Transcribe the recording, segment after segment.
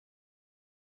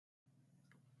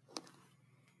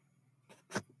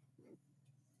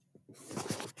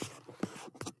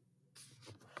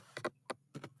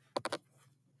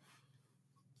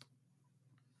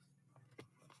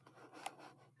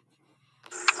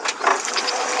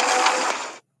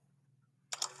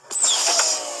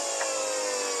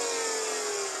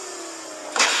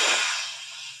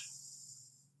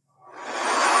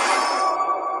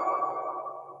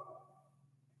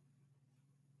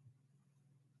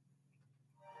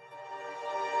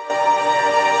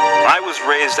was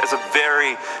raised as a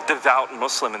very devout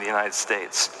Muslim in the United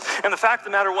States. And the fact of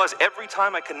the matter was, every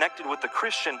time I connected with a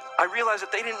Christian, I realized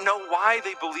that they didn't know why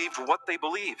they believed what they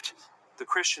believed. The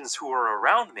Christians who were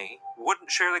around me wouldn't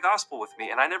share the gospel with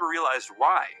me, and I never realized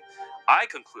why. I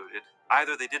concluded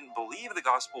either they didn't believe the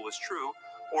gospel was true,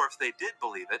 or if they did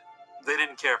believe it, they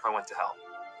didn't care if I went to hell.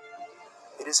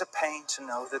 It is a pain to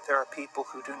know that there are people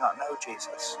who do not know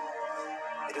Jesus.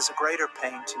 It is a greater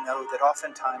pain to know that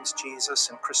oftentimes Jesus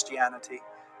and Christianity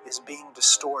is being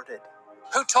distorted.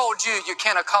 Who told you you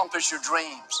can't accomplish your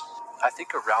dreams? I think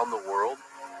around the world,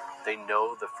 they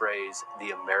know the phrase,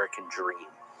 the American dream.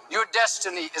 Your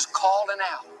destiny is calling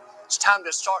out. It's time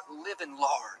to start living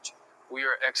large. We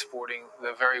are exporting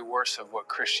the very worst of what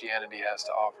Christianity has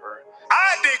to offer.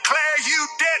 I declare you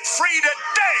debt-free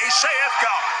today, saith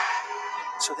God.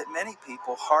 So that many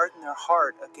people harden their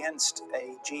heart against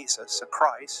a Jesus, a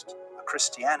Christ, a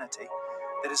Christianity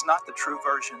that is not the true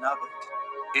version of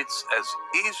it. It's as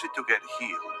easy to get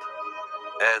healed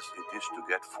as it is to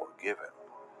get forgiven.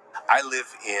 I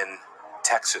live in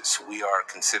Texas. We are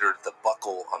considered the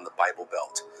buckle on the Bible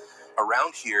Belt.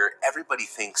 Around here, everybody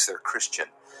thinks they're Christian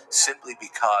simply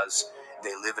because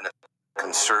they live in a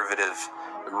conservative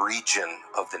region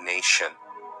of the nation.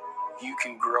 You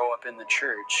can grow up in the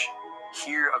church,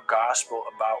 hear a gospel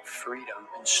about freedom,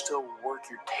 and still work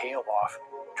your tail off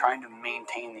trying to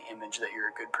maintain the image that you're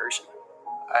a good person.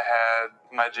 I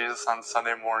had my Jesus on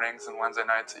Sunday mornings and Wednesday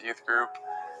nights at youth group,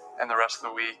 and the rest of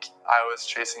the week I was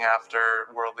chasing after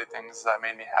worldly things that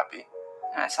made me happy.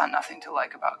 And I saw nothing to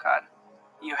like about God.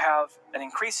 You have an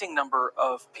increasing number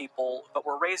of people that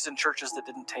were raised in churches that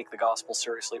didn't take the gospel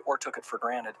seriously or took it for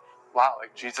granted. Wow,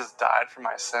 like Jesus died for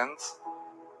my sins?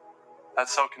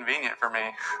 That's so convenient for me.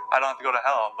 I don't have to go to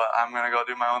hell, but I'm going to go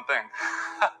do my own thing.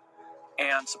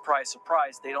 And surprise,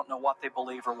 surprise, they don't know what they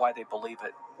believe or why they believe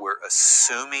it. We're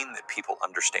assuming that people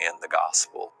understand the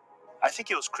gospel. I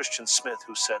think it was Christian Smith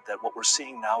who said that what we're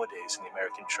seeing nowadays in the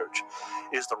American church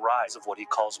is the rise of what he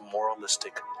calls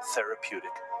moralistic,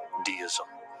 therapeutic deism.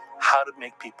 How to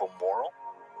make people moral.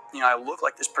 I look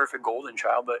like this perfect golden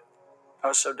child, but I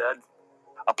was so dead.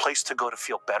 A place to go to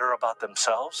feel better about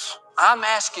themselves. I'm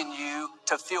asking you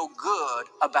to feel good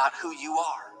about who you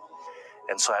are.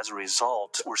 And so as a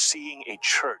result, we're seeing a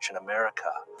church in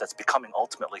America that's becoming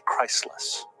ultimately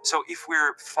Christless. So if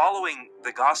we're following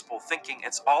the gospel thinking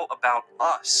it's all about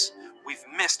us, we've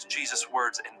missed Jesus'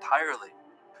 words entirely.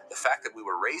 The fact that we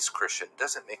were raised Christian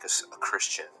doesn't make us a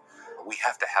Christian. We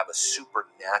have to have a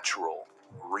supernatural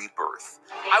rebirth.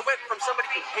 I went from somebody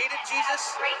who hated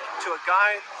Jesus to a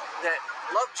guy that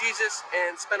loved Jesus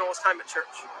and spent all his time at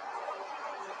church.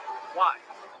 Why?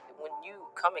 When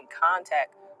you come in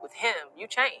contact with him, you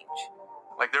change.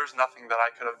 Like, there's nothing that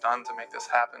I could have done to make this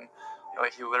happen.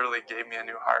 Like, he literally gave me a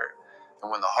new heart.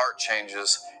 And when the heart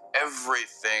changes,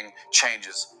 everything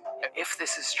changes. If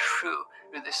this is true,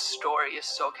 this story is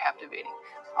so captivating.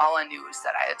 All I knew is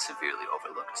that I had severely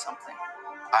overlooked something.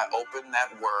 I opened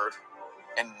that word,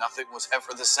 and nothing was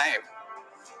ever the same.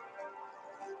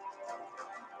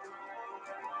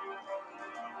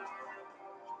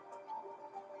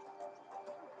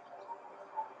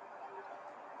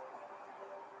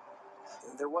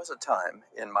 There was a time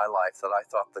in my life that I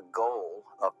thought the goal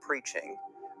of preaching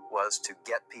was to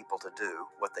get people to do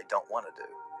what they don't want to do,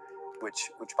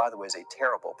 which by the way is a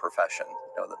terrible profession.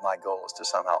 That my goal is to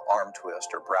somehow arm twist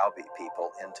or browbeat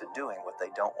people into doing what they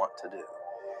don't want to do.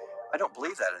 I don't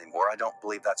believe that anymore. I don't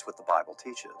believe that's what the Bible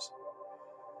teaches.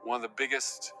 One of the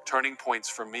biggest turning points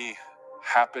for me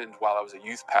happened while I was a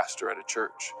youth pastor at a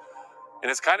church. And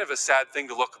it's kind of a sad thing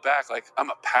to look back, like, I'm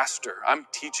a pastor, I'm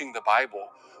teaching the Bible,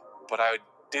 but I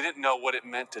didn't know what it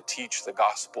meant to teach the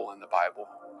gospel in the Bible,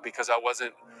 because I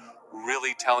wasn't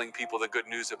really telling people the good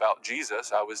news about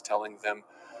Jesus. I was telling them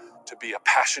to be a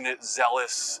passionate,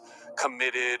 zealous,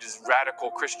 committed,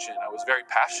 radical Christian. I was very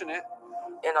passionate.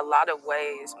 In a lot of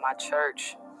ways, my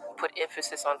church put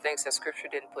emphasis on things that Scripture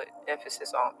didn't put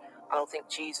emphasis on. I don't think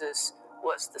Jesus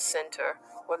was the center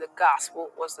or the gospel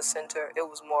was the center. It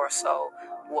was more so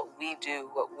what we do,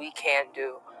 what we can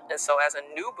do. And so as a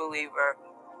new believer,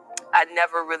 I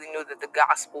never really knew that the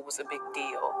gospel was a big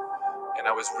deal. And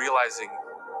I was realizing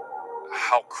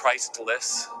how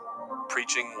Christless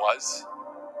preaching was.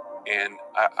 And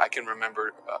I can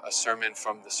remember a sermon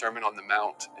from the Sermon on the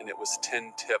Mount, and it was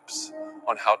 10 tips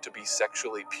on how to be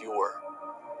sexually pure.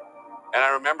 And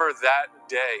I remember that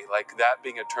day, like that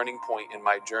being a turning point in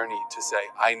my journey to say,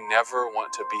 I never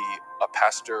want to be a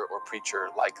pastor or preacher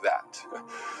like that.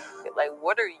 Like,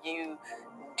 what are you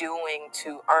doing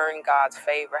to earn God's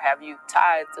favor? Have you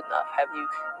tithed enough? Have you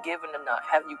given enough?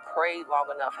 Have you prayed long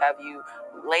enough? Have you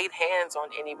laid hands on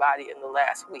anybody in the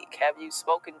last week? Have you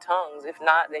spoken tongues? If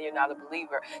not, then you're not a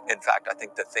believer. In fact, I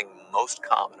think the thing most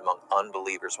common among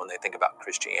unbelievers when they think about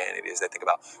Christianity is they think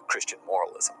about Christian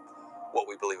moralism. What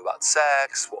we believe about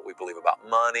sex, what we believe about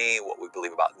money, what we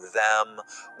believe about them.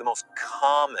 The most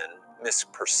common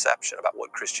misperception about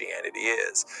what Christianity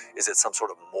is it's some sort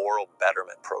of moral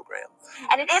betterment program.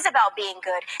 And it is about being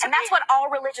good. And that's what all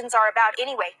religions are about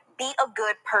anyway. Be a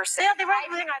good person.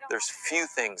 There's few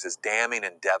things as damning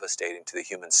and devastating to the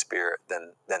human spirit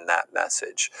than that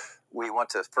message. We want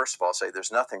to, first of all, say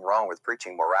there's nothing wrong with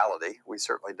preaching morality. We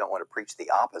certainly don't want to preach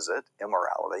the opposite,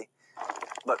 immorality.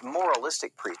 But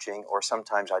moralistic preaching, or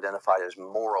sometimes identified as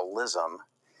moralism,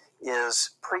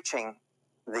 is preaching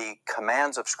the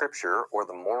commands of Scripture or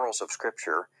the morals of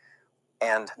Scripture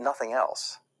and nothing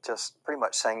else. Just pretty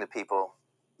much saying to people,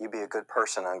 you be a good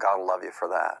person and God will love you for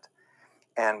that.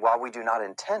 And while we do not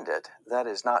intend it, that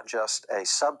is not just a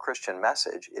sub-Christian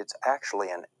message, it's actually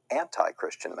an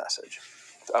anti-Christian message.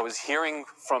 I was hearing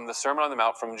from the Sermon on the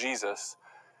Mount from Jesus,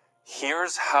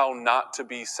 here's how not to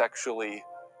be sexually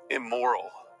immoral.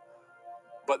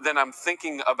 But then I'm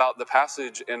thinking about the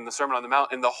passage in the Sermon on the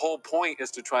Mount, and the whole point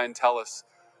is to try and tell us,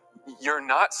 you're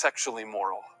not sexually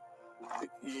moral.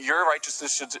 Your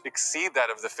righteousness should exceed that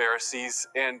of the Pharisees,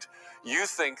 and you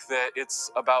think that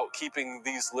it's about keeping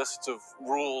these lists of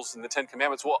rules and the Ten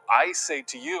Commandments. Well, I say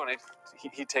to you, and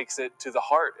he takes it to the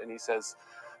heart, and he says,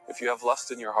 if you have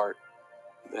lust in your heart,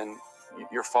 then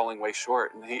you're falling way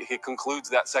short. And he concludes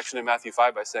that section in Matthew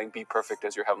 5 by saying, be perfect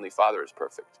as your heavenly Father is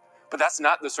perfect. But that's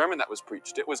not the sermon that was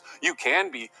preached. It was, you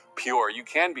can be pure, you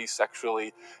can be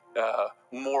sexually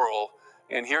moral,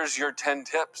 and here's your 10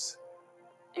 tips.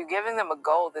 You're giving them a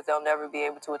goal that they'll never be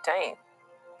able to attain,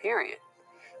 period.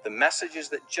 The messages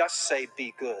that just say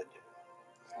be good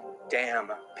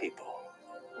damn people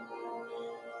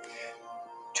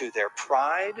to their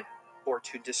pride or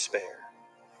to despair.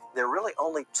 There are really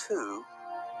only two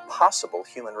possible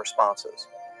human responses.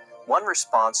 One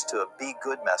response to a be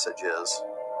good message is,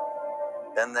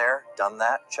 been there, done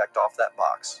that, checked off that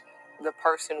box. The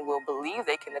person will believe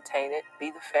they can attain it,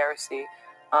 be the Pharisee,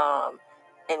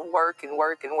 and work and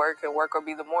work and work and work, or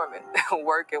be the Mormon,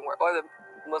 work and work, or the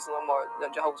Muslim or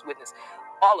the Jehovah's Witness.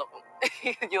 All of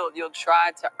them. You'll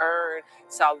try to earn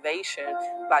salvation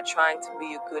by trying to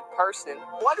be a good person.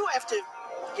 Why do I have to,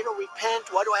 repent?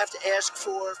 Why do I have to ask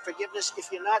for forgiveness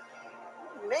if you're not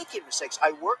making mistakes?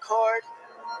 I work hard.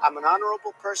 I'm an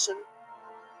honorable person.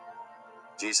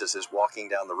 Jesus is walking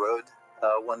down the road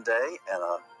one day, and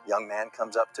a young man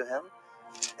comes up to him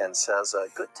and says,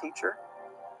 good teacher,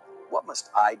 what must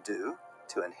I do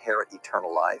to inherit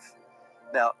eternal life?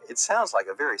 Now, it sounds like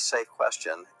a very safe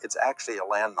question. It's actually a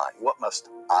landmine. What must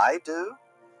I do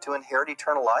to inherit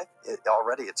eternal life?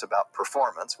 Already it's about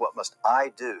performance. What must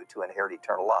I do to inherit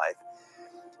eternal life?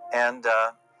 And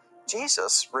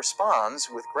Jesus responds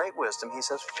with great wisdom. He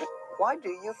says, why do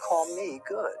you call me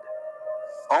good?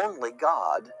 Only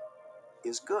God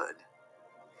is good.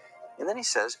 And then he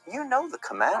says, you know the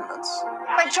commandments.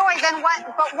 But Joy, then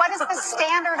what? But what is the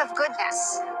standard of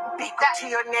goodness? Be good to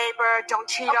your neighbor. Don't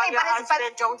cheat on your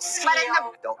husband. Don't steal.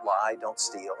 Don't lie. Don't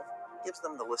steal. Gives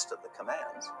them the list of the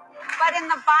commands. But in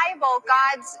the Bible,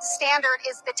 God's standard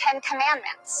is the 10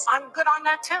 Commandments. I'm good on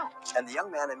that too. And the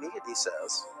young man immediately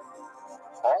says,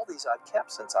 all these I've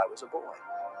kept since I was a boy.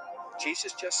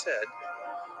 Jesus just said,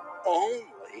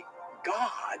 only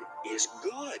God is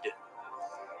good.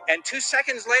 And 2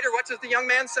 seconds later, what does the young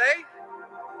man say?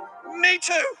 Me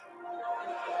too.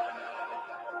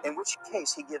 In which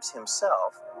case he gives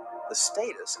himself the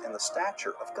status and the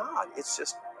stature of God. It's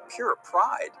just pure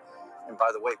pride. And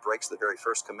by the way, breaks the very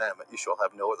first commandment, you shall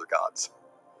have no other gods.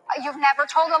 You've never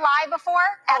told a lie before,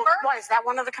 ever? What, is that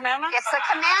one of the commandments? It's a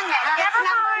commandment. It's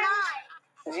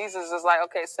number 9. Jesus is like,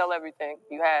 okay, sell everything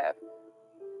you have.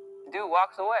 Dude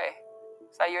walks away.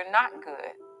 So you're not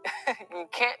good. You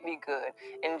can't be good.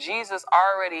 And Jesus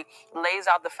already lays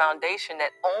out the foundation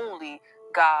that only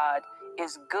God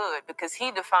is good, because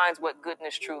he defines what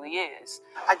goodness truly is.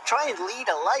 I try and lead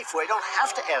a life where I don't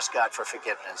have to ask God for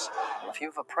forgiveness. If you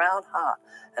have a proud heart,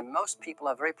 and most people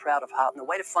are very proud of heart, and the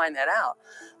way to find that out,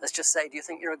 let's just say, do you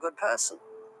think you're a good person?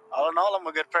 All in all, I'm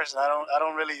a good person. I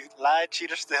don't really lie,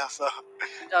 cheat, or steal, so.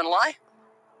 You don't lie?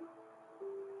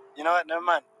 You know what? Never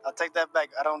mind. I'll take that back.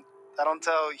 I don't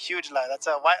tell huge lies. I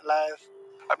tell white lies.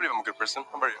 I believe I'm a good person.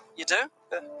 How about you? You do?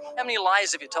 Yeah. How many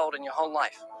lies have you told in your whole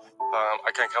life?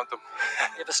 I can't count them.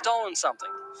 You ever stolen something?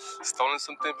 Stolen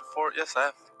something before? Yes, I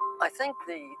have. I think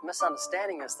the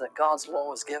misunderstanding is that God's law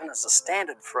was given as a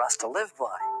standard for us to live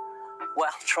by. Well,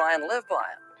 try and live by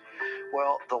it.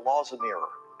 Well, the law's a mirror.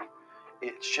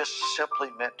 It's just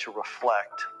simply meant to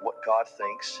reflect what God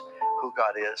thinks, who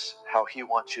God is, how He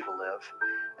wants you to live.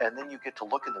 And then you get to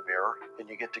look in the mirror and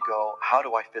you get to go, how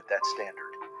do I fit that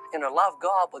standard? Love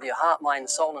God with your heart, mind,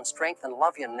 soul, and strength, and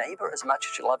love your neighbor as much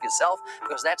as you love yourself,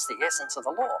 because that's the essence of the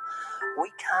law.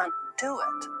 We can't do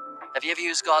it. Have you ever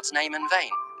used God's name in vain?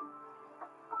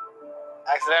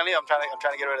 Accidentally, I'm trying to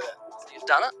get rid of that. You've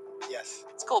done it? Yes.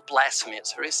 It's called blasphemy.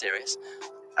 It's very serious.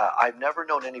 I've never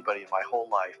known anybody in my whole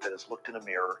life that has looked in a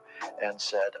mirror and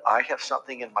said, I have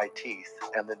something in my teeth,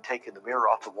 and then taken the mirror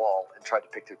off the wall and tried to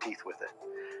pick their teeth with it.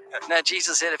 Now,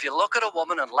 Jesus said, if you look at a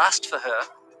woman and lust for her,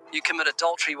 you commit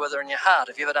adultery with her in your heart.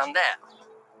 Have you ever done that?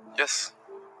 Yes.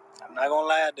 I'm not going to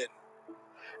lie, I didn't.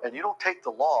 And you don't take the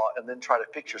law and then try to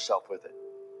fix yourself with it.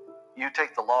 You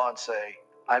take the law and say,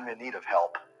 I'm in need of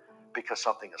help because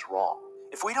something is wrong.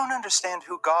 If we don't understand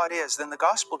who God is, then the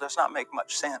gospel does not make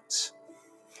much sense.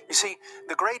 You see,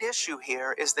 the great issue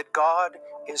here is that God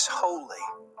is holy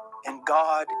and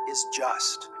God is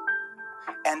just,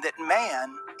 and that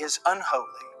man is unholy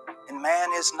and man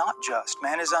is not just,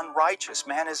 man is unrighteous,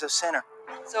 man is a sinner.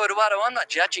 So, Eduardo, I'm not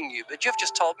judging you, but you've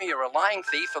just told me you're a lying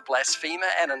thief, a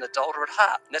blasphemer, and an adulterer at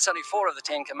heart. And that's only 4 of the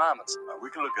 10 commandments. We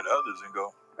can look at others and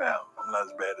go, well, I'm not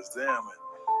as bad as them, and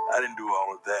I didn't do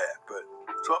all of that,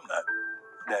 so I'm not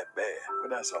that bad.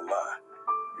 But that's a lie.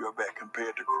 You're bad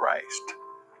compared to Christ,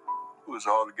 who is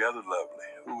altogether lovely,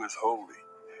 who is holy.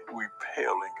 We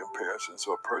pale in comparison,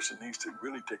 so a person needs to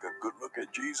really take a good look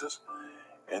at Jesus,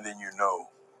 and then you know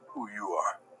who you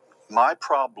are. My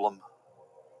problem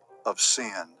of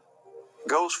sin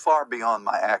goes far beyond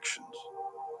my actions.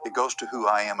 It goes to who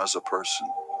I am as a person.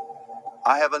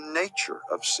 I have a nature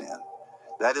of sin.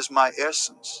 That is my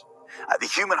essence. The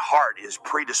human heart is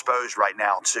predisposed right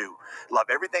now to love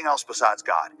everything else besides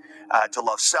God, to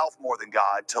love self more than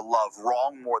God, to love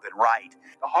wrong more than right.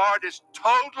 The heart is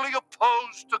totally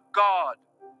opposed to God,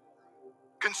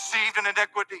 conceived in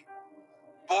iniquity,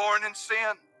 born in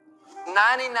sin.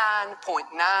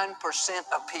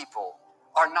 99.9% of people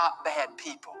are not bad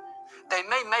people. They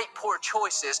may make poor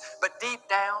choices, but deep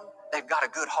down, they've got a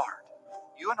good heart.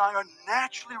 You and I are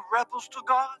naturally rebels to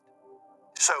God.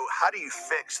 So how do you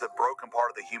fix the broken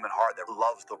part of the human heart that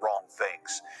loves the wrong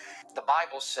things? The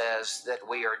Bible says that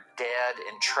we are dead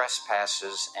in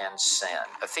trespasses and sin.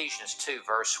 Ephesians 2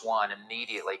 verse 1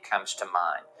 immediately comes to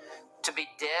mind. To be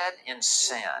dead in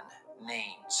sin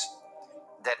means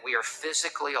that we are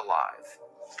physically alive,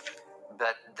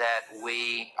 but that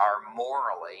we are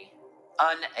morally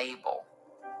unable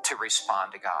to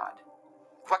respond to God.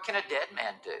 What can a dead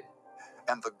man do?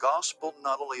 And the gospel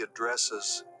not only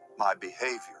addresses my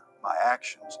behavior, my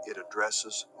actions, it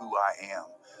addresses who I am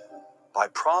by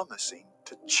promising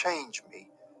to change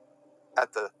me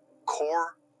at the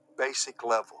core basic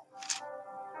level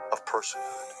of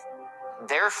personhood.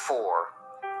 Therefore,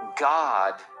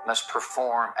 God must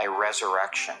perform a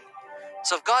resurrection.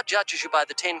 So if God judges you by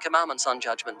the 10 commandments on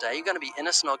Judgment Day, you're going to be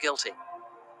innocent or guilty?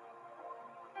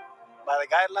 By the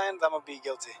guidelines, I'm going to be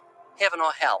guilty. Heaven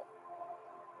or hell?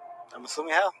 I'm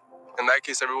assuming hell. In that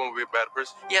case, everyone will be a bad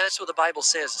person. Yeah, that's what the Bible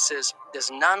says. It says there's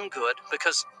none good,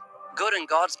 because good in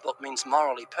God's book means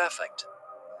morally perfect.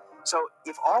 So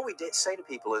if all we say to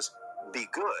people is, be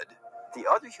good, the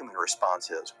other human response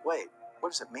is, wait,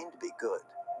 what does it mean to be good?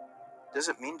 Does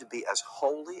it mean to be as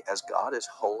holy as God is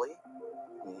holy?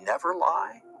 Never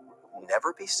lie,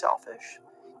 never be selfish,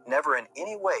 never in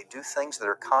any way do things that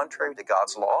are contrary to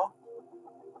God's law?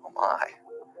 Oh my,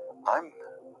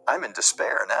 I'm in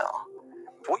despair now.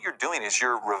 What you're doing is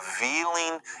you're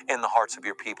revealing in the hearts of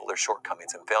your people their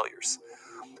shortcomings and failures.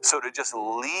 So to just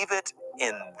leave it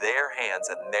in their hands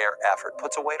and their effort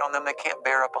puts a weight on them they can't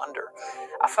bear up under.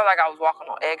 I felt like I was walking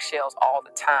on eggshells all the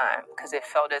time because it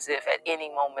felt as if at any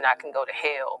moment I can go to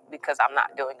hell because I'm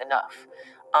not doing enough.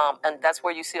 And that's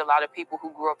where you see a lot of people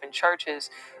who grew up in churches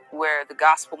where the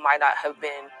gospel might not have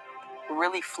been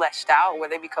really fleshed out, where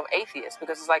they become atheists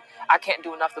because it's like, I can't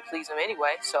do enough to please him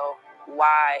anyway, so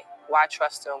why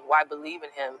trust him? Why believe in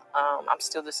him? I'm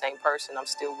still the same person. I'm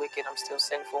still wicked. I'm still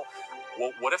sinful.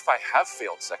 Well, what if I have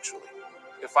failed sexually?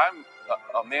 If I'm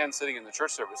a man sitting in the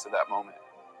church service at that moment,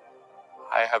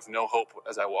 I have no hope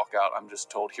as I walk out. I'm just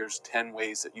told, here's 10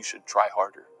 ways that you should try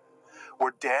harder.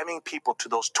 We're damning people to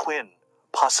those twin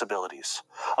possibilities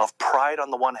of pride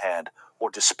on the one hand or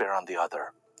despair on the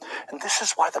other. And this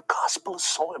is why the gospel is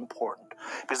so important,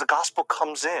 because the gospel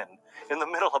comes in the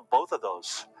middle of both of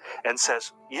those and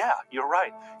says, yeah, you're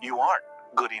right. You aren't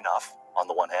good enough on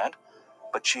the one hand,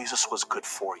 but Jesus was good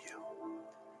for you.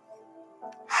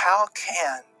 How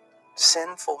can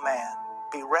sinful man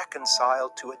be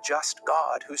reconciled to a just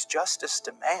God whose justice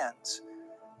demands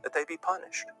that they be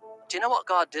punished. Do you know what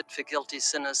God did for guilty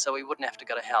sinners so we wouldn't have to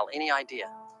go to hell? Any idea?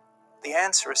 The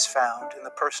answer is found in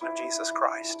the person of Jesus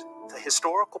Christ, the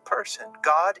historical person,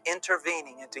 God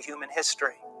intervening into human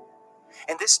history.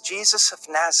 And this Jesus of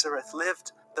Nazareth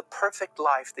lived the perfect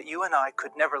life that you and I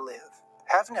could never live,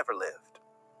 have never lived.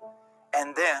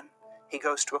 And then he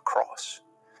goes to a cross.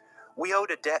 We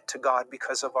owed a debt to God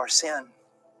because of our sin.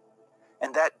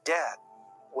 And that debt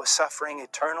was suffering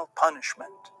eternal punishment.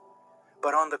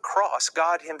 But on the cross,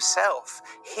 God himself,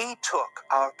 he took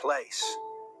our place,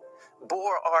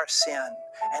 bore our sin,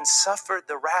 and suffered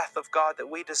the wrath of God that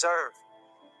we deserve.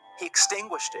 He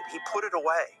extinguished it. He put it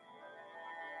away.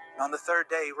 And on the third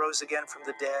day, he rose again from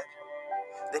the dead.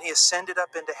 Then he ascended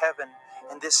up into heaven,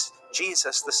 and this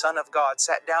Jesus, the Son of God,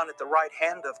 sat down at the right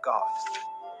hand of God.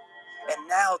 And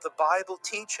now the Bible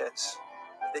teaches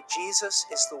that Jesus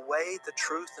is the way, the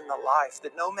truth, and the life,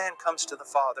 that no man comes to the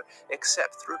Father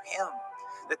except through him,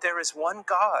 that there is one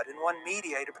God and one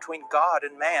mediator between God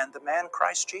and man, the man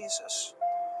Christ Jesus.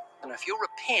 And if you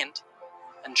repent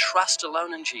and trust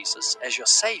alone in Jesus as your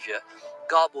Savior,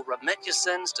 God will remit your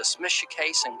sins, dismiss your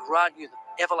case, and grant you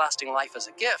everlasting life as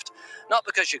a gift, not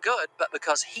because you're good, but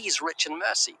because he's rich in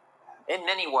mercy. In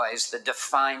many ways, the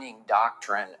defining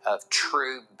doctrine of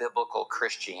true biblical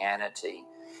Christianity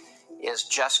is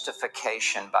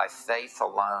justification by faith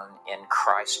alone in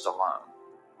Christ alone.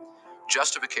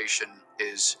 Justification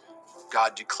is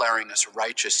God declaring us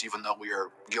righteous even though we are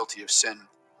guilty of sin.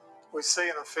 We see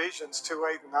in Ephesians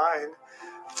 2:8-9,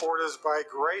 for it is by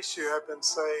grace you have been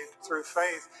saved through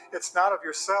faith. It's not of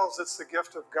yourselves, it's the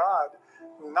gift of God,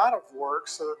 not of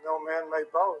works, so that no man may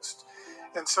boast.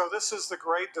 And so this is the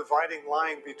great dividing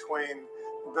line between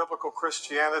biblical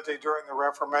Christianity during the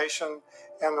Reformation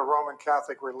and the Roman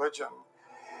Catholic religion.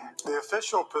 The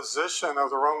official position of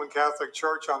the Roman Catholic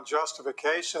Church on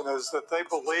justification is that they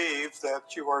believe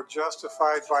that you are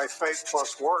justified by faith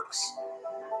plus works.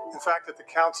 In fact, at the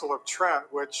Council of Trent,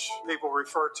 which people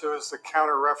refer to as the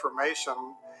Counter-Reformation,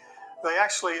 they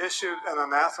actually issued an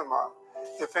anathema.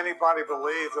 If anybody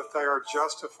believed that they are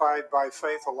justified by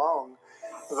faith alone,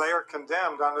 they are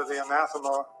condemned under the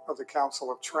anathema of the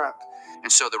Council of Trent.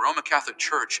 And so the Roman Catholic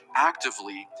Church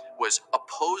actively was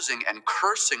opposing and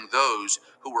cursing those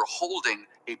who were holding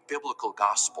a biblical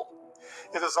gospel.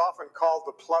 It is often called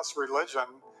the plus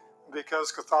religion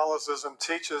because Catholicism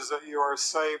teaches that you are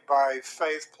saved by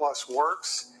faith plus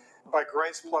works, by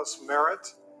grace plus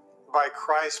merit, by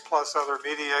Christ plus other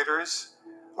mediators,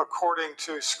 according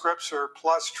to Scripture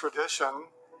plus tradition,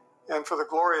 and for the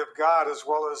glory of God as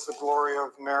well as the glory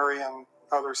of Mary and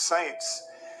other saints.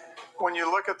 When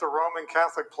you look at the Roman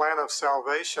Catholic plan of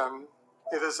salvation,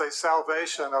 it is a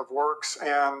salvation of works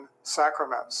and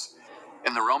sacraments.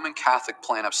 In the Roman Catholic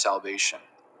plan of salvation,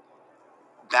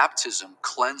 baptism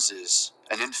cleanses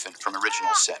an infant from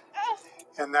original sin.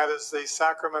 And that is the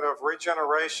sacrament of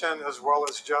regeneration as well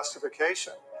as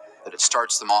justification. That it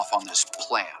starts them off on this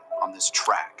plan, on this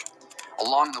track.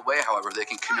 Along the way, however, they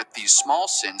can commit these small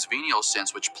sins, venial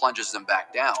sins, which plunges them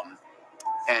back down.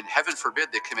 And heaven forbid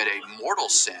they commit a mortal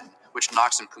sin, which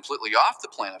knocks them completely off the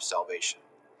plan of salvation.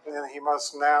 And he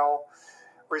must now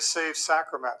receive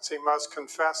sacraments. He must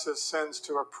confess his sins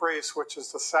to a priest, which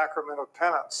is the sacrament of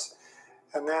penance.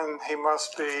 And then he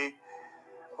must be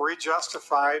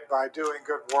rejustified by doing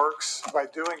good works, by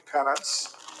doing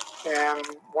penance. And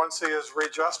once he is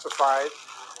rejustified,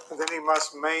 then he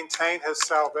must maintain his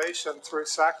salvation through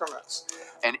sacraments.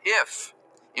 And if,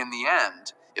 in the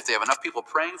end, if they have enough people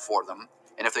praying for them,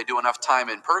 and if they do enough time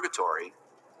in purgatory,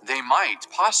 they might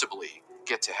possibly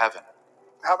get to heaven.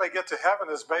 How they get to heaven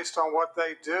is based on what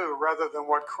they do rather than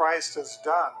what Christ has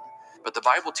done. But the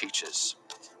Bible teaches,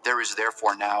 there is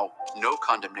therefore now no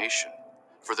condemnation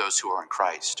for those who are in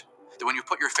Christ. That when you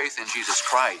put your faith in Jesus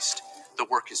Christ, the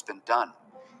work has been done.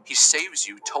 He saves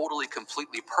you totally,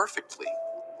 completely, perfectly.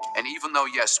 And even though,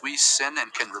 yes, we sin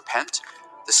and can repent,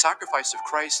 the sacrifice of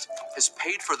Christ has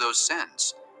paid for those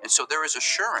sins. And so there is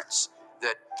assurance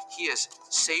that he has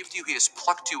saved you, he has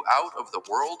plucked you out of the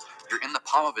world, you're in the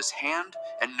palm of his hand,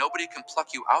 and nobody can pluck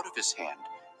you out of his hand.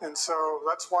 And so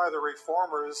that's why the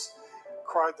Reformers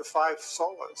cried the five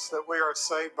solas, that we are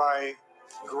saved by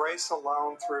grace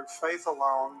alone, through faith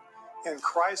alone, in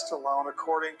Christ alone,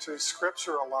 according to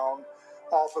Scripture alone,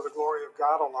 all for the glory of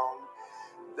God alone.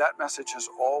 That message has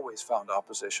always found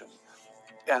opposition.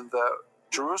 And the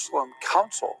Jerusalem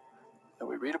Council, and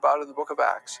we read about it in the book of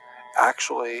Acts,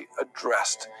 actually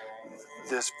addressed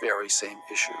this very same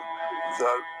issue.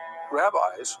 The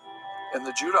rabbis and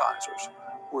the Judaizers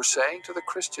were saying to the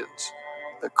Christians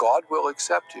that God will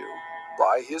accept you,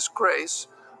 by his grace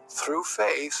through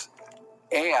faith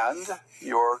and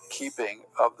your keeping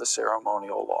of the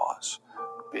ceremonial laws,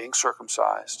 being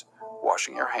circumcised,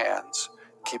 washing your hands,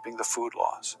 keeping the food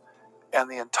laws. And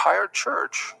the entire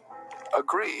church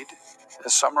agreed,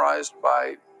 as summarized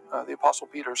by the Apostle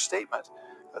Peter's statement,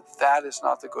 that that is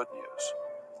not the good news.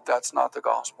 That's not the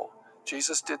gospel.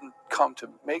 Jesus didn't come to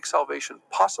make salvation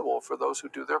possible for those who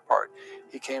do their part.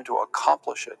 He came to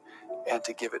accomplish it and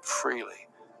to give it freely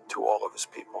to all of his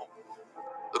people.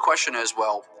 The question is,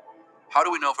 well, how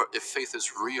do we know if faith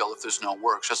is real if there's no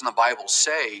works? Doesn't the Bible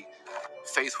say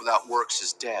faith without works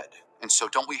is dead? And so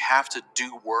don't we have to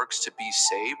do works to be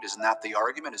saved? Isn't that the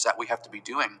argument? Is that we have to be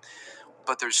doing?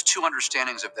 But there's two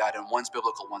understandings of that, and one's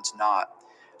biblical, one's not.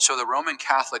 So the Roman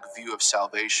Catholic view of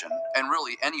salvation, and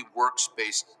really any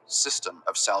works-based system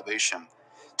of salvation,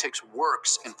 takes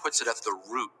works and puts it at the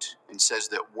root and says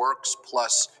that works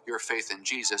plus your faith in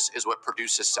Jesus is what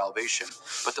produces salvation.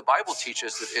 But the Bible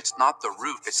teaches that it's not the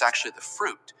root, it's actually the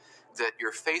fruit. That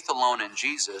your faith alone in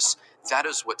Jesus, that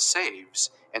is what saves.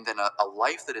 And then a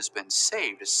life that has been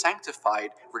saved, a sanctified,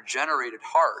 regenerated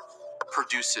heart,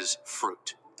 produces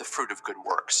fruit, the fruit of good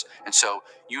works. And so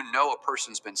you know a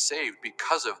person's been saved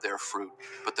because of their fruit,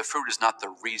 but the fruit is not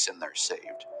the reason they're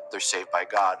saved. They're saved by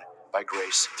God, by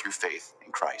grace, through faith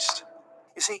in Christ.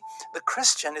 You see, the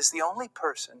Christian is the only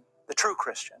person, the true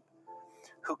Christian,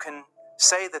 who can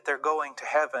say that they're going to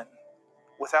heaven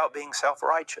without being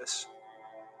self-righteous.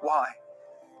 Why?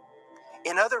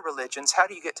 In other religions, how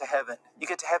do you get to heaven? You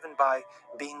get to heaven by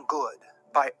being good,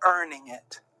 by earning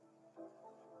it.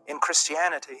 In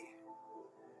Christianity,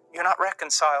 you're not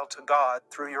reconciled to God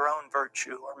through your own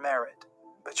virtue or merit,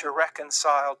 but you're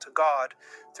reconciled to God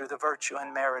through the virtue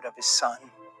and merit of his Son.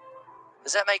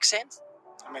 Does that make sense?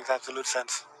 It makes absolute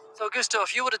sense. So, Augusto,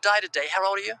 if you were to die today, how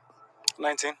old are you?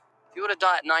 19. If you were to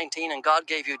die at 19 and God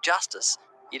gave you justice,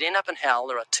 you'd end up in hell.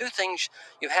 There are two things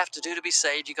you have to do to be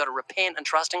saved. You've got to repent and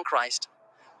trust in Christ.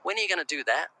 When are you going to do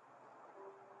that?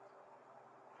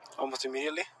 Almost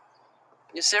immediately.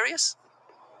 You serious?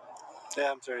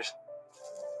 Yeah, I'm serious.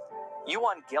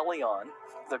 Euangelion,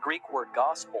 the Greek word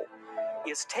gospel,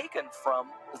 is taken from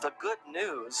the good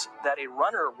news that a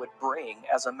runner would bring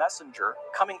as a messenger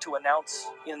coming to announce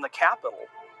in the capital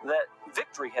that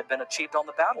victory had been achieved on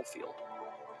the battlefield.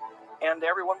 And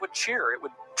everyone would cheer. It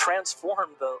would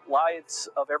transform the lives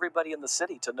of everybody in the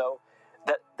city to know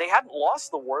that they hadn't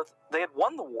lost the war, they had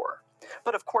won the war.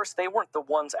 But of course, they weren't the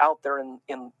ones out there in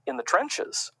the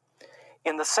trenches.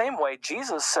 In the same way,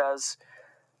 Jesus says,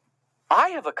 I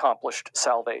have accomplished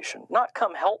salvation, not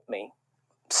come help me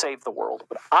save the world,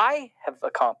 but I have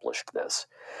accomplished this.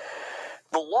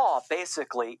 The law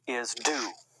basically is due.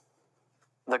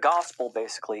 The gospel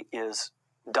basically is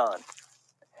done.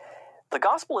 The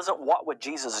gospel isn't what would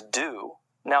Jesus do,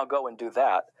 now go and do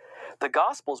that. The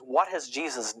gospel is what has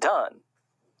Jesus done,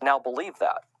 now believe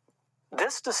that.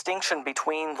 This distinction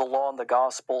between the law and the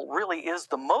gospel really is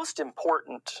the most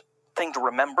important thing to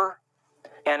remember,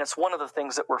 and it's one of the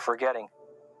things that we're forgetting.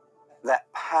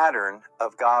 That pattern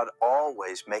of God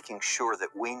always making sure that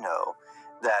we know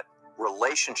that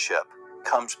relationship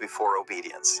comes before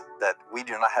obedience, that we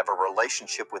do not have a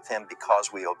relationship with him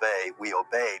because we obey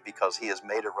because he has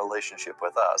made a relationship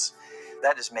with us.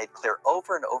 That is made clear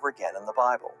over and over again in the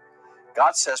Bible.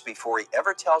 God says before he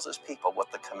ever tells his people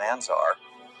what the commands are,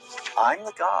 I'm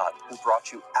the God who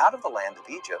brought you out of the land of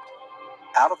Egypt,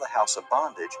 out of the house of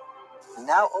bondage.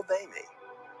 Now obey me.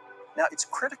 Now, it's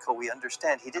critical we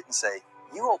understand he didn't say,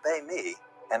 you obey me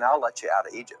and I'll let you out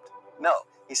of Egypt. No,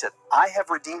 he said, I have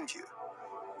redeemed you.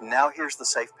 Now here's the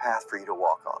safe path for you to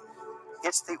walk on.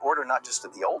 It's the order not just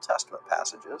of the Old Testament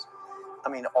passages. I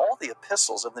mean, all the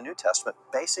epistles of the New Testament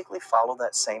basically follow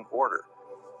that same order.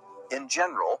 In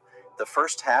general, the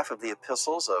first half of the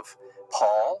epistles of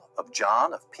Paul, of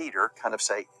John, of Peter kind of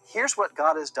say, here's what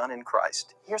God has done in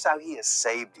Christ. Here's how he has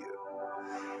saved you.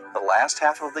 The last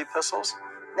half of the epistles,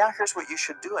 now here's what you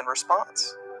should do in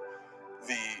response.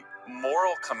 The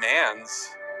moral commands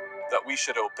that we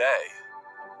should obey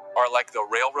are like the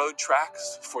railroad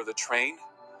tracks for the train,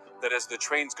 that as the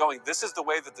train's going, this is the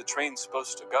way that the train's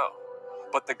supposed to go.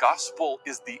 But the gospel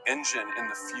is the engine and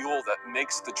the fuel that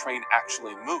makes the train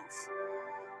actually move.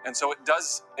 And so it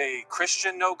does a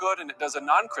Christian no good and it does a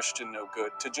non-Christian no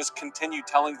good to just continue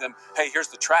telling them, hey, here's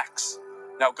the tracks,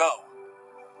 now go.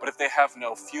 But if they have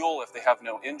no fuel, if they have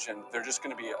no engine, they're just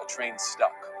going to be a train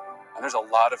stuck. And there's a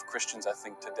lot of Christians, I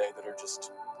think, today that are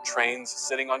just trains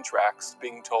sitting on tracks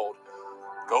being told,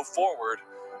 go forward,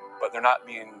 but they're not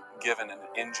being given an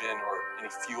engine or any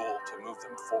fuel to move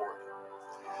them forward.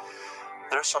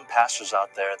 There are some pastors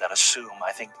out there that assume,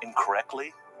 I think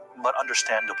incorrectly, but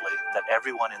understandably, that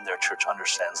everyone in their church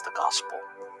understands the gospel.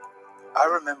 I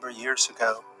remember years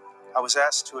ago, I was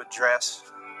asked to address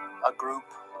a group,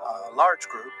 a large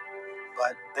group,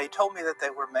 but they told me that they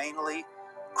were mainly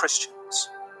Christians.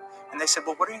 And they said,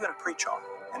 well, what are you going to preach on?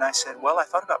 And I said, well, I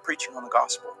thought about preaching on the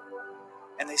gospel.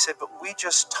 And they said, but we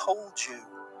just told you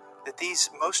that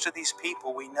most of these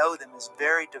people, we know them as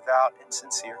very devout and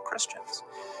sincere Christians.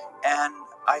 And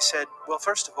I said, well,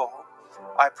 first of all,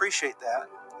 I appreciate that,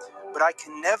 but I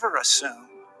can never assume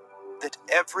that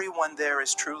everyone there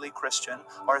is truly Christian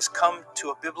or has come to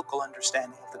a biblical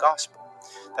understanding of the gospel.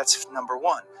 That's number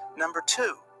one. Number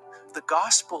two, the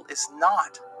gospel is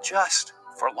not just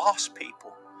for lost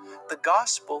people. The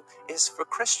gospel is for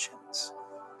Christians.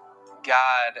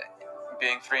 God,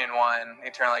 being three in one,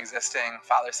 eternally existing,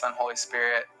 Father, Son, Holy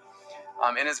Spirit,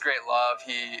 in his great love,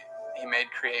 he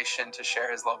made creation to share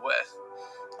his love with.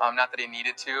 Not that he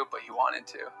needed to, but he wanted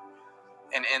to.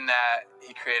 And in that,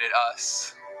 he created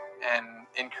us. And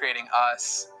in creating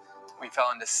us, we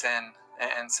fell into sin.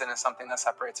 And sin is something that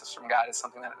separates us from God. It's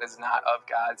something that is not of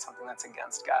God, something that's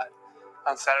against God.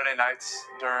 On Saturday nights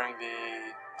during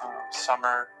the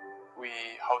summer, we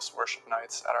host worship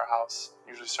nights at our house,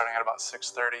 usually starting at about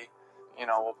 6:30.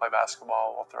 We'll play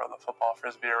basketball, we'll throw the football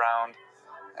frisbee around,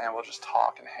 and we'll just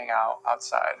talk and hang out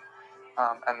outside.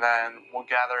 And then we'll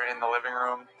gather in the living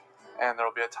room, and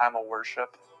there'll be a time of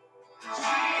worship.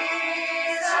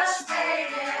 Jesus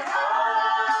made it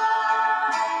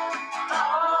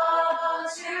all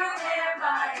to him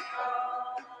I go.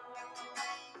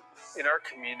 In our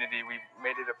community, we've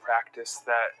made it a practice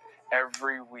that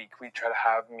every week we try to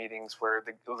have meetings where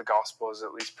the gospel is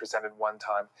at least presented one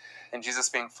time. And Jesus,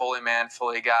 being fully man,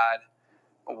 fully God,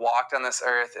 walked on this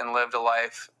earth and lived a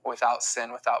life without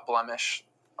sin, without blemish,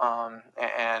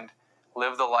 and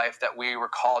lived the life that we were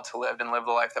called to live and lived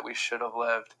the life that we should have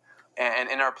lived. And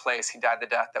in our place, he died the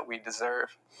death that we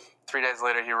deserve. 3 days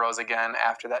later, he rose again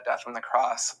after that death on the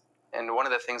cross. And one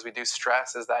of the things we do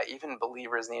stress is that even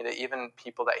believers need it. Even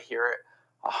people that hear it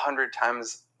 100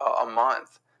 times a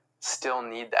month still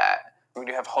need that. We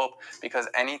do have hope because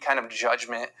any kind of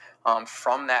judgment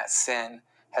from that sin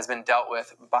has been dealt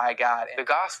with by God. The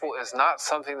gospel is not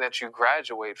something that you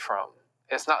graduate from.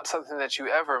 It's not something that you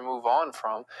ever move on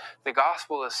from. The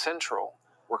gospel is central.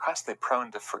 We're constantly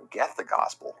prone to forget the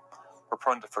gospel. We're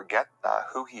prone to forget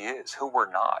who he is, who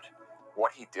we're not,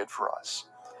 what he did for us.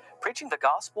 Preaching the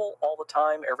gospel all the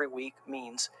time, every week,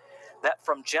 means that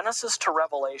from Genesis to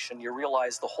Revelation, you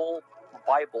realize the whole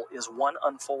Bible is one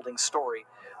unfolding story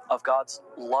of God's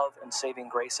love and saving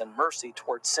grace and mercy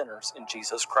towards sinners in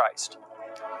Jesus Christ.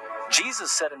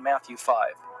 Jesus said in Matthew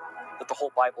 5 that the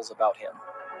whole Bible's about him.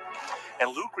 And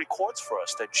Luke records for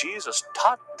us that Jesus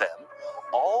taught them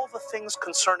all the things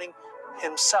concerning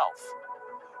himself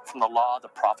from the law, the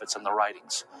prophets, and the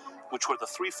writings, which were the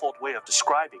threefold way of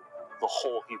describing the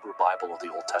whole Hebrew Bible of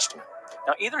the Old Testament.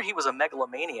 Now, either he was a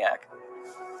megalomaniac,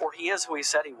 or he is who he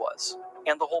said he was,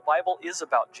 and the whole Bible is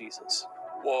about Jesus.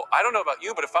 Well, I don't know about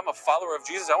you, but if I'm a follower of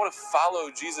Jesus, I want to follow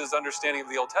Jesus' understanding of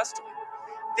the Old Testament.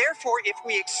 Therefore, if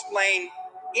we explain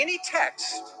any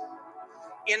text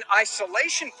in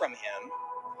isolation from him,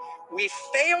 we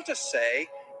fail to say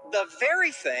the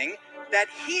very thing that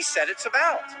he said it's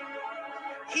about.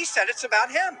 He said it's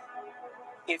about him.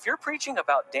 If you're preaching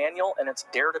about Daniel and it's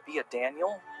Dare to be a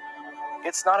Daniel,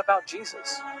 it's not about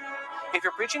Jesus. If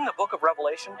you're preaching the book of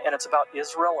Revelation and it's about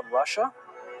Israel and Russia,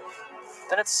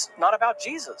 then it's not about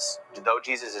Jesus. Though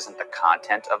Jesus isn't the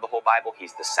content of the whole Bible,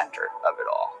 he's the center of it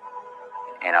all.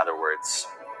 In other words,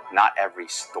 not every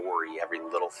story, every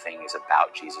little thing is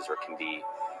about Jesus or can be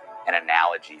an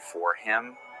analogy for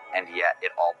him, and yet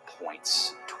it all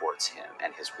points towards him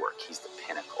and his work. He's the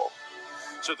pinnacle.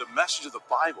 So the message of the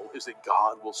Bible is that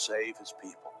God will save his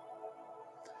people.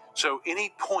 So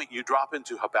any point you drop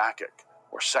into Habakkuk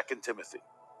or 2 Timothy,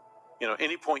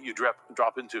 any point you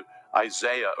drop into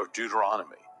Isaiah or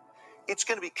Deuteronomy, it's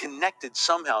going to be connected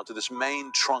somehow to this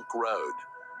main trunk road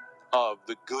of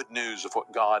the good news of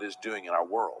what God is doing in our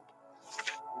world.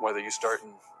 Whether you start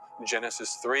in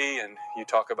Genesis 3 and you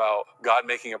talk about God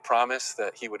making a promise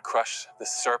that he would crush the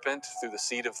serpent through the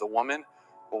seed of the woman,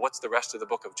 well, what's the rest of the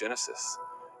book of Genesis?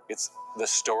 It's the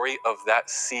story of that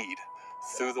seed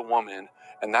through the woman.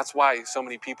 And that's why so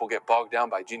many people get bogged down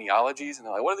by genealogies. And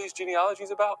they're like, what are these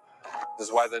genealogies about? This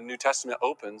is why the New Testament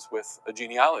opens with a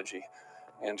genealogy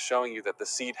and showing you that the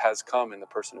seed has come in the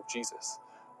person of Jesus.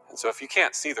 And so if you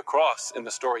can't see the cross in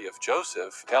the story of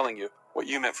Joseph telling you what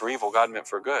you meant for evil, God meant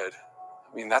for good,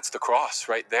 I mean, that's the cross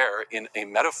right there in a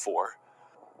metaphor.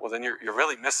 Well, then you're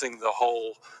really missing the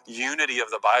whole unity of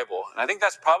the Bible. And I think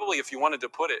that's probably, if you wanted to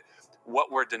put it,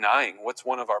 what we're denying, what's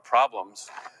one of our problems.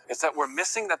 It's that we're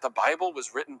missing that the Bible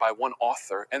was written by one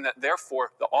author, and that therefore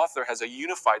the author has a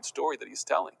unified story that he's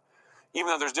telling. Even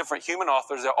though there's different human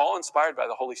authors, they're all inspired by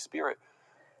the Holy Spirit.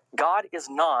 God is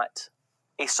not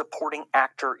a supporting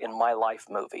actor in my life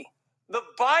movie. The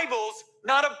Bible's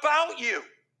not about you.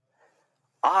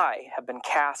 I have been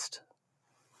cast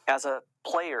as a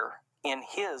player in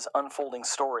his unfolding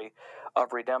story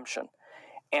of redemption.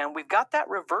 And we've got that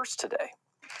reversed today.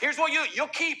 Here's what you'll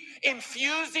keep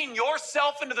infusing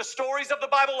yourself into the stories of the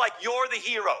Bible like you're the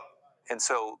hero. And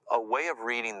so a way of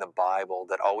reading the Bible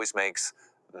that always makes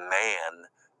man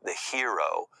the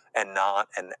hero and not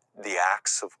the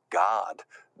acts of God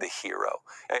the hero.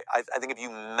 I think if you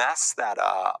mess that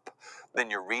up, then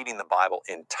you're reading the Bible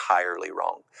entirely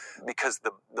wrong. Because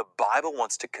the Bible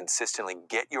wants to consistently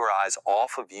get your eyes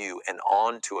off of you and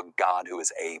onto a God who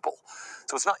is able.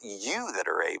 So it's not you that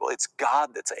are able, it's God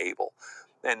that's able.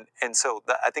 And so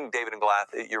I think David and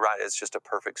Goliath, you're right, it's just a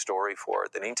perfect story for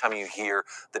it. That anytime you hear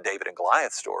the David and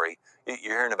Goliath story, you're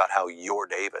hearing about how you're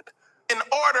David. In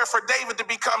order for David to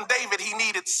become David, he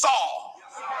needed Saul.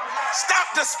 Stop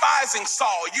despising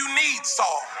Saul. You need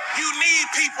Saul. You need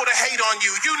people to hate on you.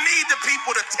 You need the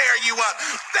people to tear you up.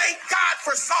 Thank God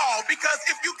for Saul, because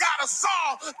if you got a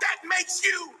Saul, that makes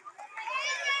you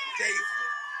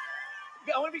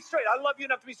David. I want to be straight. I love you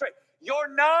enough to be straight.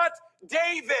 You're not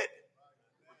David.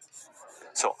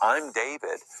 So I'm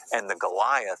David, and the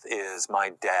Goliath is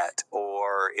my debt,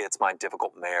 or it's my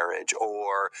difficult marriage,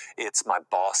 or it's my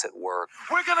boss at work.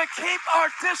 We're going to keep our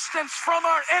distance from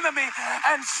our enemy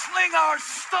and sling our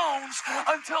stones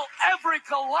until every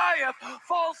Goliath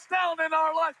falls down in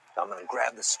our life. I'm going to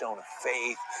grab the stone of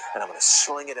faith, and I'm going to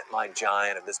sling it at my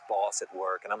giant of this boss at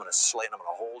work, and I'm going to slay it, and I'm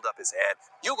going to hold up his head.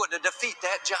 You're going to defeat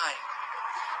that giant.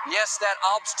 Yes, that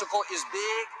obstacle is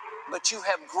big, but you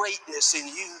have greatness in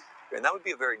you. And that would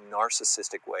be a very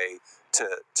narcissistic way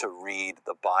to read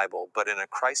the Bible. But in a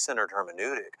Christ-centered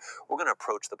hermeneutic, we're going to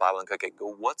approach the Bible and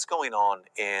go, what's going on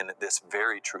in this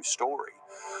very true story?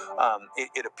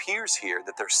 It appears here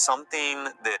that there's something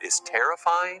that is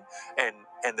terrifying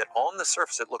and that on the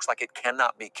surface it looks like it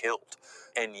cannot be killed.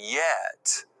 And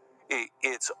yet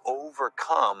it's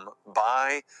overcome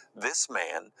by this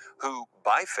man who,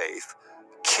 by faith,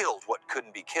 killed what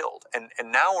couldn't be killed. And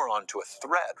now we're on to a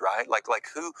thread, right? Like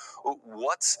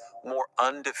what's more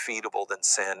undefeatable than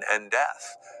sin and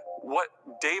death? What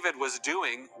David was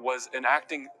doing was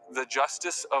enacting the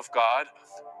justice of God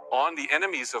on the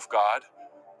enemies of God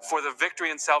for the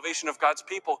victory and salvation of God's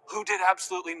people, who did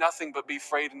absolutely nothing but be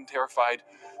afraid and terrified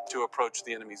to approach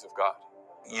the enemies of God.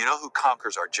 You know who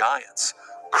conquers our giants?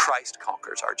 Christ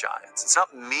conquers our giants. It's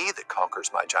not me that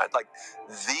conquers my giant. Like,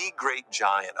 the great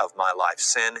giant of my life,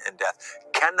 sin and death,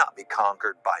 cannot be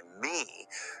conquered by me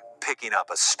picking up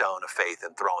a stone of faith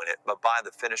and throwing it, but by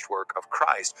the finished work of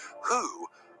Christ, who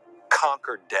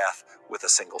conquered death with a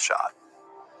single shot.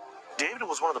 David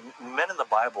was one of the men in the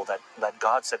Bible that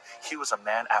God said he was a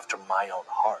man after my own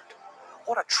heart.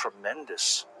 What a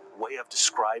tremendous way of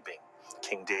describing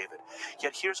King David.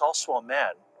 Yet here's also a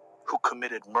man who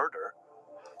committed murder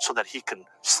so that he can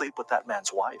sleep with that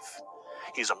man's wife.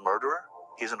 He's a murderer.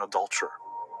 He's an adulterer.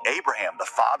 Abraham, the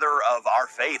father of our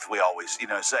faith, we always,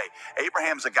 say.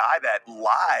 Abraham's a guy that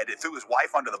lied, threw his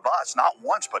wife under the bus, not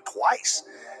once, but twice.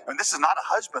 I mean, this is not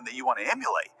a husband that you want to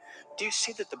emulate. Do you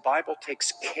see that the Bible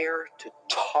takes care to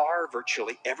tar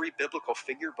virtually every biblical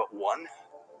figure but one?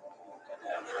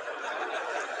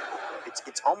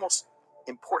 It's almost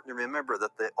important to remember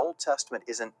that the Old Testament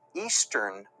is an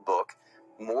Eastern book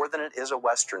more than it is a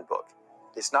Western book.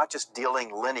 It's not just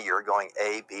dealing linear, going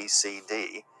A, B, C,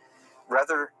 D.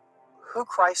 Rather, who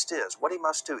Christ is, what he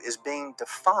must do, is being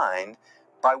defined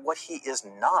by what he is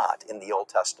not in the Old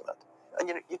Testament. And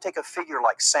you take a figure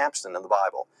like Samson in the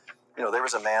Bible. There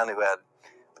was a man who had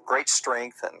great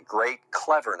strength and great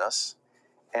cleverness.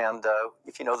 And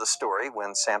if you know the story,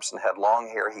 when Samson had long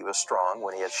hair, he was strong.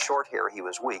 When he had short hair, he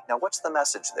was weak. Now, what's the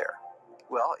message there?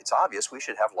 Well, it's obvious we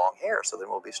should have long hair so then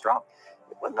we'll be strong.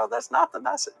 Well, no, that's not the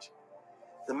message.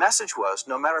 The message was,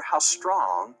 no matter how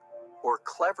strong or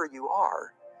clever you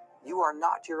are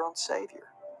not your own Savior.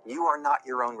 You are not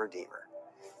your own Redeemer.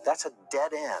 That's a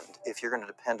dead end if you're going to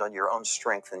depend on your own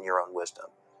strength and your own wisdom.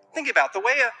 Think about the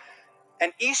way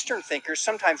an Eastern thinker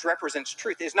sometimes represents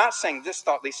truth is not saying this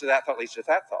thought leads to that thought leads to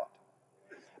that thought,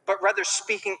 but rather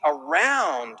speaking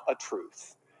around a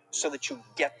truth so that you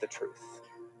get the truth.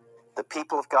 The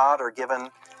people of God are given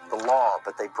the law,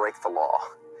 but they break the law.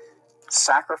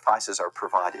 Sacrifices are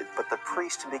provided, but the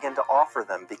priests who begin to offer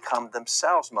them become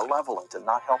themselves malevolent and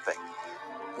not helping.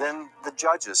 Then the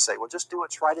judges say, well, just do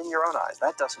what's right in your own eyes.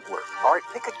 That doesn't work. All right,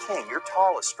 pick a king. You're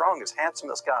tallest, strongest,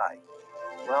 handsomest guy.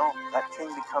 Well, that king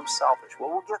becomes selfish. Well,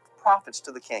 we'll get the prophets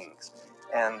to the kings,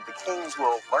 and the kings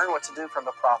will learn what to do from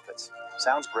the prophets.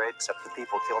 Sounds great, except the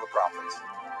people kill the prophets.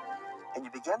 And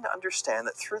you begin to understand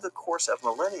that through the course of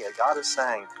millennia, God is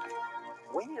saying,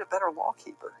 we need a better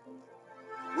lawkeeper.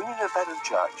 We need a better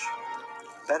judge,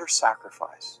 better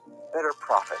sacrifice, better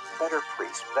prophet, better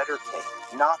priest, better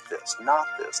king. Not this, not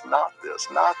this, not this,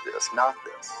 not this, not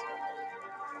this,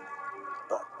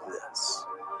 but this.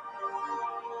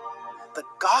 The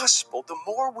gospel, the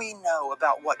more we know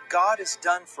about what God has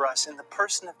done for us in the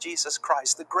person of Jesus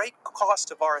Christ, the great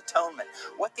cost of our atonement,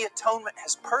 what the atonement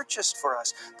has purchased for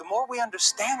us, the more we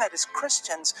understand that as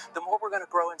Christians, the more we're going to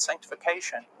grow in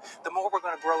sanctification, the more we're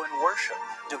going to grow in worship,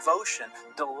 devotion,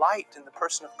 delight in the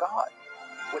person of God.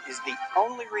 What is the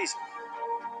only reason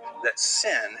that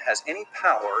sin has any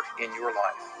power in your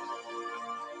life?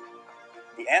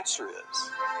 The answer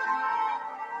is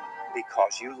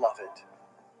because you love it.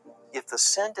 If the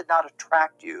sin did not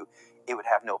attract you, it would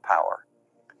have no power.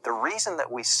 The reason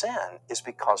that we sin is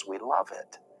because we love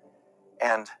it.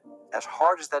 And as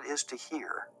hard as that is to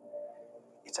hear,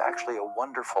 it's actually a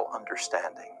wonderful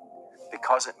understanding,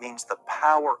 because it means the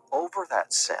power over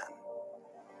that sin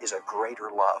is a greater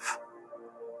love.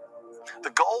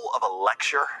 The goal of a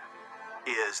lecture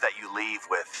is that you leave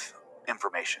with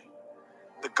information.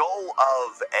 The goal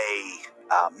of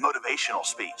a motivational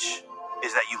speech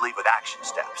is that you leave with action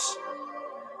steps.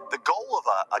 The goal of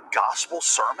a gospel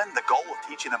sermon, the goal of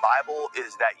teaching the Bible,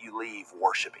 is that you leave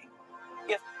worshiping.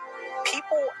 If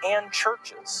people and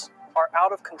churches are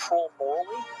out of control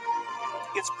morally,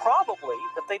 it's probably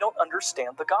that they don't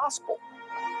understand the gospel.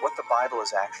 What the Bible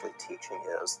is actually teaching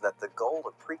is that the goal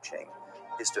of preaching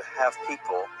is to have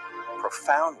people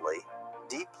profoundly,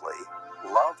 deeply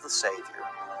love the Savior,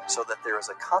 so that there is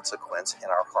a consequence in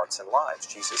our hearts and lives.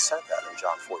 Jesus said that in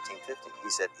John 14:15. He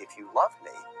said, if you love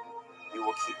me, you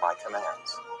will keep my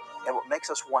commands. And what makes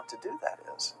us want to do that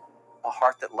is a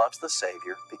heart that loves the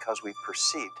Savior because we've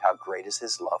perceived how great is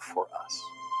his love for us.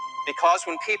 Because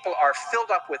when people are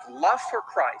filled up with love for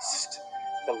Christ,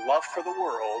 the love for the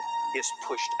world is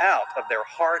pushed out of their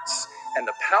hearts, and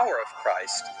the power of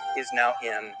Christ is now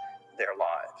in their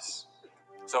lives.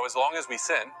 So as long as we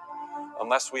sin,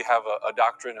 unless we have a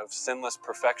doctrine of sinless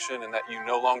perfection and that you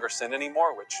no longer sin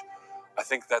anymore, which I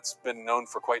think that's been known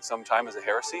for quite some time as a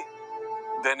heresy,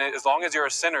 then as long as you're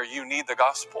a sinner, you need the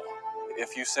gospel.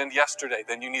 If you sinned yesterday,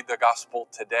 then you need the gospel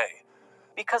today.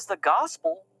 Because the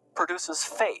gospel produces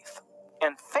faith,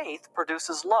 and faith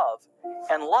produces love,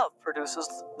 and love produces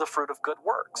the fruit of good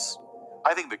works.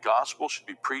 I think the gospel should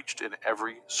be preached in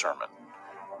every sermon.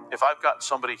 If I've got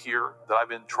somebody here that I've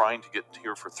been trying to get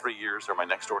here for 3 years, they're my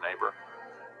next door neighbor,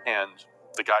 and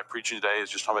the guy preaching today is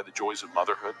just talking about the joys of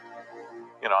motherhood.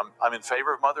 You know, I'm in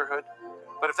favor of motherhood,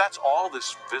 but if that's all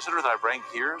this visitor that I bring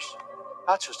hears,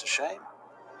 that's just a shame.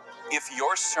 If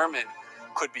your sermon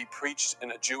could be preached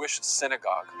in a Jewish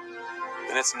synagogue,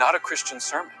 then it's not a Christian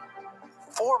sermon.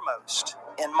 Foremost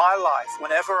in my life,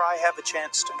 whenever I have a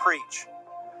chance to preach,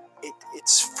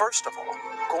 it's first of all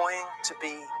going to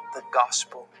be the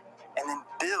gospel, and then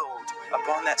build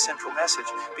upon that central message.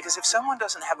 Because if someone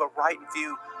doesn't have a right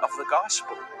view of the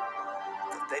gospel,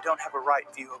 they don't have a right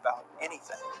view about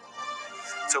anything.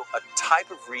 So a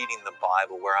type of reading the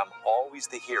Bible where I'm always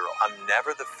the hero. I'm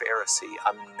never the Pharisee.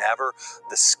 I'm never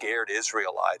the scared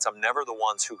Israelites. I'm never the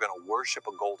ones who are going to worship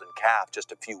a golden calf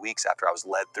just a few weeks after I was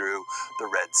led through the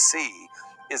Red Sea,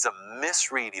 is a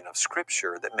misreading of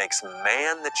Scripture that makes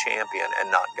man the champion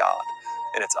and not God.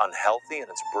 And it's unhealthy, and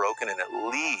it's broken, and it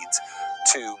leads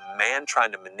to man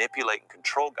trying to manipulate and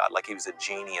control God like he was a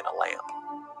genie in a lamp.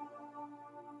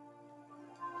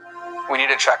 We need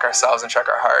to check ourselves and check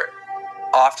our heart.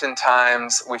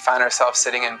 Oftentimes, we find ourselves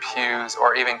sitting in pews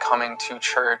or even coming to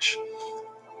church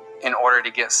in order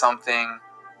to get something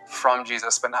from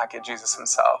Jesus, but not get Jesus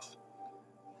himself.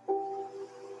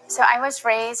 So I was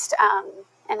raised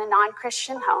in a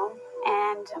non-Christian home,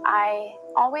 and I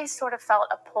always sort of felt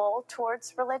a pull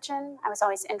towards religion. I was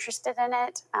always interested in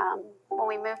it. When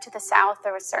we moved to the South,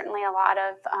 there was certainly a lot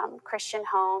of Christian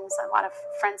homes, a lot of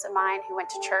friends of mine who went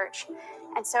to church.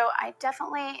 And so I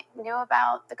definitely knew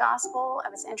about the gospel. I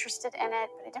was interested in it,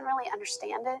 but I didn't really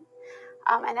understand it.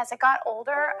 And as I got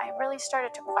older, I really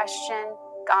started to question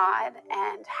God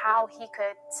and how he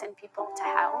could send people to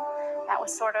hell. That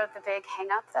was sort of the big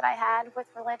hang-up that I had with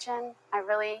religion. I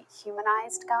really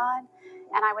humanized God.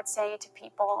 And I would say to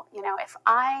people, you know, if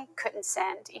I couldn't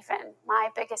send even my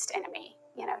biggest enemy,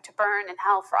 you know, to burn in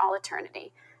hell for all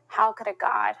eternity, How could a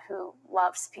God who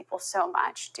loves people so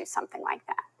much do something like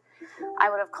that? I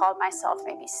would have called myself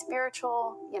maybe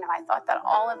spiritual. I thought that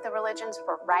all of the religions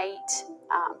were right.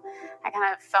 I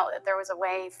kind of felt that there was a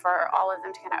way for all of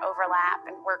them to kind of overlap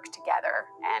and work together.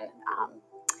 And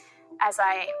as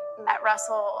I met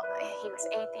Russell, he was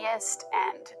atheist,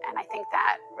 and I think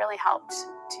that really helped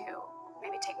to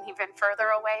maybe take me even further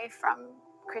away from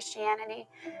Christianity.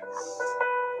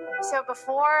 So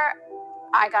before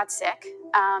I got sick,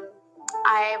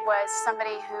 I was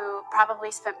somebody who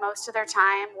probably spent most of their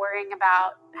time worrying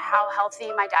about how healthy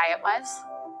my diet was.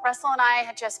 Russell and I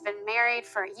had just been married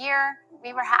for a year.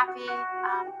 We were happy.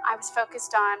 I was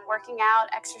focused on working out.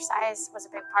 Exercise was a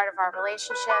big part of our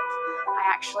relationship.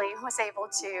 I actually was able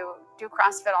to do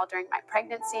CrossFit all during my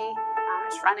pregnancy. I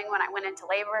was running when I went into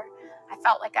labor. I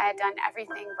felt like I had done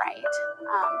everything right.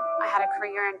 I had a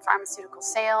career in pharmaceutical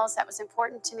sales that was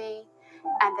important to me.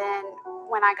 And then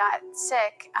when I got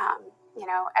sick,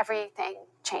 everything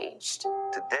changed.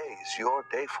 Today's your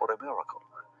day for a miracle.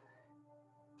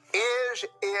 Is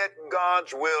it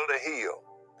God's will to heal?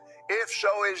 If so,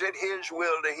 is it His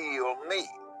will to heal me?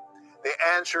 The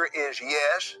answer is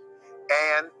yes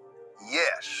and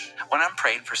yes. When I'm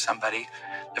praying for somebody,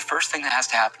 the first thing that has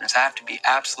to happen is I have to be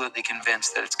absolutely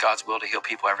convinced that it's God's will to heal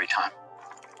people every time.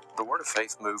 The Word of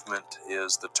Faith movement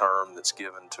is the term that's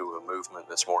given to a movement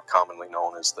that's more commonly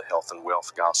known as the health and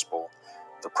wealth gospel,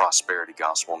 the prosperity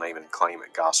gospel, name it and claim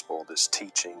it gospel, this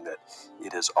teaching that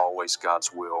it is always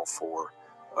God's will for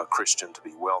a Christian to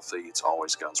be wealthy. It's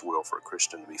always God's will for a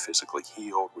Christian to be physically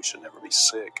healed. We should never be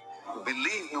sick.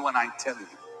 Believe me when I tell you,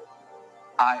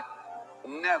 I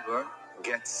never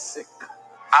get sick.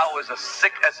 I was as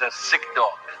sick as a sick dog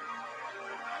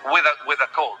with a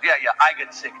cold. Yeah, I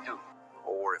get sick too.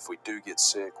 Or if we do get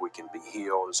sick, we can be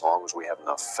healed as long as we have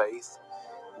enough faith.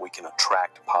 We can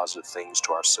attract positive things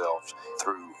to ourselves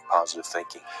through positive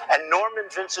thinking. And Norman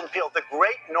Vincent Peale, the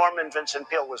great Norman Vincent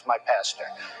Peale was my pastor.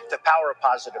 The power of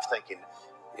positive thinking.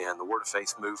 And the Word of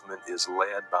Faith movement is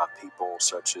led by people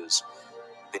such as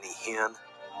Benny Hinn,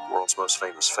 world's most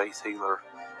famous faith healer,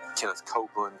 Kenneth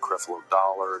Copeland, Creflo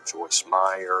Dollar, Joyce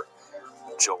Meyer,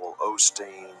 Joel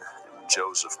Osteen,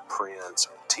 Joseph Prince,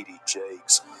 T.D.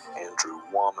 Jakes, Andrew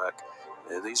Womack.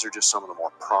 These are just some of the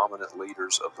more prominent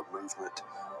leaders of the movement.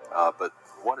 But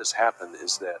what has happened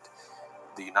is that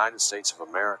the United States of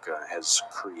America has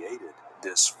created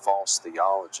this false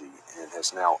theology and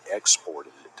has now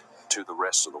exported it to the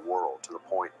rest of the world, to the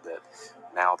point that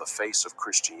now the face of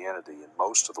Christianity in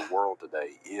most of the world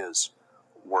today is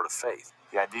Word of Faith.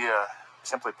 The idea,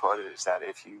 simply put, is that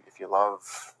if you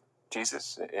love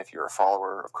Jesus, if you're a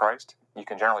follower of Christ, you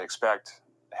can generally expect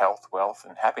health, wealth,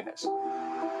 and happiness.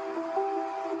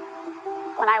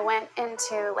 When I went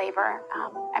into labor,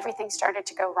 everything started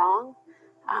to go wrong.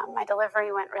 My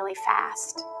delivery went really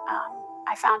fast.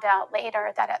 I found out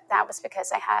later that that was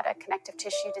because I had a connective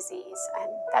tissue disease, and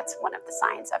that's one of the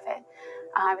signs of it.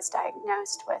 I was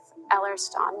diagnosed with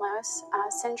Ehlers-Danlos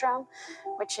syndrome,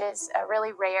 which is a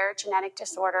really rare genetic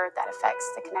disorder that affects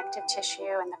the connective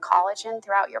tissue and the collagen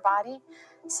throughout your body.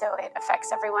 So it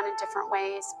affects everyone in different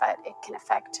ways, but it can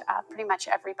affect pretty much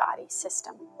every body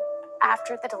system.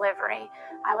 After the delivery,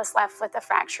 I was left with a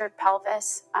fractured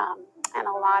pelvis and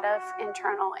a lot of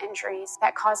internal injuries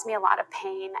that caused me a lot of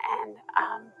pain. And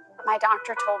my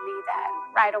doctor told me that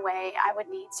right away I would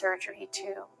need surgery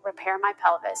to repair my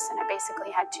pelvis. And I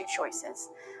basically had two choices.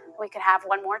 We could have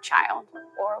one more child,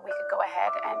 or we could go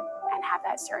ahead and have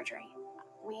that surgery.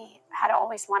 We had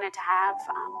always wanted to have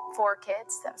 4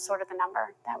 kids. That was sort of the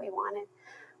number that we wanted.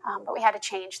 But we had to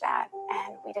change that,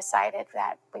 and we decided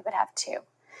that we would have 2.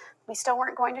 We still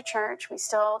weren't going to church. We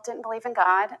still didn't believe in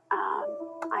God.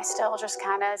 I still just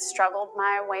kind of struggled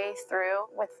my way through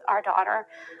with our daughter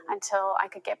until I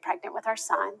could get pregnant with our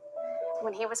son.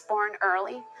 When he was born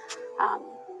early,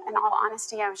 in all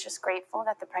honesty, I was just grateful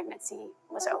that the pregnancy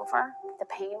was over, the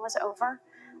pain was over,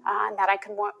 and that I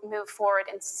could move forward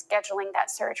in scheduling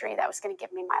that surgery that was going to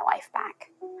give me my life back.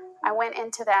 I went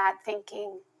into that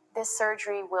thinking, this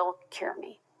surgery will cure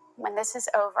me. When this is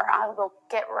over, I will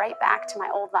get right back to my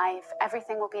old life.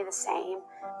 Everything will be the same.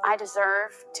 I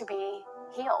deserve to be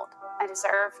healed. I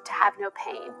deserve to have no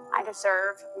pain. I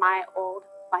deserve my old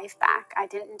life back. I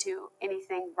didn't do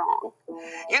anything wrong.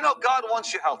 You know, God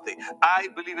wants you healthy. I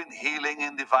believe in healing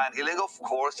and divine healing, of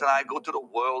course, and I go to the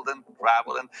world and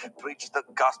travel and preach the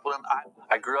gospel. And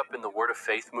I grew up in the Word of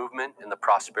Faith movement, in the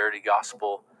prosperity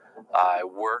gospel. I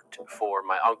worked for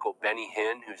my uncle Benny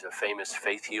Hinn, who's a famous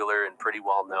faith healer and pretty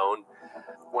well known.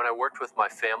 When I worked with my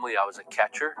family, I was a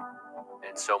catcher,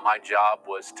 and so my job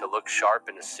was to look sharp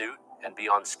in a suit and be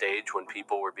on stage when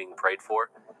people were being prayed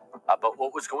for. But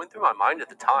what was going through my mind at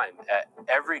the time, at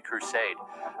every crusade,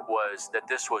 was that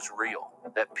this was real,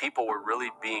 that people were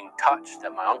really being touched,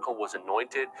 that my uncle was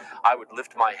anointed. I would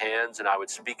lift my hands and I would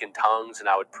speak in tongues and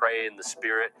I would pray in the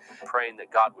Spirit, praying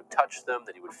that God would touch them,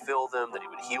 that he would fill them, that he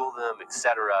would heal them,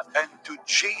 etc. And to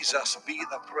Jesus be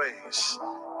the praise.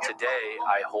 Today,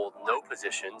 I hold no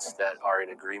positions that are in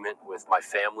agreement with my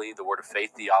family, the Word of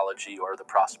Faith theology, or the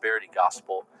prosperity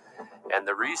gospel. And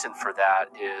the reason for that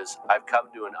is I've come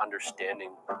to an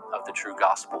understanding of the true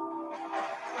gospel.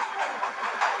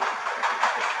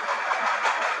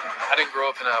 I didn't grow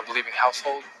up in a believing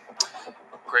household.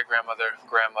 Great-grandmother,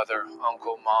 grandmother,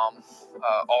 uncle, mom,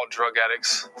 all drug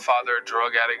addicts. Father,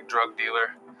 drug addict, drug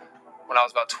dealer. When I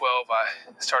was about 12, I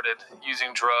started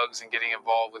using drugs and getting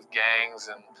involved with gangs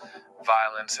and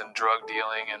violence and drug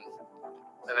dealing. And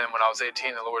then when I was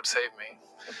 18, the Lord saved me.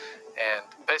 And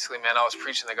basically, man, I was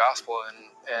preaching the gospel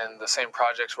in the same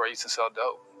projects where I used to sell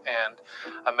dope. And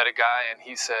I met a guy, and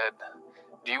he said,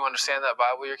 "Do you understand that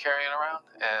Bible you're carrying around?"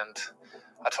 And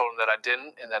I told him that I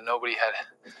didn't, and that nobody had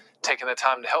taken the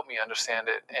time to help me understand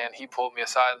it. And he pulled me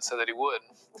aside and said that he would.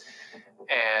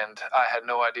 And I had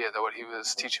no idea that what he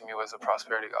was teaching me was the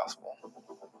prosperity gospel.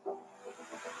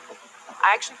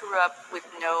 I actually grew up with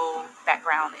no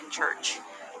background in church.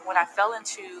 When I fell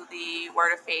into the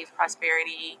Word of Faith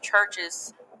prosperity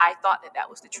churches, I thought that that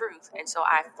was the truth. And so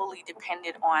I fully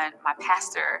depended on my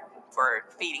pastor for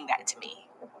feeding that to me.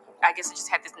 I guess I just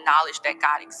had this knowledge that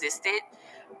God existed,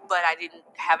 but I didn't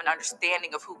have an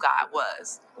understanding of who God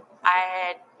was. I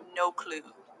had no clue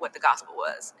what the gospel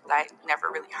was. I never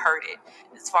really heard it.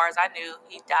 As far as I knew,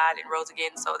 he died and rose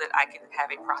again so that I could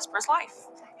have a prosperous life.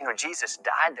 You know, Jesus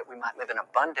died that we might live an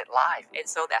abundant life. And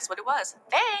so that's what it was.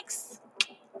 Thanks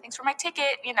for my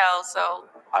ticket, so.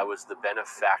 I was the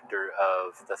benefactor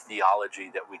of the theology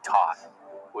that we taught,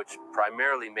 which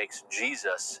primarily makes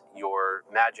Jesus your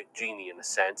magic genie in a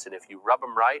sense. And if you rub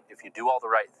him right, if you do all the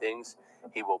right things,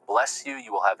 he will bless you.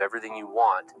 You will have everything you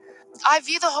want. I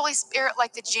view the Holy Spirit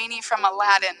like the genie from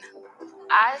Aladdin.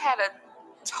 I had a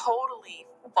totally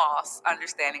false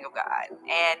understanding of God.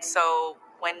 And so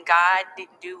when God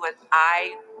didn't do what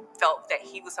I felt that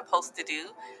he was supposed to do,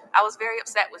 I was very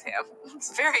upset with him. I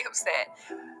was very upset.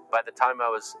 By the time I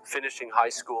was finishing high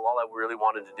school, all I really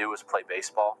wanted to do was play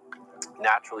baseball.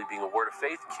 Naturally, being a Word of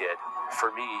Faith kid,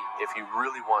 for me, if you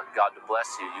really want God to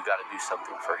bless you, you got to do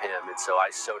something for him. And so I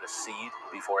sowed a seed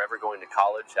before ever going to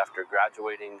college after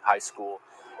graduating high school.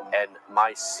 And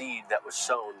my seed that was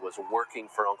sown was working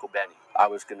for Uncle Benny. I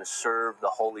was going to serve the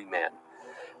holy man.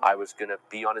 I was going to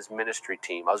be on his ministry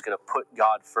team. I was going to put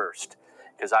God first.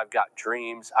 Because I've got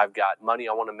dreams, I've got money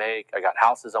I want to make, I got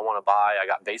houses I want to buy, I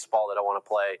got baseball that I want to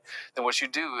play. Then what you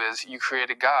do is you create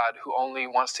a God who only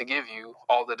wants to give you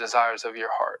all the desires of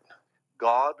your heart.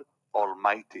 God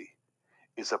Almighty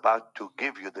is about to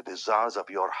give you the desires of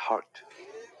your heart.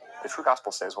 The true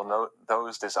gospel says, well, no,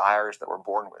 those desires that we're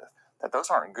born with, that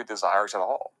those aren't good desires at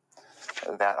all.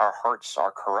 That our hearts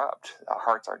are corrupt. Our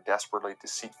hearts are desperately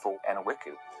deceitful and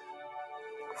wicked.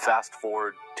 Fast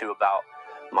forward to about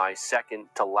my second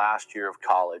to last year of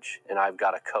college, and I've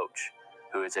got a coach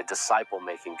who is a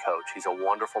disciple-making coach. He's a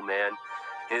wonderful man.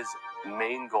 His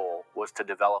main goal was to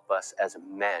develop us as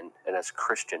men and as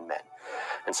Christian men.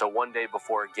 And so one day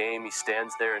before a game, he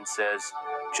stands there and says,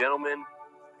 "Gentlemen,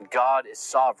 God is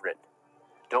sovereign.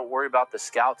 Don't worry about the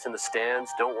scouts in the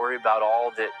stands. Don't worry about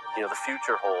all that the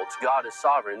future holds. God is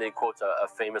sovereign." And then he quotes a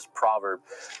famous proverb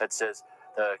that says,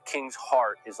 "The king's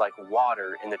heart is like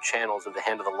water in the channels of the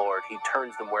hand of the Lord. He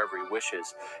turns them wherever he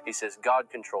wishes." He says, God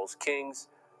controls kings.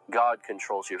 God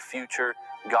controls your future.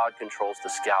 God controls the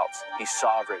scouts. He's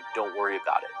sovereign. Don't worry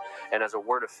about it. And as a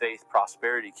Word of Faith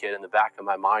prosperity kid, in the back of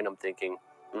my mind, I'm thinking,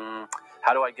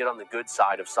 how do I get on the good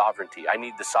side of sovereignty? I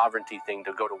need the sovereignty thing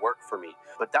to go to work for me.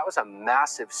 But that was a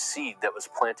massive seed that was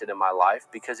planted in my life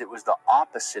because it was the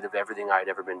opposite of everything I had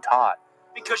ever been taught.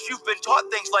 Because you've been taught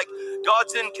things like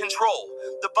God's in control.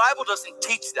 The Bible doesn't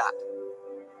teach that.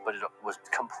 But it was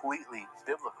completely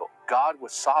biblical. God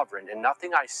was sovereign, and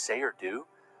nothing I say or do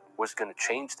was going to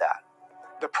change that.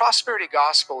 The prosperity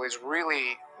gospel is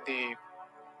really the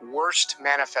worst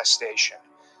manifestation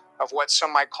of what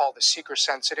some might call the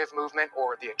seeker-sensitive movement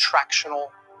or the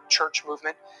attractional church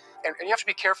movement. And you have to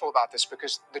be careful about this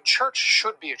because the church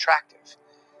should be attractive.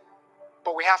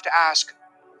 But we have to ask,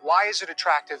 why is it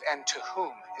attractive and to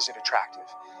whom is it attractive?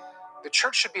 The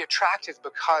church should be attractive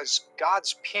because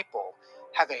God's people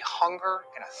have a hunger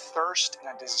and a thirst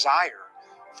and a desire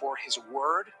for his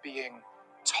word being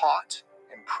taught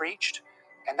and preached.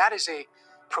 And that is a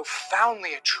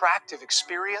profoundly attractive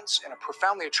experience and a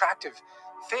profoundly attractive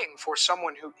thing for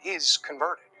someone who is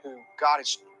converted, who God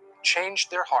has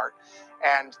changed their heart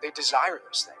and they desire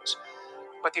those things.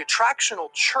 But the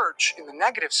attractional church, in the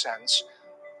negative sense,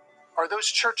 are those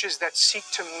churches that seek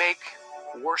to make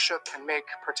worship and make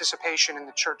participation in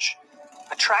the church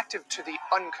attractive to the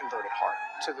unconverted heart,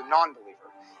 to the non-believer.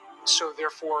 So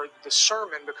therefore, the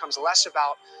sermon becomes less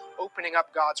about opening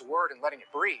up God's word and letting it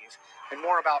breathe, and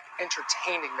more about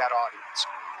entertaining that audience.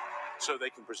 So they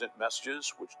can present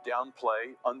messages which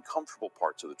downplay uncomfortable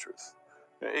parts of the truth.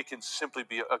 It can simply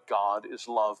be a God is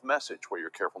love message where you're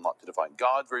careful not to define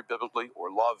God very biblically or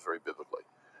love very biblically.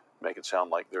 Make it sound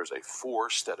like there's a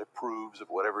force that approves of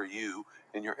whatever you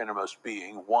in your innermost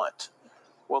being want.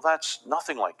 Well, that's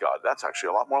nothing like God. That's actually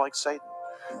a lot more like Satan.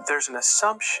 There's an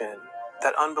assumption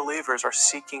that unbelievers are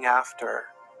seeking after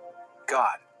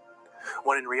God,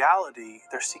 when in reality,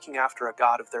 they're seeking after a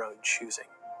God of their own choosing.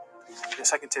 In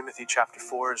 2 Timothy chapter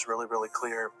 4 is really, really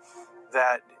clear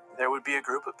that there would be a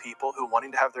group of people who,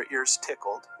 wanting to have their ears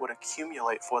tickled, would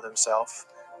accumulate for themselves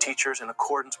teachers in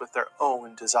accordance with their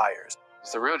own desires.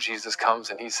 The real Jesus comes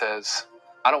and he says,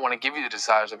 I don't want to give you the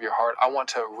desires of your heart. I want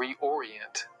to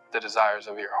reorient the desires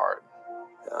of your heart.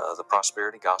 The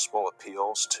prosperity gospel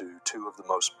appeals to two of the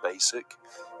most basic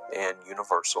and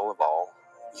universal of all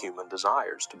human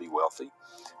desires: to be wealthy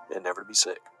and never to be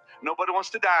sick. Nobody wants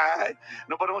to die,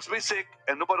 nobody wants to be sick,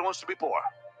 and nobody wants to be poor.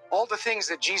 All the things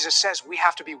that Jesus says we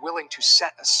have to be willing to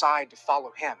set aside to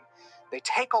follow him, they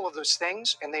take all of those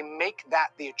things and they make that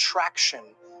the attraction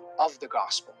of the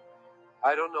gospel.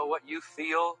 I don't know what you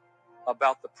feel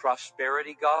about the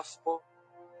prosperity gospel,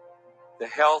 the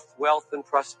health, wealth, and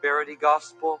prosperity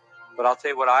gospel, but I'll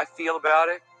tell you what I feel about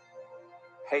it: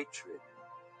 hatred.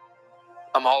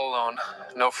 I'm all alone,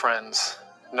 no friends,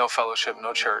 no fellowship,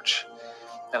 no church.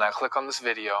 And I click on this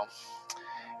video,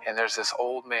 and there's this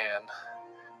old man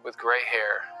with gray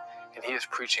hair, and he is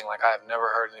preaching like I have never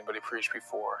heard anybody preach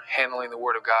before, handling the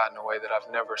Word of God in a way that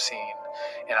I've never seen,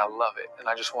 and I love it, and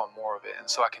I just want more of it. And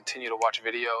so I continue to watch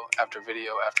video after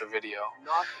video after video,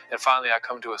 and finally I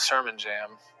come to a sermon jam.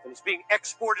 And it's being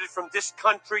exported from this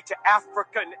country to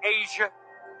Africa and Asia,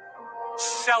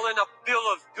 selling a bill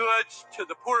of goods to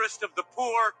the poorest of the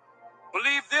poor.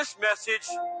 Believe this message: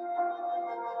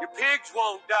 your pigs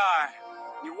won't die,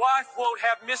 your wife won't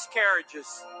have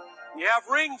miscarriages, you have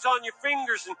rings on your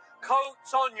fingers and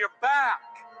coats on your back.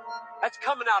 That's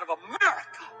coming out of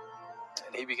America.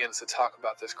 And he begins to talk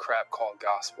about this crap called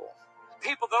gospel.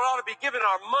 People that ought to be giving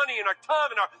our money and our time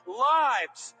and our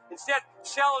lives, instead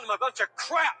selling them a bunch of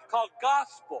crap called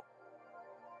gospel.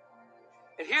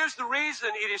 And here's the reason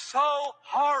it is so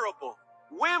horrible.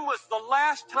 When was the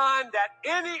last time that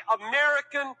any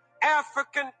American,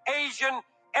 African, Asian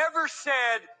ever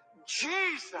said,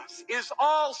 Jesus is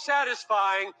all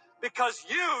satisfying because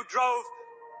you drove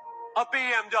a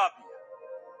BMW?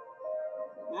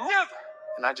 Never.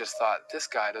 And I just thought, this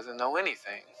guy doesn't know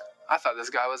anything. I thought this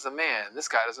guy was a man. This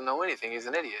guy doesn't know anything. He's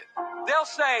an idiot. They'll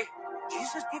say,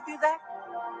 Jesus give you that?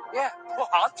 Yeah, well,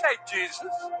 I'll take Jesus.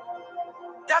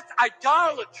 That's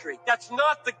idolatry. That's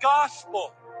not the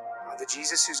gospel. The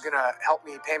Jesus who's going to help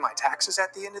me pay my taxes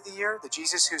at the end of the year, the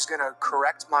Jesus who's going to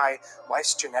correct my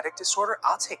wife's genetic disorder,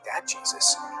 I'll take that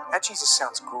Jesus. That Jesus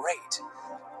sounds great.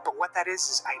 But what that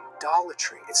is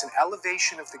idolatry. It's an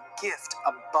elevation of the gift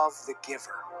above the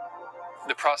giver.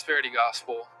 The prosperity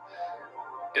gospel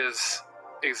is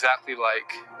exactly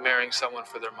like marrying someone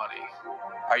for their money.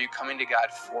 Are you coming to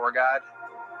God for God?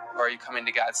 Or are you coming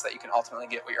to God so that you can ultimately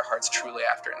get what your heart's truly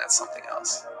after, and that's something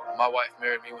else? My wife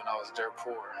married me when I was dirt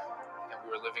poor, and we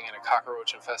were living in a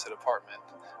cockroach-infested apartment.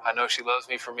 I know she loves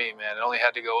me for me, man. It only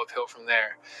had to go uphill from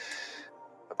there.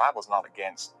 The Bible's not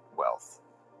against wealth.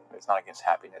 It's not against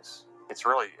happiness. It's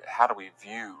really, how do we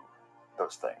view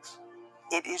those things?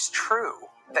 It is true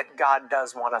that God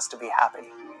does want us to be happy,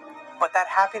 but that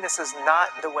happiness is not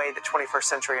the way that 21st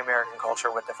century American culture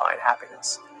would define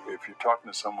happiness. If you're talking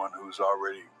to someone who's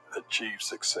already achieved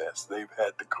success, they've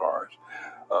had the cars,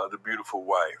 the beautiful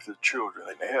wife, the children,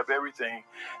 and they have everything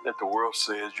that the world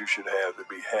says you should have to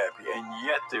be happy, and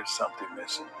yet there's something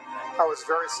missing. I was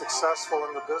very successful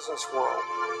in the business world.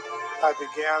 I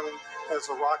began as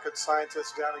a rocket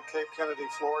scientist down in Cape Kennedy,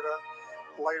 Florida.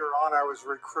 Later on, I was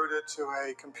recruited to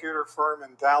a computer firm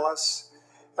in Dallas.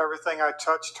 Everything I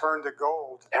touched turned to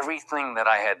gold. Everything that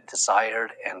I had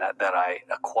desired and that I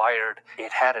acquired,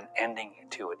 it had an ending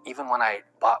to it. Even when I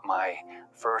bought my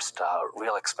first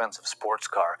real expensive sports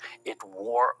car, it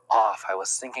wore off. I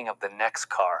was thinking of the next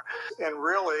car. And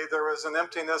really, there was an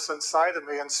emptiness inside of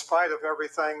me in spite of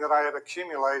everything that I had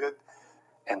accumulated.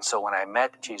 And so when I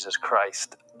met Jesus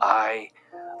Christ, I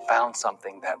found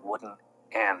something that wouldn't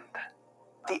end.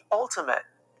 The ultimate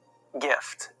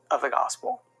gift of the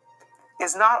gospel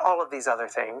is not all of these other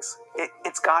things.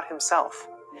 It's God himself.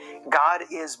 God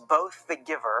is both the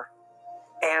giver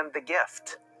and the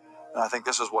gift. And I think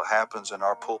this is what happens in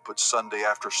our pulpit Sunday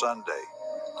after Sunday.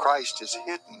 Christ is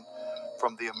hidden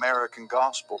from the American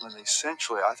gospel, and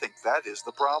essentially I think that is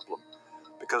the problem.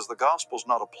 Because the gospel's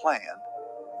not a plan,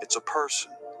 it's a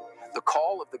person. The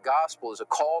call of the gospel is a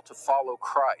call to follow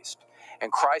Christ.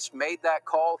 And Christ made that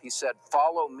call. He said,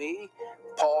 "Follow me."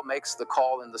 Paul makes the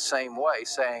call in the same way,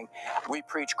 saying, we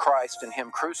preach Christ and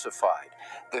him crucified.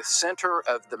 The center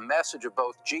of the message of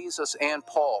both Jesus and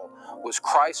Paul was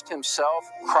Christ himself,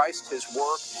 Christ, his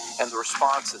work, and the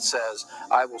response that says,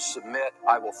 I will submit,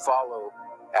 I will follow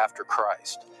after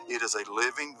Christ. It is a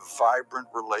living, vibrant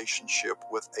relationship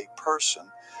with a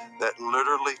person that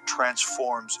literally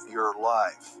transforms your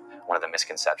life. One of the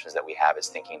misconceptions that we have is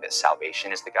thinking that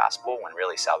salvation is the gospel, when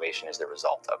really salvation is the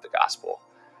result of the gospel.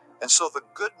 And so the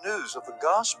good news of the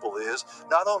gospel is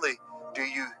not only do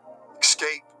you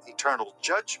escape eternal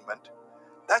judgment,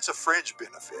 that's a fringe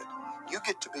benefit. You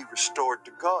get to be restored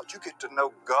to God. You get to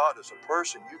know God as a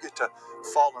person. You get to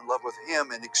fall in love with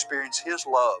him and experience his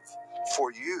love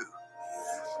for you.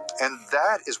 And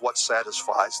that is what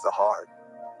satisfies the heart.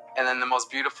 And then the most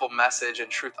beautiful message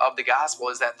and truth of the gospel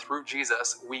is that through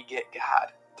Jesus, we get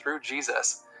God. Through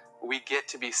Jesus, we get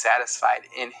to be satisfied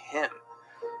in him.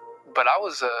 But I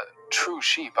was a true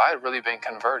sheep. I had really been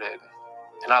converted.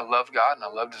 And I loved God and I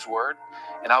loved his word.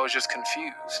 And I was just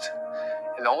confused.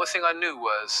 And the only thing I knew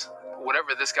was,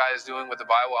 whatever this guy is doing with the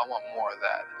Bible, I want more of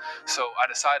that. So I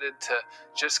decided to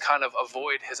just kind of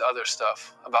avoid his other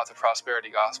stuff about the prosperity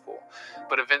gospel.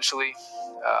 But eventually,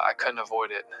 I couldn't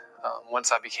avoid it.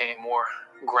 Once I became more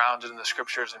grounded in the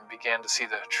scriptures and began to see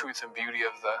the truth and beauty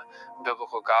of the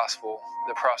biblical gospel,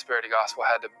 the prosperity gospel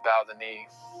had to bow the knee.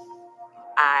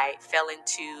 I fell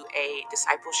into a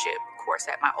discipleship course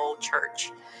at my old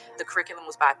church. The curriculum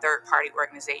was by a third-party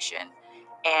organization,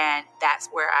 and that's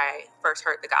where I first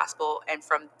heard the gospel. And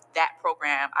from that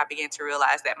program, I began to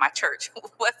realize that my church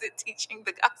wasn't teaching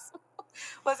the gospel,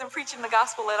 wasn't preaching the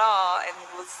gospel at all, and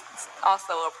was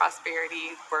also a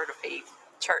prosperity word of faith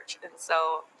church. And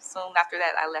so soon after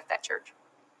that, I left that church.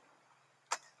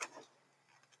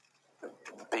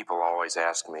 People always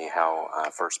ask me how I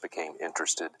first became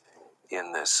interested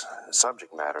in this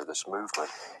subject matter, this movement,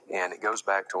 and it goes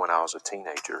back to when I was a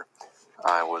teenager.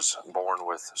 I was born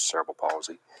with cerebral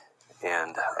palsy,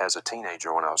 and as a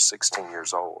teenager, when I was 16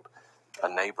 years old, a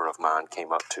neighbor of mine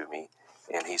came up to me,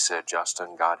 and he said,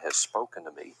 Justin, God has spoken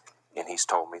to me, and he's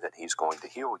told me that he's going to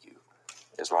heal you,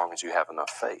 as long as you have enough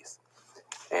faith.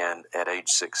 And at age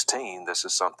 16, this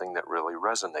is something that really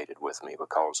resonated with me,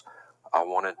 because I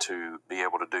wanted to be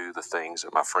able to do the things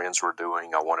that my friends were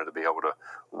doing. I wanted to be able to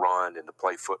run and to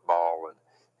play football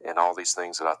and all these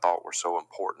things that I thought were so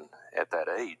important at that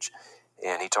age.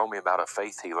 And he told me about a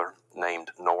faith healer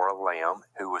named Nora Lamb,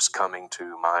 who was coming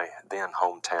to my then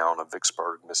hometown of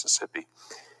Vicksburg, Mississippi.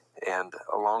 And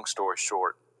a long story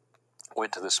short,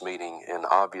 went to this meeting, and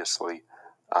obviously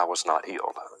I was not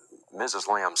healed. Mrs.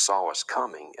 Lamb saw us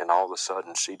coming, and all of a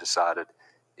sudden she decided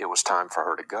it was time for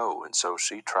her to go, and so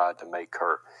she tried to make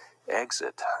her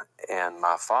exit, and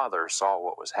my father saw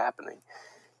what was happening,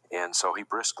 and so he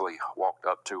briskly walked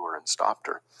up to her and stopped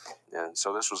her. And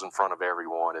so this was in front of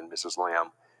everyone, and Mrs.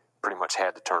 Lamb pretty much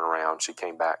had to turn around. She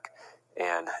came back,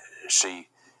 and she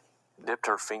dipped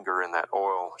her finger in that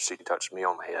oil. She touched me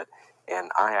on the head,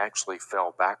 and I actually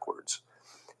fell backwards.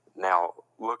 Now,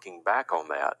 looking back on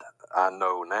that, I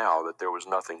know now that there was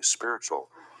nothing spiritual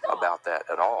about that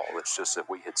at all. It's just that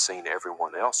we had seen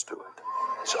everyone else do it.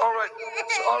 It's all right.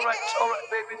 It's all right. It's all right,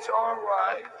 baby. It's all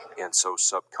right. And so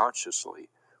subconsciously,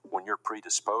 when you're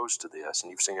predisposed to this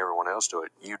and you've seen everyone else do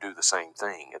it, you do the same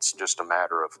thing. It's just a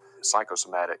matter of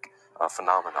psychosomatic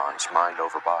phenomenon. It's mind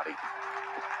over body.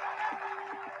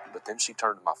 But then she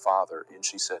turned to my father and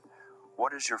she said,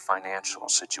 "What is your financial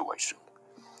situation?"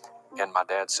 And my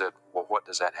dad said, "Well, what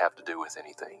does that have to do with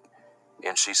anything?"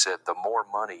 And she said, "The more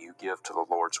money you give to the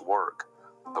Lord's work,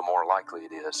 the more likely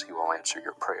it is he will answer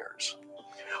your prayers."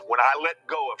 When I let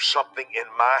go of something in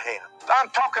my hand, I'm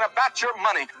talking about your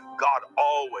money, God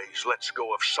always lets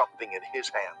go of something in his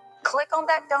hand. Click on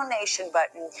that donation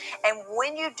button, and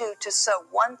when you do, to sow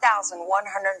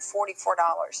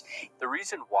 $1,144. The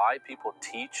reason why people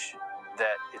teach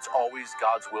that it's always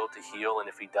God's will to heal, and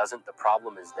if he doesn't, the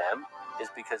problem is them, is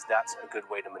because that's a good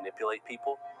way to manipulate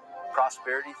people.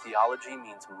 Prosperity theology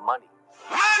means money.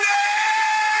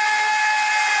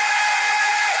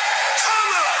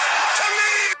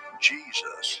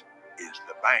 Jesus is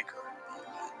the banker.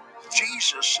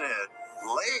 Jesus said,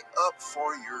 Lay up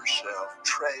for yourself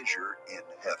treasure in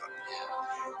heaven.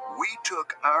 We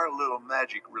took our little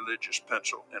magic religious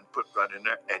pencil and put right in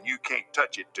there, and you can't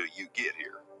touch it till you get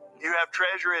here. You have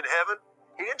treasure in heaven?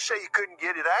 He didn't say you couldn't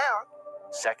get it out.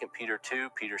 2 Peter 2,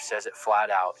 Peter says it flat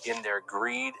out. In their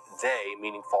greed, they,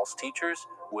 meaning false teachers,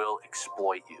 will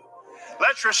exploit you.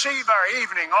 Let's receive our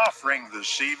evening offering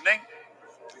this evening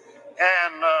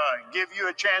and give you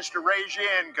a chance to raise your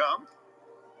income.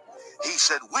 He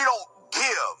said, we don't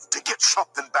give to get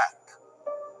something back.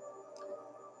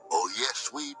 Oh, yes,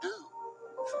 we do.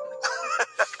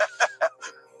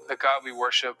 The God we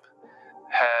worship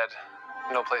had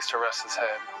no place to rest his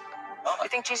head. You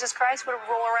think Jesus Christ would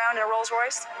roll around in a Rolls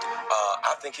Royce?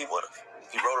 I think he would have.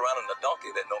 He rode around on a donkey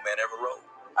that no man ever rode.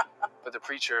 But the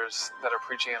preachers that are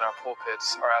preaching in our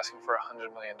pulpits are asking for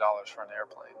 $100 million for an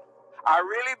airplane. I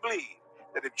really believe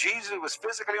that if Jesus was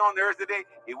physically on the earth today,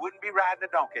 he wouldn't be riding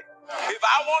a donkey. If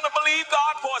I want to believe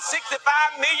God for a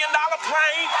 $65 million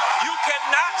plane, you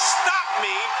cannot stop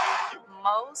me.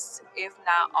 Most, if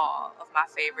not all, of my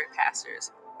favorite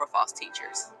pastors were false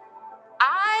teachers.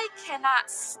 I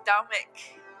cannot stomach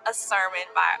a sermon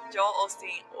by Joel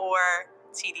Osteen or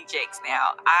T.D. Jakes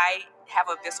now. I have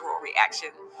a visceral reaction.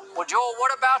 Well, Joel,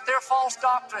 what about their false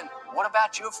doctrine? What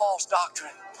about your false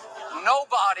doctrine?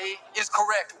 Nobody is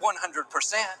correct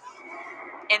 100%.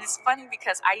 And it's funny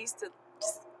because I used to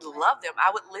just love them.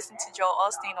 I would listen to Joel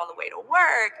Osteen on the way to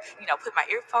work, put my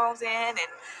earphones in, and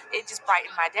it just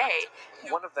brightened my day.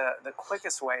 One of the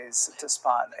quickest ways to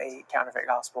spot a counterfeit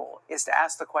gospel is to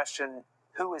ask the question,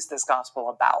 who is this gospel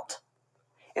about?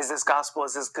 Is this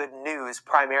good news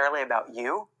primarily about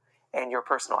you and your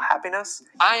personal happiness?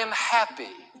 I am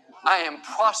happy. I am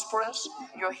prosperous.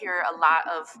 You'll hear a lot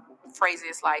of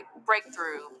phrases like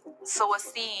breakthrough, sow a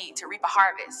seed to reap a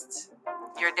harvest.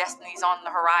 Your destiny's on the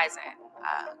horizon.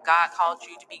 God called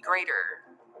you to be greater.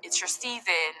 It's your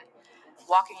season.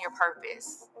 Walk in your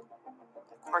purpose.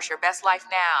 Of course, your best life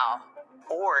now.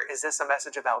 Or is this a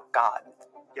message about God?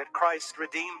 Yet Christ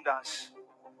redeemed us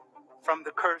from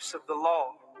the curse of the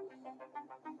law,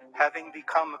 having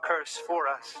become a curse for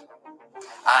us.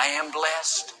 I am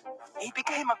blessed. He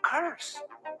became a curse.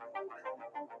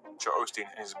 Joe Osteen,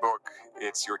 in his book,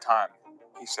 It's Your Time,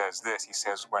 he says this. He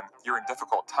says, when you're in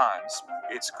difficult times,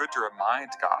 it's good to remind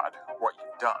God what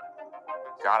you've done.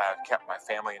 God, I've kept my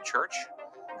family in church.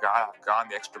 God, I've gone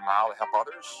the extra mile to help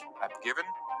others. I've given,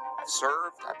 I've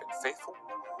served, I've been faithful.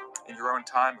 In your own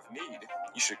time of need,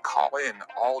 you should call in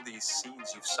all these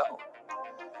seeds you've sown.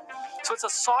 So it's a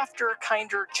softer,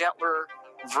 kinder, gentler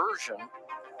version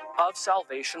of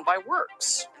salvation by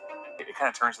works. It kind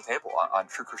of turns the table on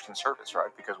true Christian service, right?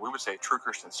 Because we would say true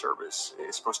Christian service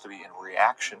is supposed to be in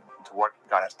reaction to what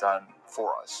God has done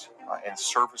for us, in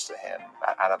service to Him,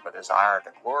 out of a desire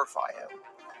to glorify Him.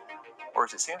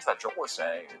 Whereas it seems that Joel is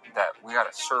saying that we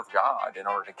got to serve God in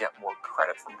order to get more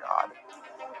credit from God,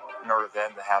 in order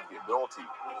then to have the ability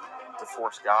to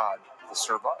force God to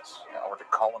serve us, or to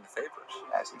call Him favors,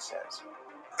 as He says.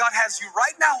 God has you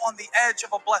right now on the edge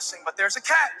of a blessing, but there's a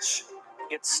catch.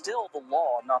 It's still the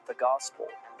law, not the gospel.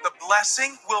 The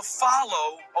blessing will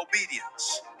follow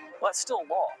obedience. Well, that's still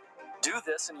law. Do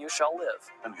this and you shall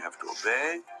live. And you have to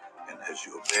obey, and as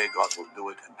you obey, God will do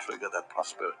it and trigger that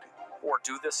prosperity. Or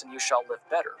do this and you shall live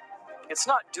better. It's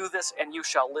not do this and you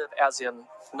shall live as in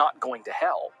not going to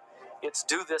hell. It's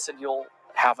do this and you'll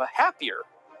have a happier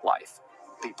life.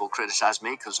 People criticize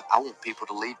me because I want people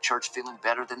to leave church feeling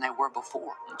better than they were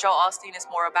before. Joel Osteen is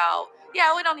more about, we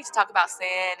don't need to talk about sin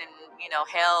and,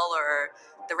 hell or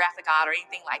the wrath of God or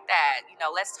anything like that.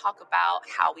 Let's talk about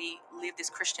how we live this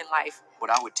Christian life. What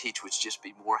I would teach would just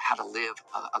be more how to live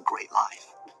a great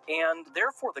life. And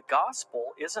therefore the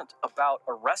gospel isn't about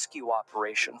a rescue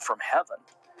operation from heaven.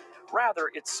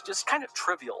 Rather, it's just kind of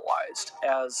trivialized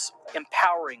as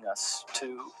empowering us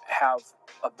to have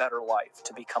a better life,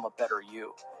 to become a better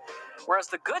you. Whereas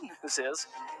the good news is,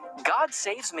 God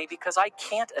saves me because I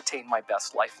can't attain my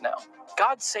best life now.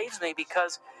 God saves me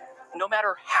because no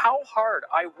matter how hard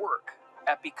I work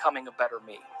at becoming a better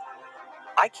me,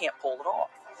 I can't pull it off.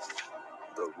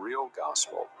 The real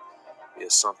gospel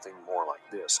is something more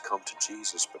like this. Come to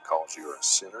Jesus because you're a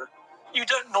sinner. You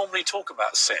don't normally talk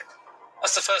about sin.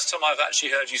 That's the first time I've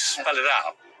actually heard you spell it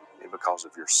out. And because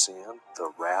of your sin,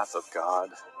 the wrath of God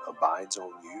abides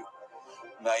on you.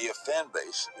 Now, your fan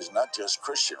base is not just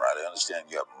Christian, right? I understand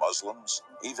you have Muslims,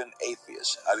 even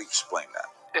atheists. How do you explain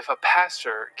that? If a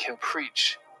pastor can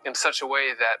preach in such a way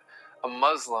that a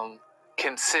Muslim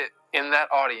can sit in that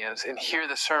audience and hear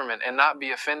the sermon and not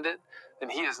be offended, then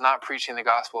he is not preaching the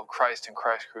gospel of Christ and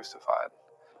Christ crucified.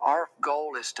 Our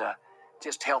goal is to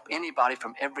just help anybody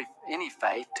from any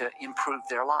faith to improve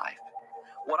their life.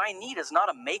 What I need is not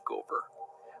a makeover.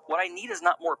 What I need is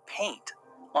not more paint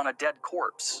on a dead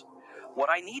corpse. What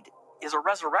I need is a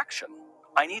resurrection.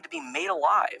 I need to be made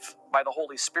alive by the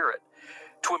Holy Spirit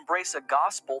to embrace a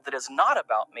gospel that is not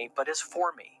about me, but is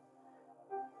for me.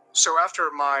 So after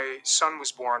my son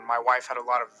was born, my wife had a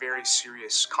lot of very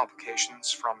serious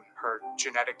complications from her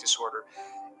genetic disorder.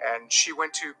 And she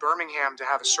went to Birmingham to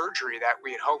have a surgery that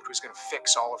we had hoped was going to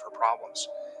fix all of her problems.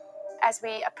 As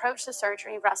we approached the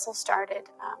surgery, Russell started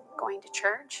going to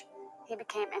church. He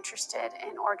became interested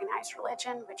in organized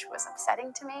religion, which was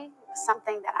upsetting to me. It was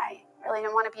something that I really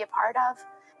didn't want to be a part of.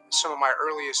 Some of my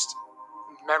earliest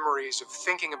memories of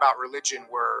thinking about religion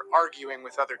were arguing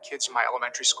with other kids in my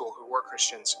elementary school who were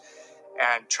Christians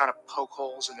and trying to poke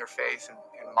holes in their faith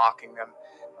and mocking them.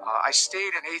 I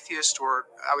stayed an atheist, or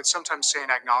I would sometimes say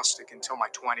an agnostic, until my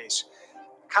 20s.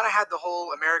 Kind of had the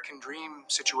whole American dream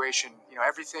situation. You know,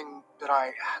 everything that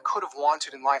I could have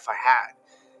wanted in life I had.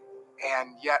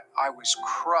 And yet I was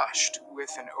crushed with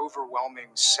an overwhelming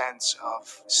sense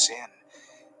of sin.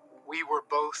 We were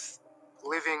both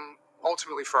living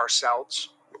ultimately for ourselves.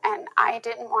 And I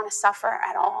didn't want to suffer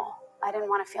at all. I didn't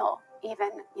want to feel even,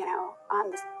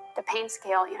 on the pain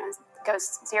scale, it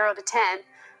goes 0 to 10.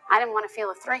 I didn't want to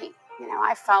feel a 3.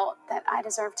 I felt that I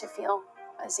deserved to feel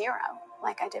a 0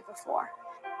 like I did before.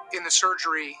 In the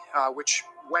surgery, which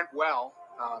went well,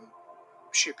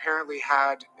 she apparently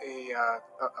had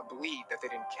a bleed that they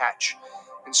didn't catch.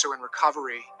 And so in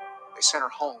recovery, they sent her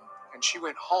home. And she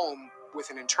went home with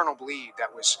an internal bleed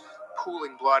that was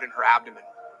pooling blood in her abdomen.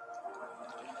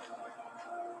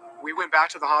 We went back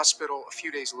to the hospital a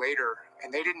few days later,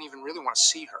 and they didn't even really want to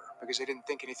see her because they didn't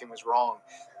think anything was wrong.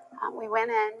 We went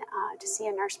in to see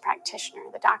a nurse practitioner.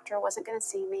 The doctor wasn't going to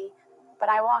see me, but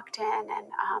I walked in and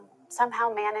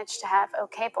somehow managed to have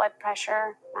okay blood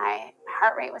pressure. My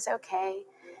heart rate was okay.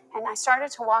 And I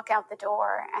started to walk out the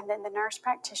door, and then the nurse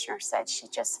practitioner said she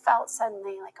just felt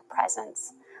suddenly like a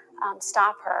presence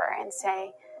stop her and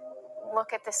say,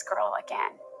 "Look at this girl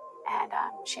again." And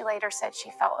she later said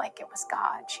she felt like it was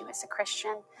God. She was a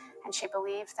Christian, and she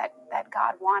believed that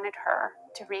God wanted her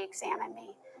to re-examine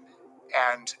me.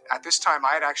 And at this time, I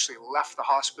had actually left the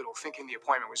hospital thinking the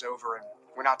appointment was over and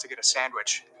went out to get a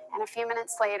sandwich. And a few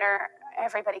minutes later,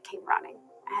 everybody came running.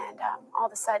 And all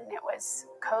of a sudden, it was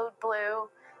code blue,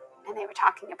 and they were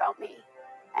talking about me.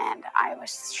 And I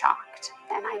was shocked.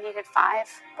 And I needed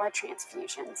 5 blood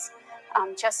transfusions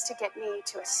just to get me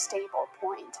to a stable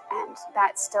point. And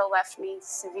that still left me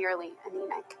severely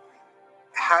anemic.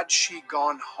 Had she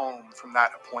gone home from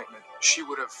that appointment, she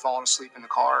would have fallen asleep in the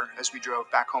car as we drove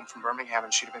back home from Birmingham,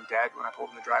 and she'd have been dead when I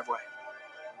pulled in the driveway.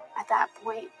 At that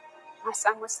point, my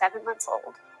son was 7 months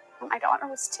old, and my daughter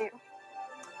was 2.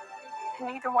 And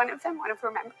neither one of them would have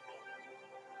remembered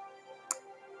me.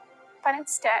 But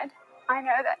instead, I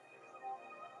know that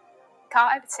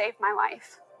God saved my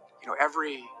life.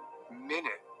 Every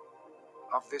minute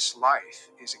of this life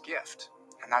is a gift,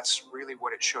 and that's really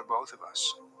what it showed both of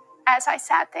us. As I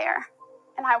sat there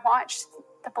and I watched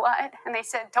the blood, and they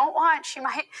said, "Don't watch, you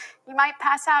might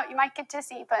pass out, you might get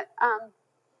dizzy," but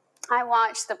I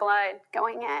watched the blood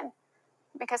going in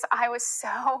because I was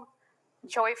so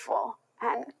joyful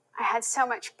and I had so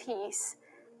much peace,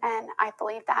 and I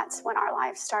believe that's when our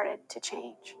lives started to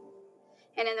change.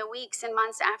 And in the weeks and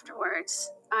months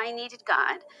afterwards, I needed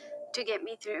God to get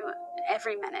me through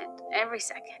every minute, every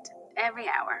second, every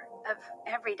hour of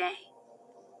every day.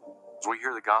 As we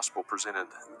hear the gospel presented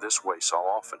this way so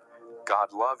often,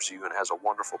 God loves you and has a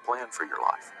wonderful plan for your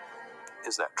life.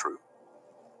 Is that true?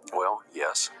 Well,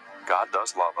 yes, God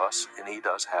does love us, and He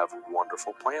does have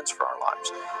wonderful plans for our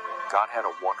lives. God had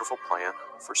a wonderful plan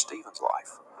for Stephen's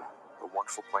life. The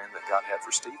wonderful plan that God had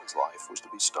for Stephen's life was to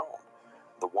be stoned.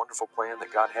 The wonderful plan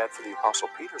that God had for the Apostle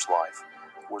Peter's life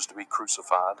was to be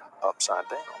crucified upside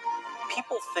down.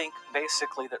 People think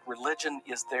basically that religion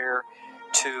is there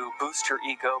to boost your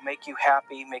ego, make you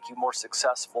happy, make you more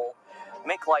successful,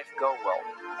 make life go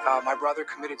well. My brother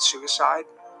committed suicide.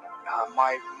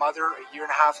 My mother, a year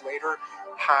and a half later,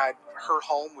 had her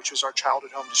home, which was our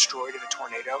childhood home, destroyed in a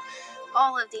tornado.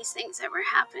 All of these things that were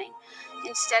happening,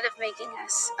 instead of making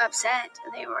us upset,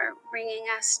 they were bringing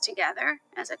us together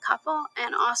as a couple,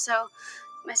 and also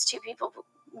as 2 people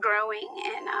growing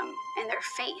in their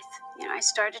faith. I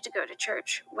started to go to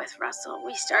church with Russell.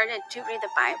 We started to read the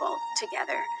Bible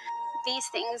together. These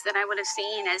things that I would have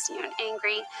seen as an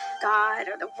angry God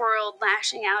or the world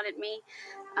lashing out at me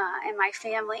and my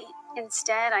family,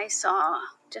 instead I saw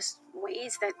just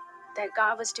ways that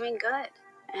God was doing good.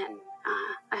 And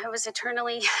I was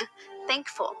eternally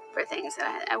thankful for things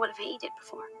that I would have hated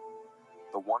before.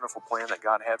 The wonderful plan that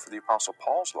God had for the Apostle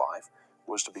Paul's life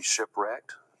was to be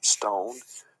shipwrecked, stoned,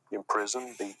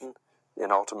 imprisoned, beaten,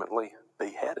 and ultimately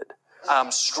beheaded.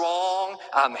 I'm strong,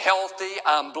 I'm healthy,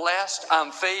 I'm blessed,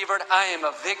 I'm favored. I am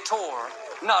a victor,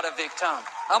 not a victim.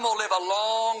 I'm going to live a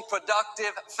long,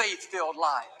 productive, faith-filled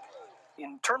life.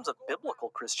 In terms of biblical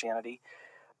Christianity,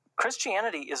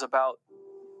 Christianity is about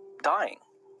dying.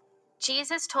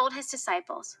 Jesus told his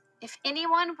disciples, "If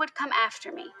anyone would come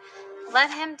after me,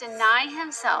 let him deny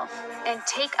himself and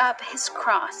take up his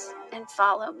cross and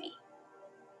follow me."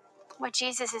 What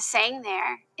Jesus is saying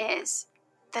there is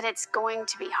that it's going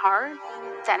to be hard,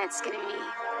 that it's going to be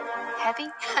heavy,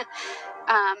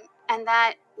 and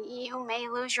that you may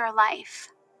lose your life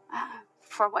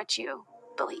for what you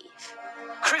believe.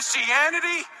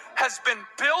 Christianity has been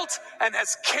built and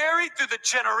has carried through the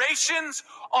generations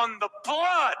on the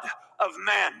blood of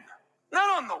men,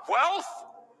 not on the wealth.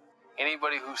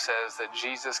 Anybody who says that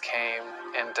Jesus came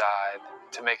and died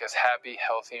to make us happy,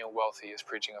 healthy, and wealthy is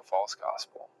preaching a false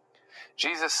gospel.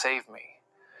 Jesus saved me.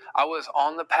 I was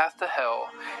on the path to hell.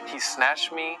 He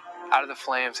snatched me out of the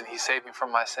flames and he saved me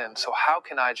from my sins. So how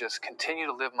can I just continue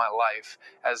to live my life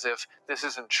as if this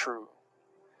isn't true?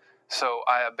 So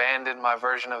I abandoned my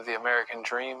version of the American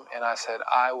dream and I said,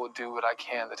 I will do what I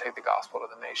can to take the gospel to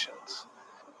the nations.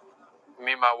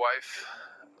 Me and my wife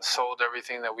sold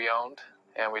everything that we owned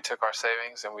and we took our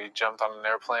savings and we jumped on an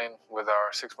airplane with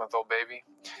our 6-month-old baby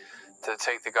to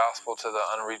take the gospel to the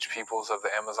unreached peoples of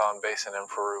the Amazon basin in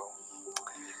Peru.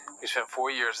 We spent 4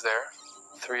 years there,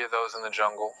 3 of those in the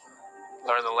jungle,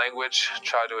 learned the language,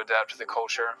 tried to adapt to the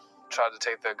culture, tried to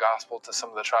take the gospel to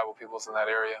some of the tribal peoples in that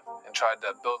area, and tried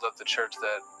to build up the church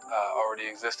that already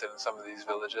existed in some of these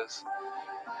villages.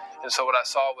 And so what I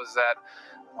saw was that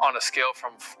on a scale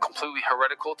from completely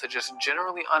heretical to just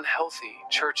generally unhealthy,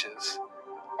 churches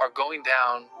are going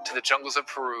down to the jungles of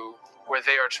Peru where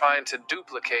they are trying to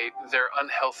duplicate their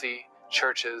unhealthy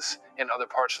churches in other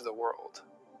parts of the world.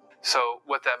 So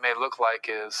what that may look like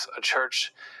is a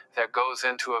church that goes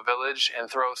into a village and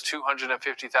throws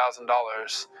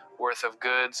 $250,000 worth of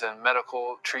goods and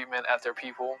medical treatment at their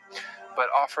people, but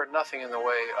offer nothing in the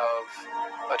way of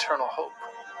eternal hope.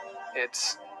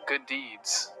 It's good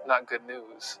deeds, not good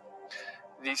news.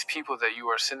 These people that you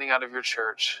are sending out of your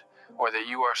church or that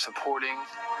you are supporting,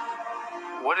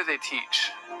 what do they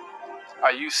teach?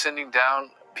 Are you sending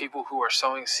down people who are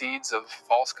sowing seeds of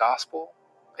false gospel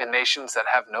in nations that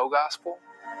have no gospel?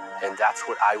 And that's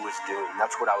what I was doing.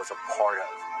 That's what I was a part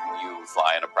of. You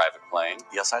fly in a private plane.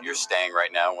 Yes, I do. You're staying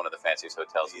right now in one of the fanciest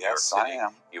hotels in New York City. Yes, I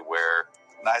am. You wear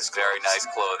very nice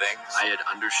clothing. I had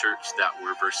undershirts that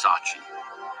were Versace.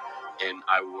 And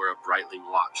I wore a Breitling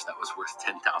watch that was worth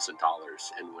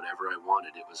 $10,000. And whatever I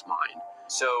wanted, it was mine.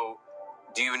 So,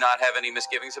 do you not have any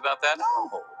misgivings about that?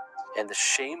 No. And the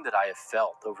shame that I have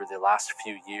felt over the last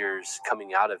few years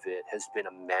coming out of it has been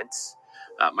immense.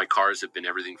 My cars have been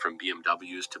everything from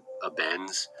BMWs to a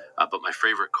Benz, but my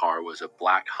favorite car was a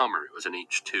black Hummer. It was an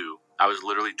H2. I was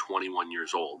literally 21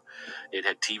 years old. It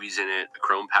had TVs in it, a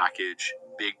chrome package,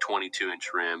 big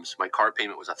 22-inch rims. My car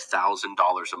payment was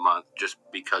 $1,000 a month just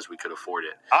because we could afford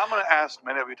it. I'm going to ask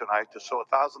many of you tonight to sow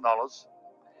 $1,000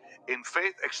 in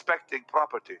faith expecting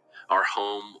property. Our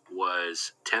home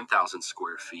was 10,000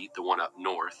 square feet, the one up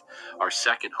north. Our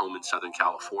second home in Southern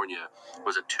California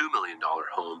was a $2 million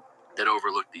home that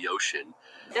overlooked the ocean.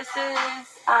 This is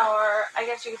our, I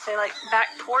guess you could say, like back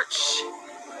porch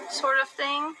sort of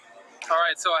thing. All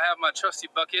right, so I have my trusty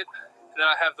bucket, and then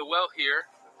I have the well here.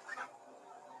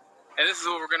 And this is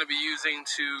what we're going to be using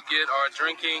to get our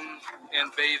drinking and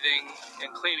bathing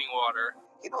and cleaning water.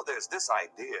 You know, there's this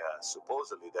idea,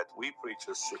 supposedly, that we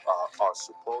preachers are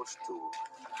supposed to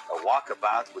walk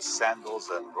about with sandals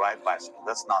and ride bicycles.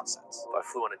 That's nonsense. I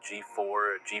flew on a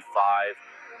G4, a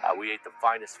G5. We ate the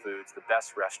finest foods, the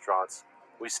best restaurants.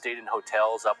 We stayed in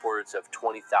hotels upwards of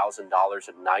 $20,000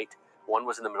 a night. One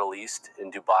was in the Middle East,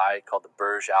 in Dubai, called the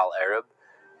Burj Al Arab.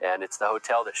 And it's the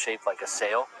hotel that's shaped like a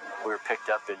sail. We were picked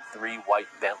up in 3 white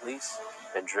Bentleys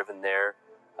and driven there.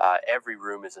 Every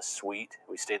room is a suite.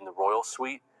 We stayed in the Royal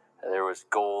Suite. There was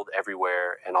gold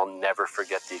everywhere, and I'll never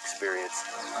forget the experience.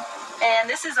 And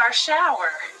this is our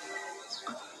shower.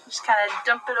 Just kind of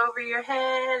dump it over your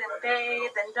head and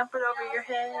bathe, and dump it over your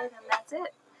head, and that's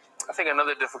it. I think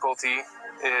another difficulty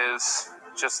is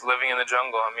just living in the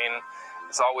jungle. I mean,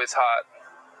 it's always hot.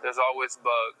 There's always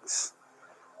bugs.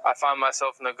 I find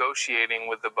myself negotiating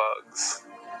with the bugs.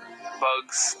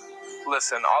 Bugs,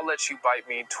 listen, I'll let you bite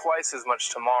me twice as much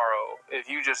tomorrow if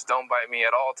you just don't bite me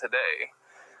at all today.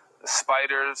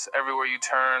 Spiders everywhere you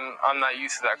turn. I'm not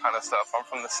used to that kind of stuff. I'm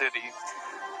from the city.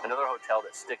 Another hotel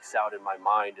that sticks out in my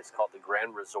mind is called the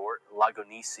Grand Resort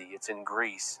Lagonisi. It's in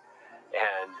Greece,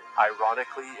 and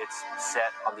ironically, it's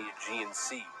set on the Aegean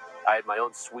Sea. I had my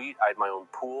own suite, I had my own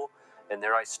pool, and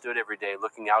there I stood every day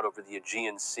looking out over the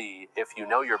Aegean Sea. If you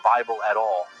know your Bible at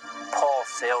all, Paul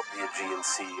sailed the Aegean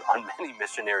Sea on many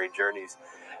missionary journeys.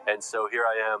 And so here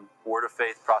I am, Word of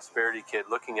Faith prosperity kid,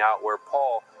 looking out where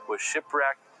Paul was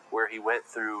shipwrecked, where he went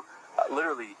through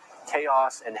literally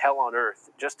chaos and hell on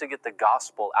earth just to get the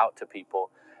gospel out to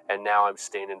people. And now I'm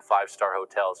staying in 5-star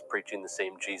hotels preaching the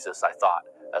same Jesus, I thought,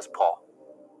 as Paul.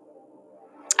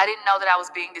 I didn't know that I was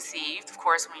being deceived. Of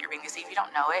course, when you're being deceived, you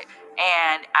don't know it.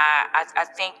 And I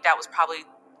think that was probably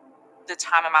the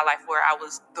time in my life where I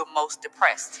was the most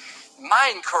depressed.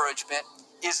 My encouragement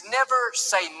is never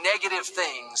say negative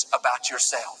things about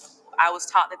yourself. I was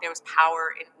taught that there was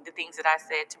power in the things that I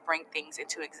said to bring things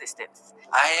into existence.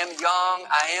 I am young,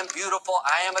 I am beautiful,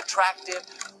 I am attractive.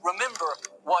 Remember,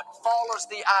 what follows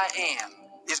the I am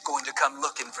is going to come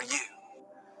looking for you.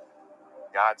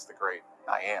 God's the great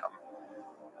I am.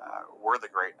 We're the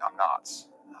great I'm nots.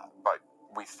 But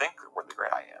we think we're the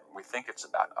great I am. We think it's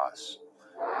about us.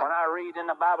 When I read in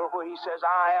the Bible where he says,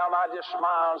 I am, I just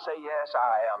smile and say, yes,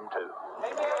 I am too.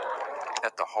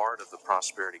 At the heart of the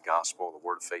prosperity gospel, the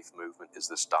Word of Faith movement, is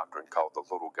this doctrine called the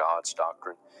little gods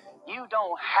doctrine. You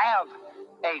don't have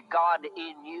a God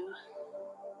in you.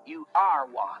 You are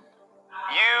one.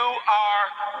 You are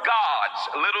God's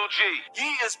little g. He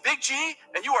is big G,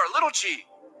 and you are little g.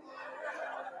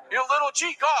 You're little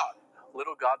g God.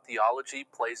 Little God theology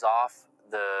plays off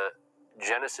the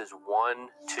Genesis 1,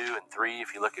 2, and 3.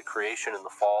 If you look at creation and the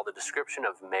fall, the description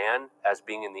of man as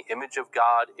being in the image of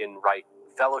God, in right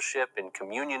fellowship and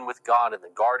communion with God in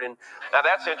the garden. Now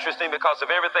that's interesting because if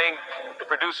everything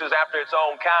produces after its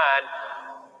own kind,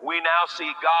 we now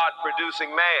see God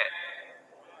producing man.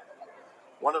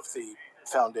 One of the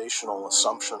foundational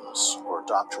assumptions or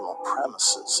doctrinal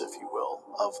premises, if you will,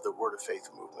 of the Word of Faith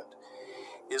movement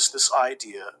is this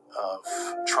idea of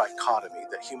trichotomy,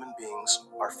 that human beings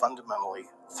are fundamentally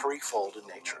threefold in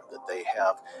nature, that they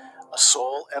have a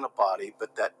soul and a body,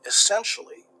 but that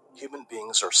essentially human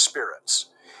beings are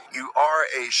spirits. You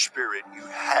are a spirit, you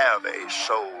have a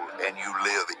soul, and you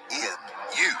live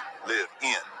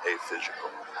in a physical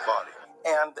body.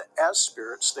 And as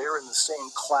spirits, they are in the same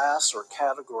class or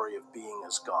category of being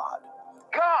as God.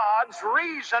 God's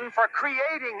reason for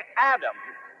creating Adam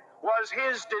was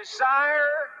his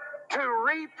desire to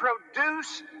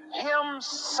reproduce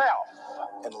himself.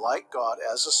 And like God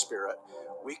as a spirit,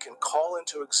 we can call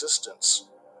into existence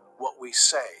what we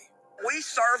say. We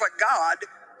serve a God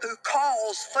who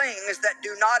calls things that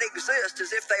do not exist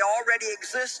as if they already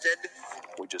existed.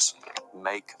 We just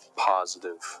make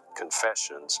positive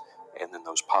confessions, and then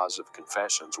those positive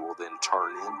confessions will then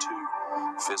turn into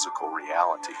physical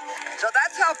reality. So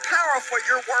that's how powerful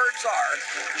your words are.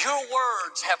 Your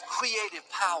words have creative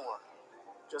power.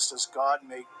 Just as God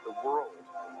made the world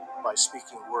by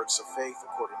speaking words of faith,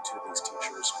 according to these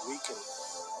teachers, we can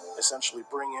essentially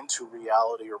bring into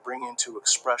reality or bring into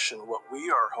expression what we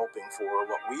are hoping for,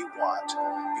 what we want,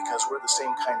 because we're the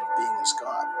same kind of being as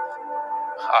God.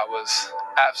 I was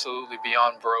absolutely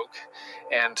beyond broke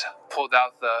and pulled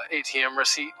out the ATM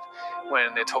receipt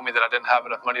when they told me that I didn't have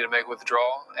enough money to make a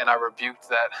withdrawal, and I rebuked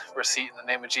that receipt in the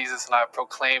name of Jesus, and I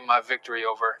proclaimed my victory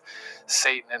over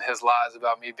Satan and his lies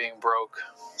about me being broke.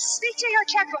 Speak to your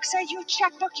checkbook. Say, you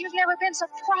checkbook, you've never been so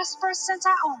prosperous since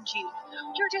I owned you.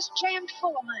 You're just jammed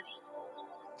full of money.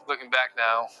 Looking back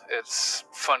now, it's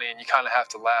funny, and you kind of have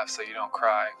to laugh so you don't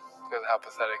cry because of how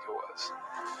pathetic it was.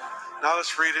 Now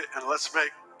let's read it and let's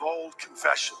make bold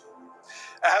confession.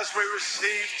 As we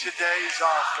receive today's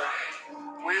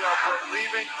offering, we are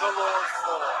believing the Lord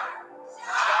for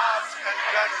jobs and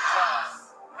better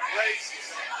jobs,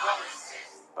 raises and bonuses.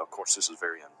 Of course, this is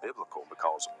very unbiblical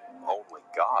because only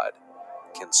God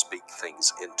can speak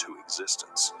things into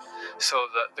existence. So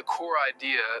the core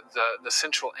idea, the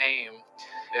central aim,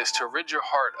 is to rid your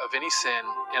heart of any sin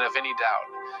and of any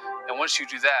doubt. And once you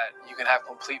do that, you can have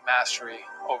complete mastery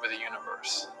over the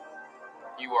universe.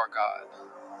 You are God.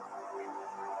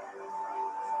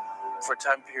 For a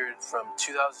time period from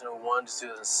 2001 to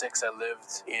 2006, I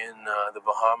lived in the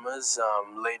Bahamas,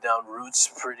 laid down roots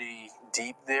pretty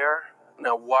deep there.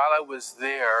 Now, while I was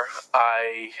there,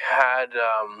 I had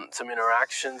some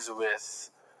interactions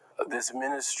with this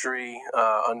ministry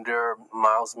under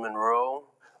Miles Monroe.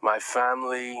 My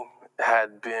family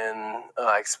had been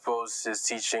exposed to his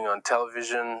teaching on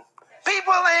television.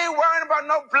 People ain't worrying about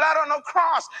no blood or no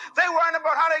cross. They worrying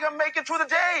about how they gonna make it through the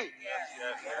day.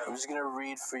 I'm just going to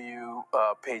read for you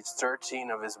page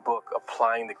 13 of his book,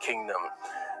 Applying the Kingdom.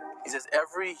 He says,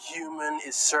 every human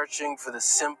is searching for the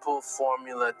simple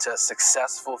formula to a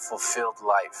successful, fulfilled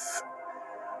life.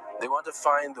 They want to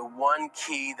find the one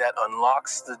key that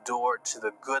unlocks the door to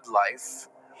the good life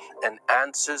and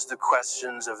answers the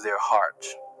questions of their heart.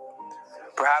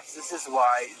 Perhaps this is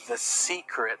why The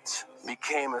Secret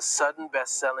became a sudden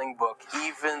best-selling book,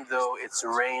 even though its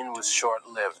reign was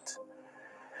short-lived.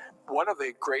 One of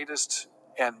the greatest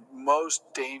and most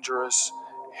dangerous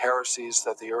heresies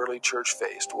that the early church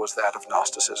faced was that of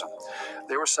Gnosticism.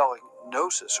 They were selling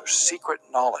gnosis, or secret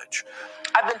knowledge.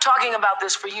 I've been talking about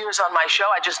this for years on my show.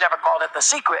 I just never called it The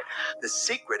Secret. The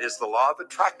secret is the law of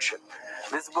attraction.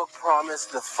 This book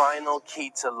promised the final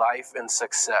key to life and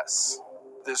success.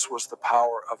 This was the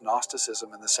power of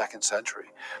Gnosticism in the 2nd century.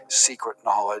 Secret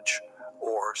knowledge,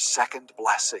 or second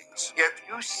blessings. If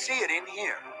you see it in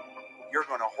here, you're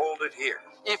going to hold it here.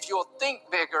 If you'll think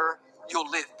bigger, you'll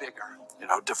live bigger. You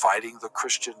know, dividing the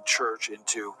Christian church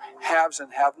into haves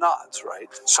and have-nots, right?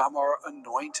 Some are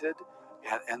anointed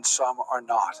and some are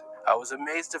not. I was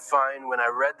amazed to find when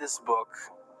I read this book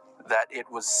that it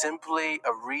was simply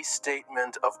a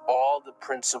restatement of all the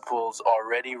principles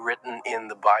already written in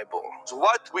the Bible. So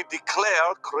what we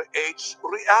declare creates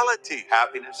reality.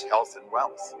 Happiness, health, and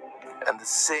wealth. And the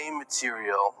same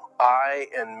material I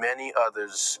and many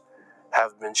others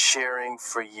have been sharing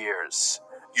for years.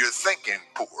 You're thinking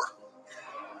poor.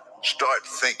 Start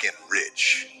thinking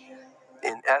rich.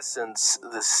 In essence,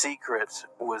 The Secret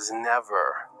was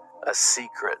never a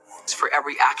secret. For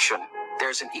every action,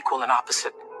 there's an equal and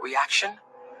opposite reaction.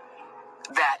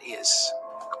 That is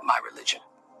my religion.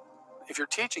 If your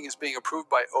teaching is being approved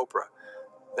by Oprah,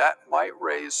 that might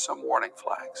raise some warning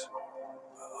flags.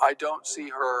 I don't see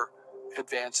her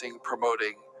advancing,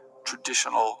 promoting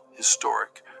traditional,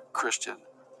 historic Christian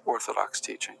Orthodox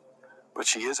teaching. But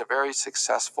she is a very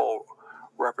successful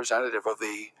representative of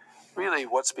really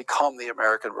what's become the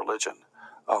American religion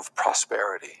of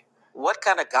prosperity. What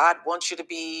kind of God wants you to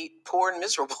be poor and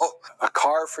miserable? A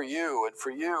car for you and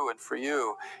for you and for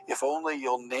you, if only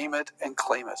you'll name it and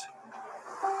claim it.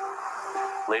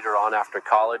 Later on after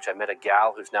college, I met a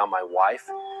gal who's now my wife.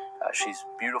 She's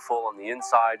beautiful on the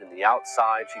inside and the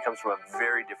outside. She comes from a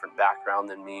very different background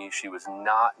than me. She was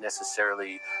not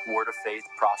necessarily word of faith,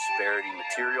 prosperity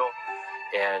material.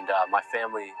 And my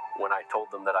family, when I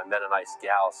told them that I met a nice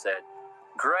gal, said,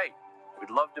 "Great, we'd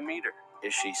love to meet her.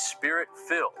 Is she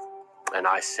spirit-filled?" And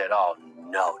I said, "Oh,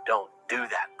 no, don't do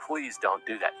that. Please don't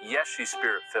do that." Yes, she's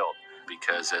spirit-filled.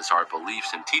 Because as our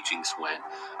beliefs and teachings went,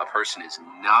 a person is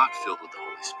not filled with the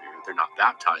Holy Spirit. They're not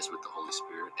baptized with the Holy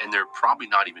Spirit. And they're probably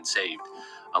not even saved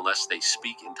unless they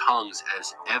speak in tongues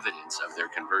as evidence of their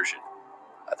conversion.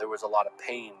 There was a lot of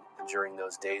pain during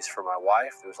those days for my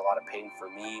wife. There was a lot of pain for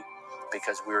me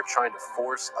because we were trying to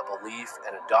force a belief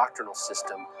and a doctrinal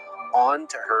system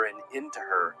onto her and into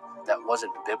her that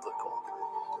wasn't biblical.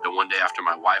 And one day after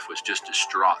my wife was just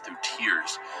distraught through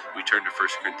tears, we turned to 1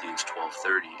 Corinthians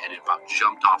 12:30, and it about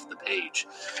jumped off the page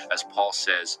as Paul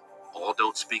says, "All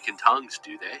don't speak in tongues,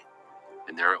 do they?"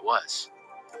 And there it was.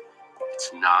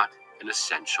 It's not an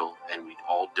essential, and we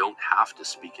all don't have to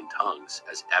speak in tongues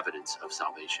as evidence of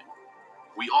salvation.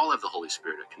 We all have the Holy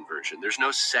Spirit at conversion. There's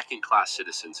no second-class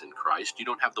citizens in Christ. You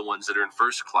don't have the ones that are in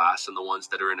first class and the ones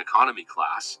that are in economy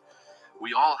class.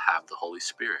 We all have the Holy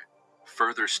Spirit.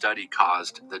 Further study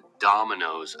caused the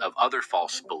dominoes of other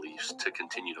false beliefs to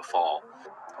continue to fall.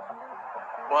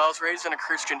 Well, I was raised in a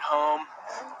Christian home.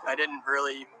 I didn't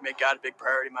really make God a big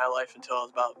priority in my life until I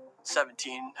was about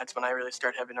 17. That's when I really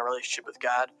started having a relationship with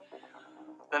God.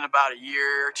 Then about a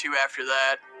year or two after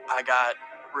that, I got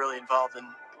really involved in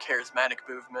the charismatic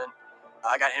movement.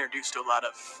 I got introduced to a lot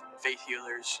of faith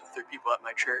healers through people at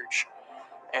my church,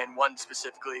 and one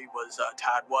specifically was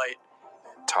Todd White.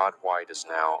 Todd White is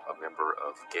now a member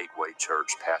of Gateway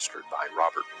Church, pastored by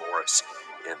Robert Morris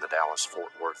in the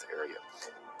Dallas-Fort Worth area.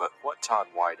 But what Todd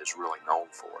White is really known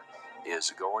for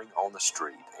is going on the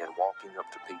street and walking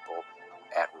up to people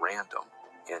at random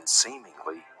and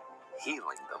seemingly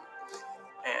healing them.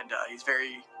 And he's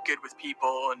very good with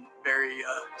people and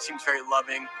seems very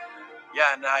loving.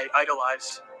 Yeah, and I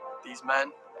idolized these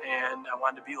men, and I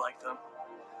wanted to be like them.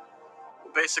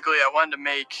 Basically, I wanted to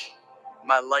make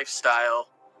my lifestyle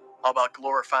all about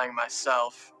glorifying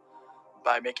myself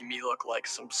by making me look like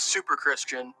some super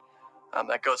Christian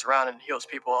that goes around and heals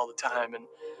people all the time.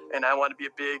 And I wanted to be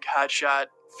a big, hotshot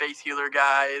faith healer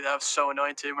guy that was so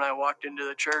anointed when I walked into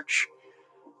the church.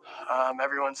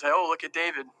 Everyone said, "Oh, look at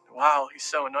David. Wow, he's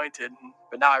so anointed."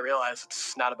 But now I realize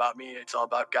it's not about me. It's all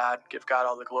about God. Give God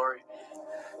all the glory.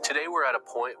 Today we're at a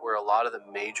point where a lot of the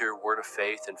major word of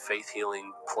faith and faith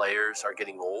healing players are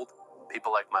getting old.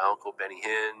 People like my uncle Benny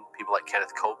Hinn, people like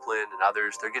Kenneth Copeland and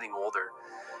others, they're getting older.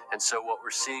 And so what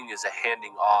we're seeing is a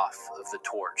handing off of the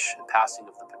torch, and passing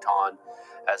of the baton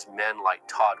as men like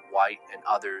Todd White and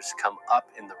others come up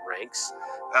in the ranks.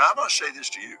 And I'm going to say this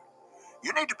to you.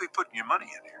 You need to be putting your money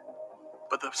in here.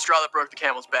 But the straw that broke the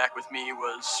camel's back with me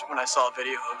was when I saw a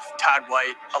video of Todd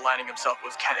White aligning himself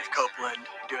with Kenneth Copeland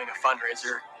doing a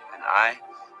fundraiser. And I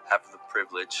have the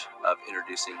privilege of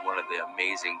introducing one of the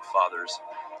amazing fathers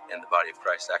in the body of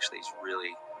Christ. Actually, he's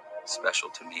really special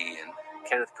to me. And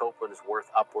Kenneth Copeland is worth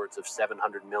upwards of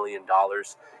 $700 million.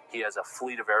 He has a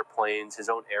fleet of airplanes, his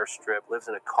own airstrip, lives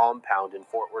in a compound in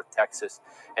Fort Worth, Texas,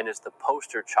 and is the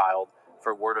poster child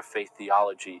for Word of Faith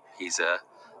theology. he's a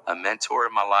mentor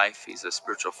in my life. He's a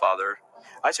spiritual father.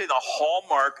 I'd say the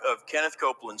hallmark of Kenneth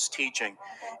Copeland's teaching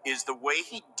is the way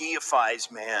he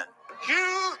deifies man.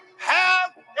 You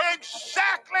have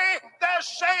exactly the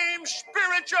same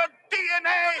spiritual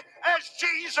DNA as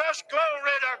Jesus.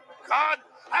 Glory to God.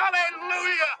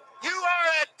 Hallelujah. You are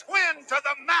a twin to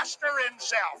the Master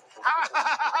himself.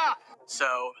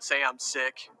 So, say I'm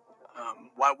sick,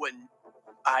 why wouldn't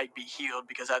I be healed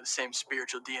because I have the same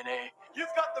spiritual DNA? You've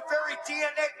got the very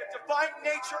DNA, the divine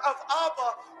nature of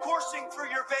Abba coursing through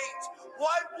your veins.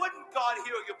 Why wouldn't God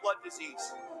heal your blood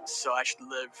disease? So I should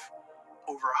live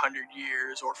over 100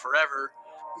 years or forever.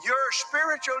 Your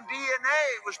spiritual DNA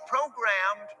was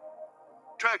programmed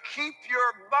to keep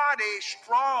your body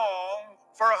strong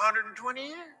for 120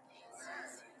 years.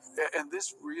 And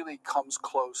this really comes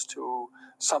close to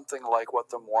something like what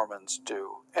the Mormons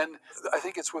do. And I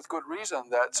think it's with good reason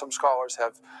that some scholars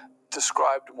have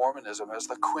described Mormonism as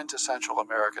the quintessential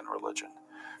American religion.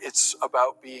 It's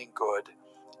about being good,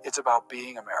 it's about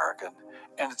being American,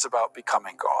 and it's about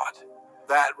becoming God.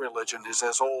 That religion is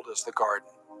as old as the garden.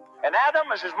 And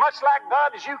Adam is as much like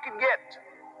God as you can get.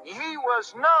 He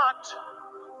was not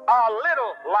a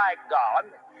little like God.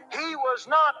 He was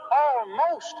not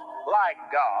almost like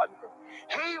God.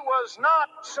 He was not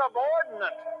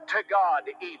subordinate to God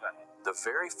even. The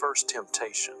very first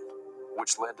temptation,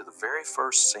 which led to the very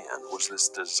first sin, was this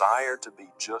desire to be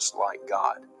just like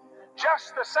God.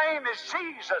 Just the same as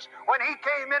Jesus, when he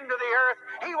came into the earth,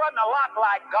 he wasn't a lot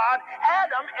like God.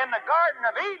 Adam in the Garden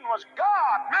of Eden was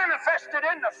God manifested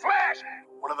in the flesh.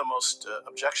 One of the most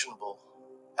objectionable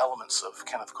elements of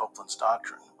Kenneth Copeland's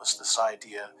doctrine was this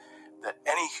idea that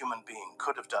any human being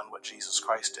could have done what Jesus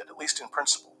Christ did, at least in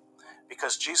principle,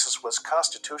 because Jesus was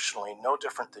constitutionally no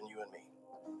different than you and me.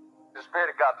 The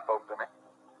Spirit of God spoke to me,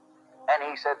 and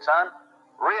he said, son,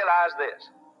 realize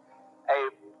this. A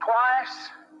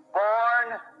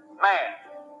twice-born man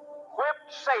whipped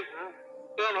Satan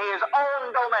in his own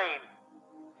domain.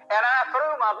 And I threw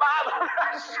my Bible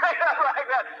straight up like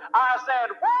that. I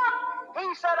said, what? He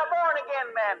said a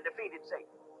born-again man defeated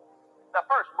Satan. The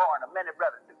firstborn of many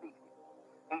brethren defeated him.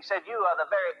 He said, you are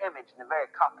the very image and the very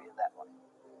copy of that one.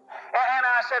 And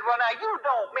I said, well, now, you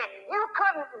don't mean, you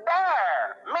couldn't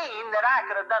dare mean that I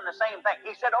could have done the same thing.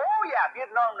 He said, oh, yeah, if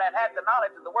you'd known that had the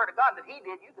knowledge of the Word of God that he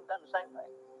did, you could have done the same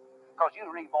thing. Because you're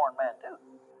a reborn man, too.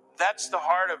 That's the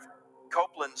heart of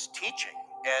Copeland's teaching,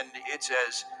 and it's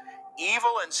as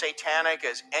evil and satanic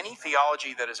as any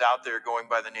theology that is out there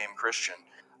going by the name Christian.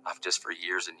 I've just, for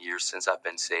years and years since I've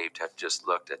been saved, have just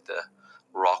looked at the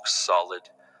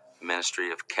rock-solid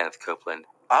ministry of Kenneth Copeland.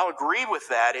 I'll agree with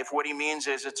that if what he means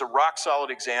is it's a rock-solid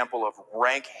example of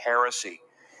rank heresy.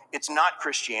 It's not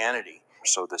Christianity.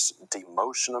 So this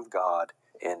demotion of God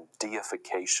and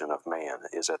deification of man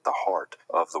is at the heart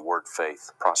of the Word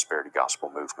Faith Prosperity Gospel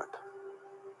movement.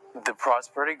 The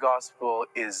prosperity gospel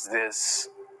is this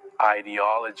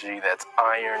ideology that's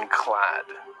ironclad.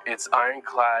 It's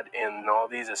ironclad in all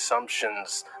these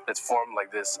assumptions that's formed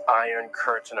like this iron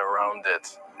curtain around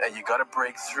it. And you got to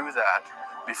break through that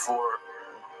before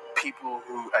people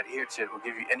who adhere to it will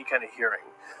give you any kind of hearing.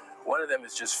 One of them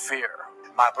is just fear.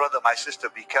 My brother, my sister,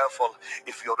 be careful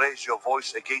if you raise your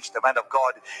voice against the man of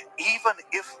God. Even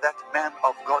if that man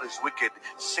of God is wicked,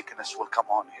 sickness will come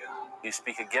on you. You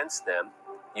speak against them,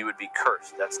 you would be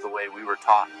cursed. That's the way we were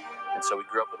taught. And so we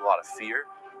grew up with a lot of fear,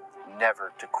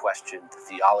 never to question the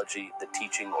theology, the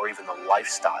teaching, or even the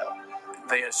lifestyle.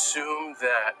 They assume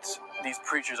that these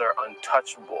preachers are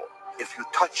untouchable. If you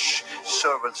touch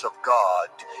servants of God,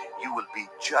 you will be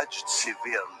judged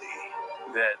severely.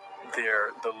 That they're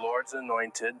the Lord's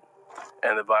anointed,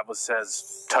 and the Bible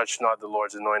says, touch not the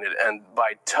Lord's anointed. And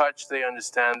by touch, they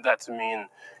understand that to mean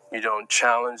you don't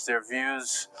challenge their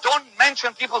views. Don't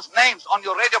mention people's names on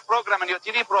your radio program and your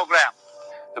TV program.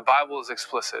 The Bible is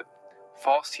explicit.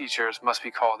 False teachers must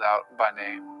be called out by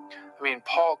name. I mean,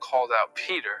 Paul called out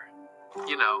Peter,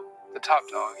 the top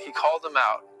dog. He called him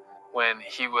out when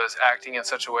he was acting in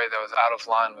such a way that was out of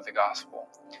line with the gospel.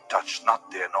 Touch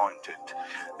not the anointed.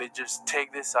 They just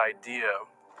take this idea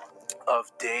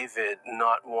of David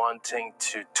not wanting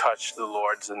to touch the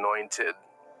Lord's anointed,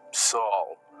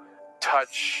 Saul.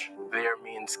 Touch there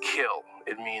means kill.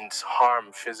 It means harm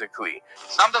physically.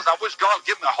 Sometimes I wish God would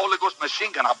give me a Holy Ghost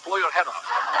machine gun. I'll blow your head off.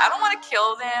 I don't want to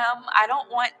kill them. I don't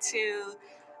want to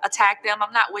attack them.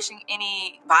 I'm not wishing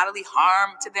any bodily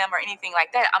harm to them or anything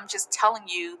like that. I'm just telling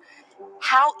you,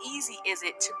 how easy is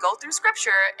it to go through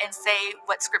Scripture and say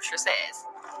what Scripture says?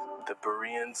 The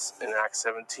Bereans in Acts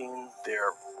 17,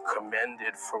 they're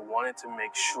commended for wanting to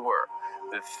make sure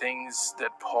the things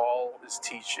that Paul is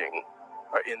teaching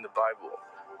are in the Bible.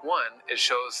 One, it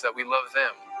shows that we love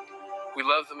them. We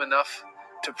love them enough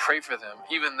to pray for them,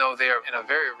 even though they are in a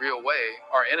very real way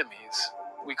our enemies.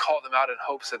 We call them out in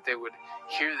hopes that they would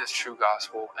hear this true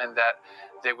gospel and that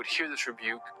they would hear this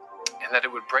rebuke and that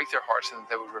it would break their hearts and that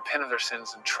they would repent of their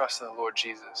sins and trust in the Lord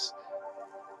Jesus.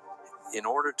 In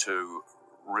order to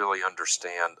really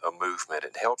understand a movement,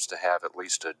 it helps to have at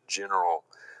least a general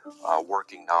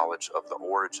working knowledge of the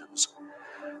origins.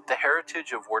 The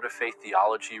heritage of Word of Faith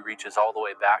theology reaches all the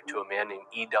way back to a man named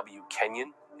E.W.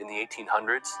 Kenyon in the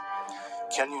 1800s.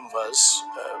 Kenyon was,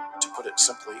 to put it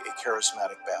simply, a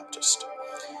charismatic Baptist.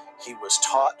 He was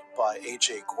taught by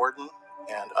A.J. Gordon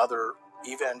and other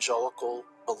evangelical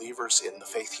believers in the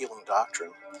faith healing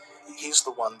doctrine. He's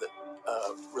the one that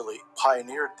really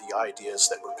pioneered the ideas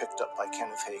that were picked up by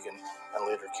Kenneth Hagin and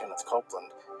later Kenneth Copeland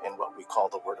in what we call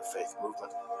the Word of Faith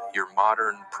movement. Your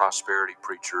modern prosperity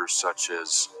preachers such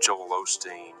as Joel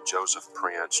Osteen, Joseph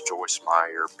Prince, Joyce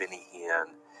Meyer, Benny Hinn,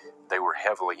 they were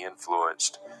heavily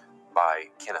influenced by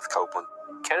Kenneth Copeland.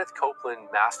 Kenneth Copeland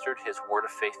mastered his Word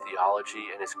of Faith theology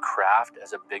and his craft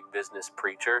as a big business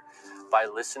preacher by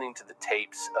listening to the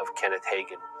tapes of Kenneth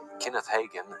Hagin. Kenneth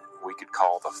Hagin, we could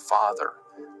call the father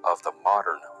of the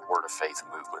modern Word of Faith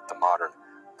movement, the modern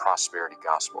prosperity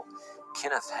gospel.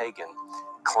 Kenneth Hagin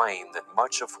claimed that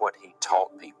much of what he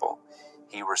taught people,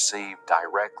 he received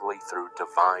directly through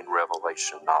divine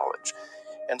revelation knowledge.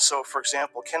 And so, for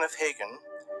example, Kenneth Hagin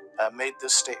made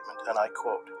this statement, and I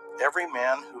quote, "Every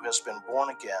man who has been born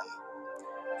again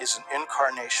is an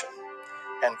incarnation,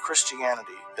 and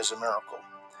Christianity is a miracle.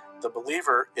 The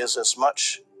believer is as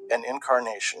much an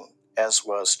incarnation as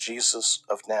was Jesus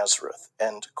of Nazareth,"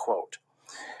 end quote.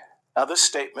 Now, this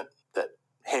statement that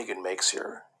Hagin makes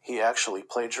here, he actually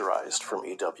plagiarized from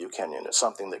E.W. Kenyon. It's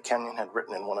something that Kenyon had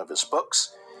written in one of his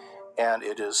books, and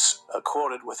it is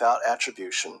quoted without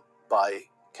attribution by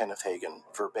Kenneth Hagin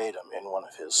verbatim in one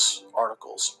of his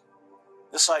articles.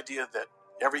 This idea that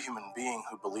every human being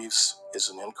who believes is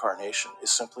an incarnation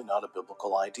is simply not a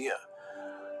biblical idea.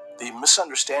 The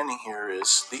misunderstanding here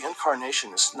is the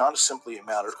incarnation is not simply a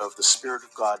matter of the Spirit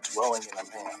of God dwelling in a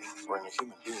man or in a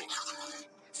human being.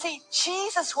 See,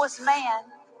 Jesus was man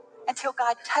until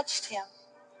God touched him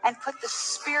and put the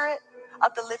Spirit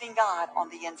of the living God on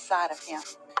the inside of him.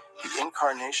 The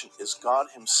incarnation is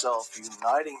God himself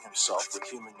uniting himself with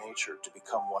human nature to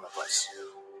become one of us.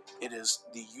 It is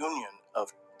the union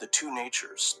of the two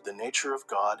natures, the nature of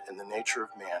God and the nature of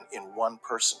man, in one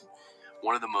person.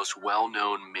 One of the most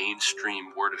well-known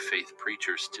mainstream Word of Faith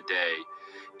preachers today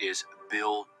is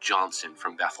Bill Johnson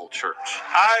from Bethel Church.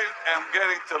 I am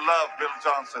getting to love Bill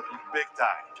Johnson big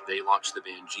time. They launched the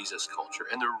band Jesus Culture,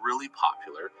 and they're really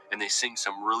popular, and they sing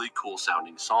some really cool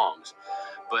sounding songs.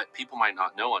 But people might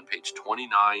not know, on page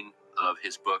 29 of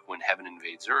his book, When Heaven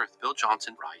Invades Earth, Bill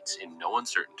Johnson writes, in no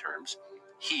uncertain terms,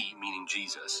 he, meaning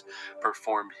Jesus,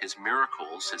 performed his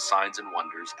miracles, his signs and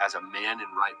wonders, as a man in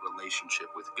right relationship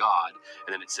with God.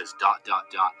 And then it says, ...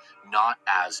 not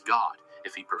as God.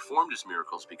 If he performed his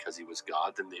miracles because he was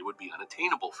God, then they would be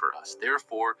unattainable for us.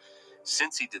 Therefore,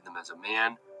 since he did them as a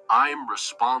man, I'm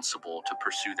responsible to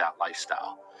pursue that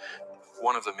lifestyle.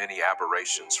 One of the many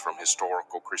aberrations from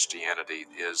historical Christianity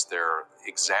is their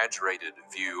exaggerated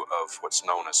view of what's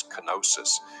known as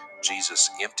kenosis, Jesus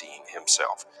emptying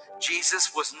himself.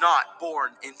 Jesus was not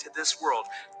born into this world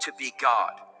to be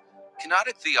God.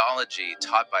 Kenotic theology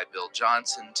taught by Bill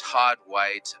Johnson, Todd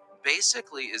White,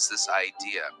 basically is this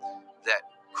idea that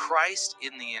Christ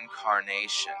in the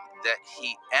incarnation, that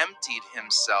he emptied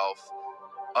himself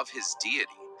of his deity.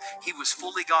 He was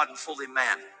fully God and fully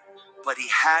man, but he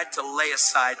had to lay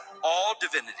aside all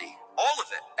divinity, all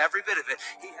of it, every bit of it.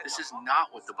 This is not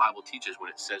what the Bible teaches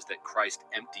when it says that Christ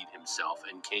emptied himself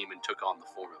and came and took on the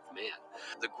form of man.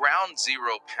 The ground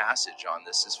zero passage on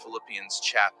this is Philippians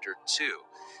chapter 2.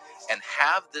 And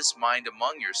have this mind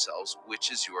among yourselves,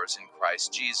 which is yours in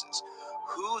Christ Jesus,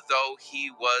 who, though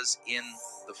he was in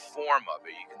the form of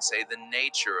it, you can say the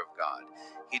nature of God,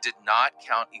 he did not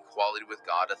count equality with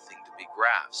God a thing to be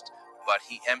grasped, but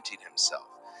he emptied himself.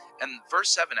 And verse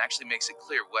 7 actually makes it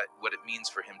clear what it means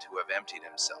for him to have emptied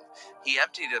himself. He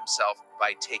emptied himself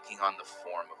by taking on the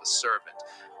form of a servant.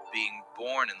 Being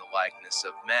born in the likeness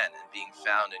of men and being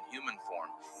found in human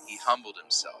form, he humbled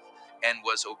himself and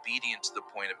was obedient to the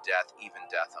point of death, even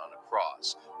death on a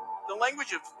cross. The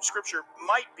language of Scripture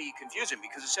might be confusing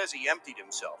because it says he emptied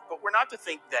himself, but we're not to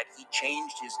think that he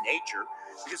changed his nature,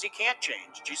 because he can't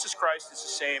change. Jesus Christ is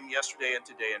the same yesterday and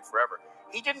today and forever.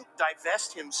 He didn't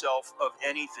divest himself of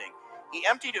anything. He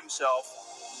emptied himself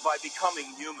by becoming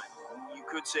human. You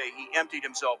could say he emptied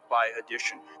himself by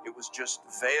addition. It was just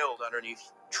veiled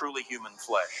underneath truly human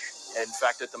flesh. In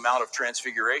fact, at the Mount of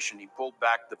Transfiguration, he pulled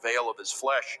back the veil of his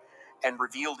flesh and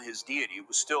revealed his deity. It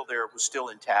was still there, it was still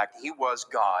intact. He was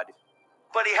God.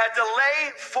 But he had to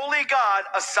lay fully God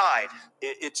aside.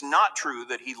 It's not true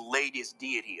that he laid his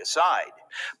deity aside.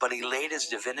 But he laid his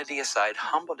divinity aside,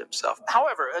 humbled himself.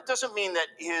 However, it doesn't mean that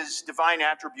his divine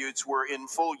attributes were in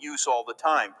full use all the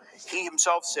time. He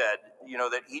himself said,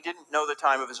 that he didn't know the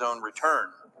time of his own return.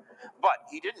 But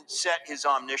he didn't set his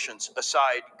omniscience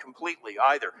aside completely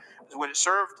either. When it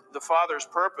served the Father's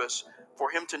purpose for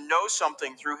him to know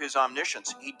something through his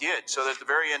omniscience, he did. So that at the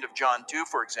very end of John 2,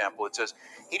 for example, it says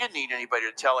he didn't need anybody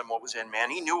to tell him what was in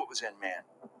man. He knew what was in man.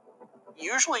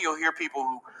 Usually you'll hear people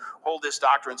who hold this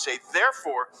doctrine say,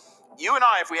 therefore, you and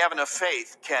I, if we have enough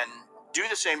faith, can do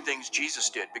the same things Jesus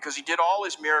did, because he did all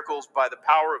his miracles by the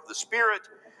power of the Spirit,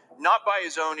 not by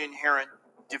his own inherent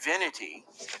divinity.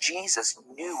 Jesus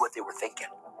knew what they were thinking,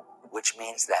 which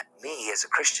means that me as a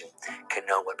Christian can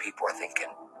know what people are thinking.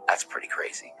 That's pretty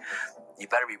crazy. You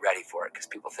better be ready for it, because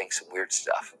people think some weird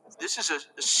stuff. This is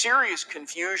a serious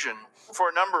confusion for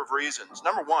a number of reasons.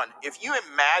 Number one, if you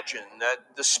imagine that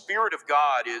the Spirit of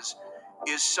God is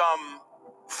some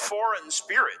foreign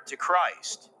spirit to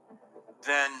Christ,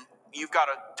 then you've got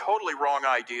a totally wrong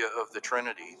idea of the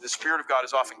Trinity. The Spirit of God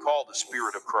is often called the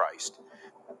Spirit of Christ.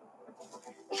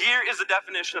 Here is the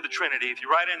definition of the Trinity. If you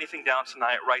write anything down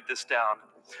tonight, write this down.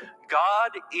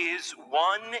 God is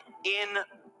one in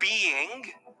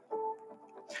being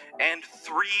and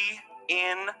three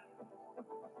in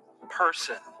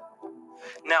person.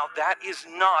 Now, that is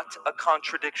not a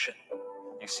contradiction.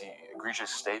 You see egregious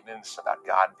statements about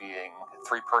God being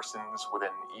three persons within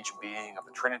each being of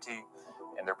the Trinity,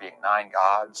 and there being 9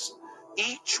 gods.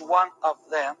 Each one of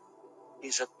them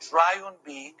is a triune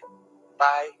being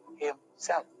by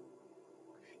himself.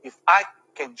 If I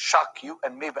can shock you,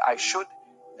 and maybe I should,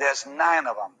 there's 9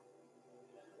 of them.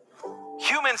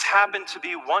 Humans happen to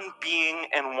be one being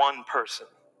and one person.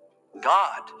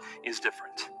 God is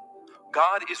different.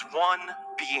 God is one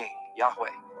being. Yahweh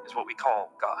is what we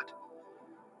call God.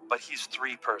 But he's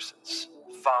 3 persons: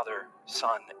 Father,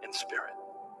 Son, and Spirit.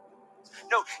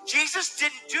 No, Jesus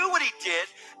didn't do what he did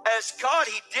as God.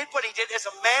 He did what he did as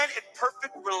a man in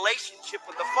perfect relationship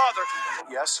with the Father.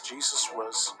 Yes, Jesus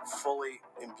was fully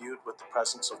imbued with the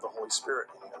presence of the Holy Spirit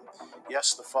in him.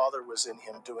 Yes, the Father was in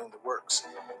him doing the works.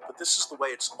 But this is the way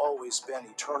it's always been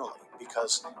eternally,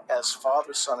 because as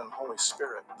Father, Son, and Holy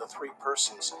Spirit, the 3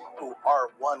 persons who are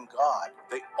one God,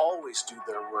 they always do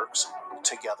their works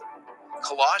together.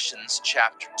 Colossians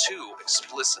chapter 2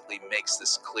 explicitly makes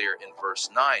this clear in verse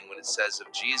 9 when it says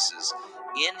of Jesus,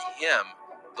 in him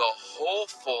the whole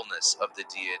fullness of the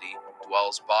deity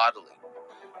dwells bodily.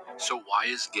 So why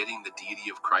is getting the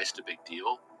deity of Christ a big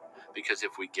deal? Because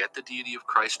if we get the deity of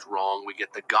Christ wrong, we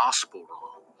get the gospel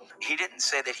wrong. He didn't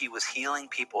say that he was healing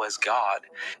people as God.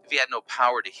 If he had no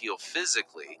power to heal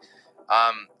physically,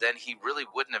 then he really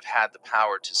wouldn't have had the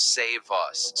power to save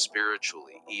us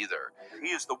spiritually either. He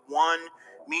is the one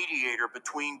mediator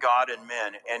between God and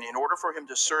men, and in order for him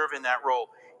to serve in that role,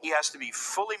 he has to be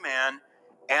fully man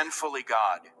and fully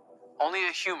God. Only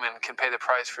a human can pay the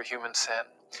price for human sin,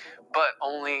 but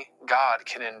only God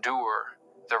can endure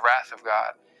the wrath of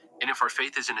God. And if our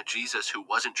faith is in a Jesus who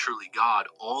wasn't truly God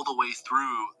all the way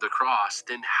through the cross,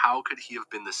 then how could he have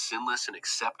been the sinless and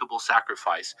acceptable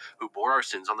sacrifice who bore our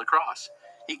sins on the cross?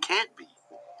 He can't be.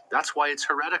 That's why it's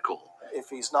heretical. If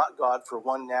he's not God for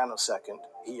 1 nanosecond,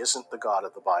 he isn't the God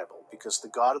of the Bible, because the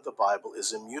God of the Bible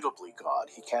is immutably God.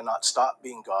 He cannot stop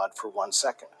being God for 1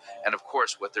 second. And of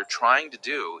course, what they're trying to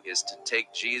do is to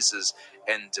take Jesus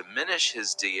and diminish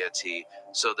his deity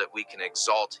so that we can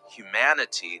exalt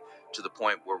humanity to the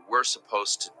point where we're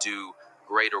supposed to do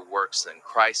greater works than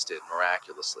Christ did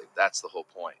miraculously. That's the whole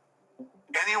point.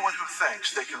 Anyone who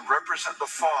thinks they can represent the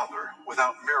Father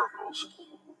without miracles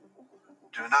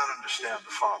do not understand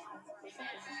the Father.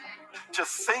 To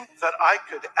think that I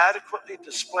could adequately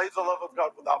display the love of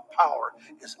God without power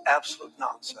is absolute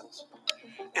nonsense.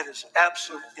 It is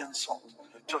absolute insult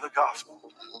to the gospel.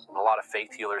 A lot of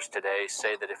faith healers today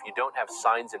say that if you don't have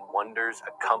signs and wonders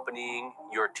accompanying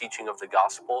your teaching of the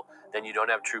gospel, then you don't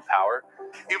have true power.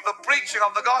 If the preaching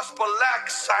of the gospel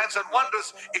lacks signs and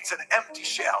wonders, it's an empty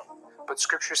shell. But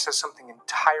Scripture says something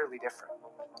entirely different.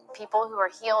 People who are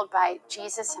healed by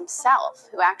Jesus himself,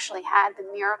 who actually had the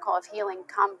miracle of healing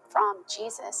come from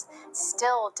Jesus,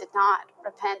 still did not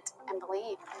repent and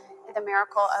believe. The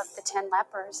miracle of the 10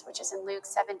 lepers, which is in Luke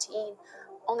 17,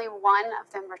 only one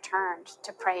of them returned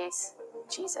to praise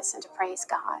Jesus and to praise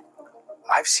God.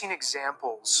 I've seen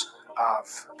examples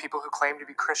of people who claim to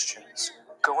be Christians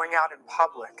going out in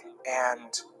public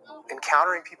and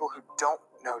encountering people who don't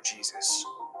know Jesus.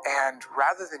 And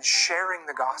rather than sharing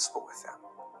the gospel with them,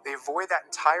 they avoid that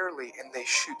entirely and they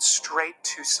shoot straight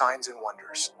to signs and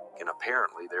wonders. And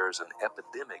apparently there is an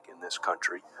epidemic in this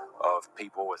country of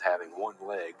people with having one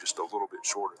leg just a little bit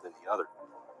shorter than the other.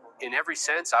 In every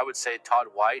sense, I would say Todd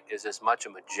White is as much a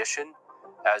magician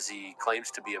as he claims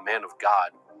to be a man of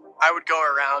God. I would go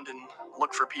around and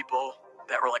look for people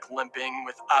that were like limping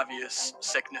with obvious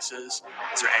sicknesses.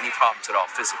 Is there any problems at all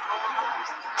physically?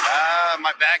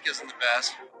 My back isn't the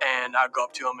best. And I'd go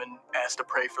up to them and ask to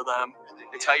pray for them.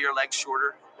 They tell you your leg's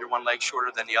shorter, your one leg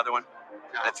shorter than the other one,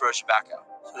 and it throws you back out.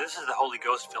 So this is the Holy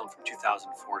Ghost film from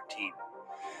 2014.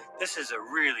 This is a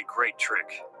really great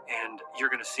trick, and you're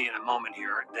going to see in a moment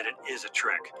here that it is a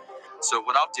trick. So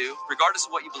what I'll do, regardless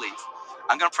of what you believe,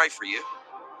 I'm going to pray for you,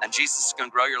 and Jesus is going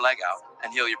to grow your leg out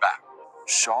and heal your back.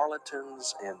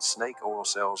 Charlatans and snake oil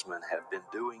salesmen have been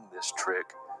doing this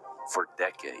trick for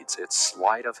decades. It's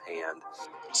sleight of hand.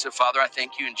 So, Father, I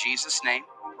thank you in Jesus' name.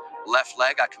 Left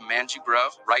leg, I command you grow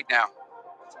right now.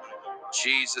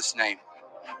 Jesus' name.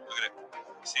 Look at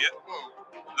it. See it?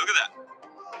 Look at that.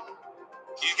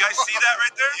 Can you guys see that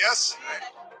right there? Yes.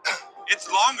 It's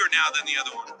longer now than the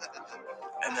other one.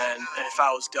 And then if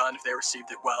I was done, if they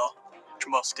received it well, which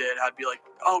most did, I'd be like,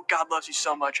 oh, God loves you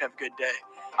so much. Have a good day.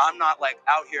 I'm not like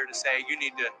out here to say you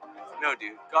need to. No,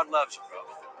 dude. God loves you, bro.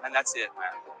 And that's it,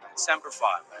 man. Semper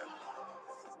Fi, man.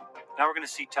 Now we're going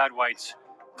to see Todd White's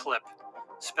clip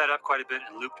sped up quite a bit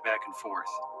and looped back and forth.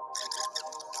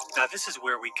 Now this is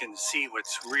where we can see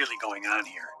what's really going on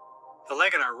here. The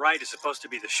leg on our right is supposed to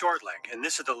be the short leg, and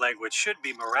this is the leg which should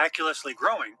be miraculously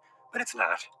growing, but it's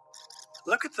not.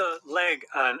 Look at the leg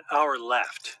on our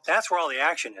left. That's where all the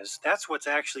action is. That's what's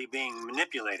actually being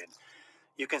manipulated.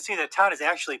 You can see that Todd is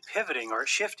actually pivoting or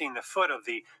shifting the foot of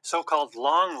the so-called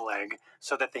long leg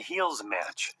so that the heels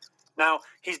match. Now,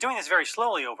 he's doing this very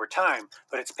slowly over time,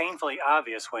 but it's painfully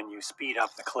obvious when you speed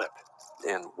up the clip.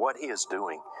 And what he is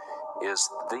doing is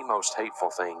the most hateful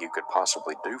thing you could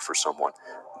possibly do for someone.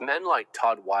 Men like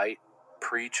Todd White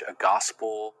preach a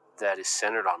gospel that is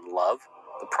centered on love.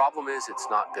 The problem is it's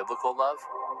not biblical love.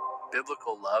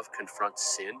 Biblical love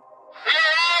confronts sin. We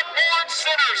are all born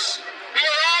sinners. We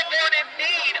are all born in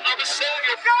need of a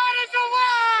Savior. God is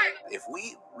alive! If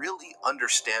we really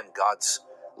understand God's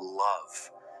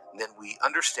love, then we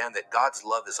understand that God's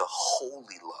love is a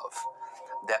holy love.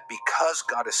 That because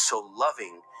God is so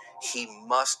loving, he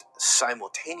must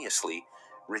simultaneously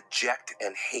reject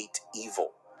and hate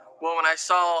evil. Well, when I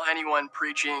saw anyone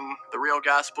preaching the real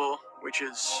gospel, which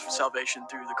is salvation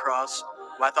through the cross,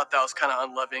 I thought that was kind of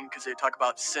unloving because they talk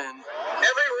about sin. Every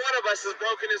one of us has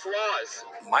broken his laws.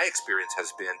 My experience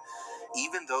has been,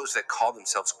 even those that call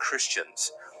themselves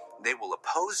Christians, they will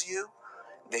oppose you.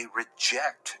 They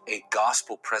reject a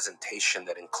gospel presentation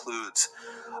that includes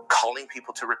calling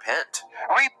people to repent.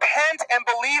 Repent and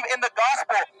believe in the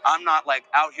gospel. I'm not like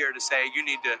out here to say you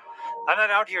need to. I'm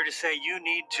not out here to say you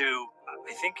need to.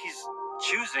 I think he's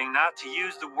choosing not to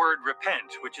use the word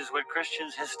repent, which is what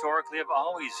Christians historically have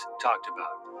always talked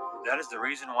about. That is the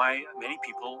reason why many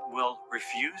people will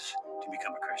refuse to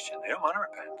become a Christian. They don't want to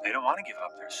repent. They don't want to give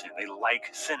up their sin. They like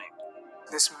sinning.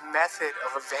 This method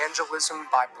of evangelism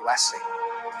by blessing,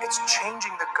 it's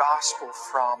changing the gospel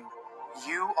from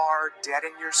you are dead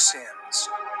in your sins,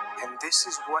 and this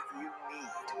is what you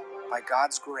need by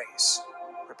God's grace,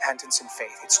 repentance and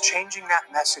faith. It's changing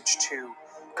that message to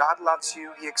God loves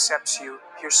you, he accepts you,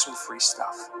 here's some free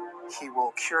stuff. He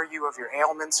will cure you of your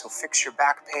ailments, he'll fix your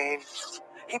back pain.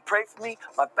 He prayed for me,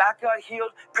 my back got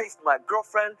healed, prayed for my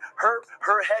girlfriend,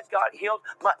 her head got healed,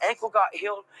 my ankle got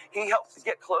healed. He helped to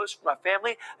get clothes for my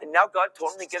family, and now God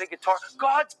told me to get a guitar.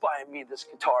 God's buying me this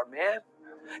guitar, man.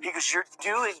 He goes, you're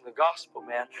doing the gospel,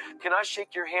 man. Can I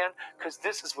shake your hand? Because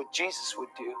this is what Jesus would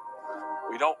do.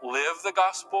 We don't live the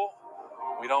gospel.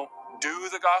 We don't do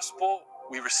the gospel.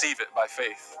 we receive it by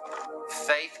faith.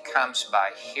 Faith comes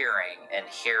by hearing, and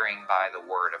hearing by the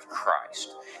word of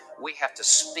Christ. We have to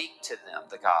speak to them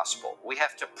the gospel. We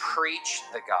have to preach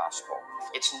the gospel.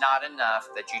 It's not enough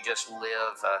that you just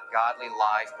live a godly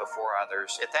life before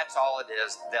others. If that's all it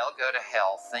is, they'll go to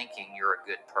hell thinking you're a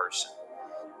good person.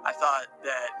 I thought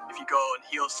that if you go and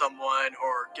heal someone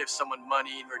or give someone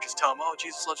money or just tell them, oh,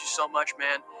 Jesus loves you so much,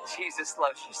 man. Jesus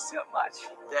loves you so much.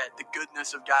 That the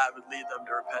goodness of God would lead them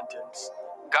to repentance.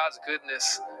 God's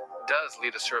goodness does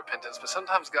lead us to repentance, but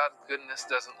sometimes God's goodness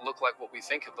doesn't look like what we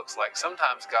think it looks like.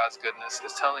 Sometimes God's goodness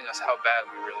is telling us how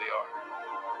bad we really are.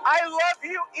 I love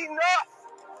you enough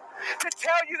to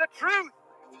tell you the truth.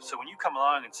 So when you come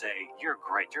along and say, you're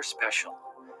great, you're special,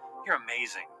 you're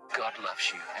amazing. God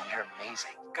loves you, and you're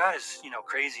amazing. God is,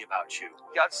 crazy about you.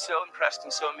 God's so impressed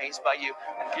and so amazed by you.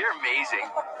 You're amazing.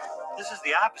 This is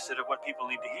the opposite of what people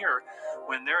need to hear.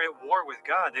 When they're at war with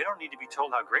God, they don't need to be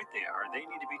told how great they are. They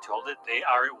need to be told that they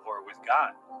are at war with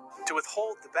God. To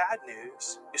withhold the bad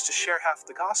news is to share half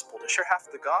the gospel. To share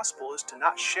half the gospel is to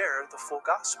not share the full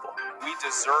gospel. We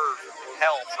deserve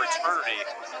hell for eternity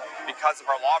because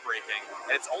of our law breaking.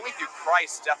 And it's only through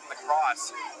Christ's death on the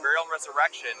cross, burial and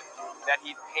resurrection, that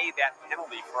he paid that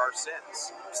penalty for our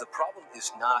sins. So the problem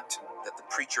is not that the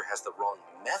preacher has the wrong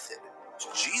method.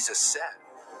 Jesus said,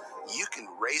 you can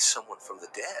raise someone from the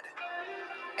dead,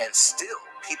 and still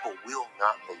people will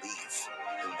not believe.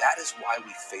 And that is why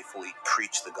we faithfully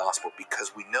preach the gospel,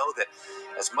 because we know that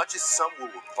as much as some will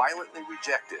violently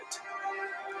reject it,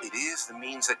 it is the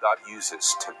means that God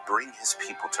uses to bring his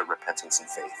people to repentance and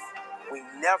faith. We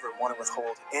never want to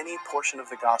withhold any portion of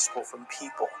the gospel from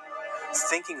people,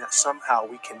 thinking that somehow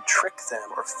we can trick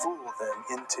them or fool them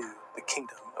into the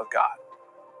kingdom of God.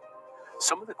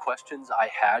 Some of the questions I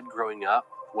had growing up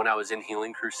when I was in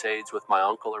healing crusades with my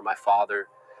uncle or my father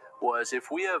was, if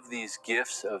we have these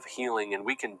gifts of healing and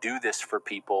we can do this for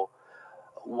people,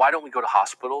 why don't we go to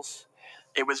hospitals?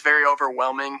 It was very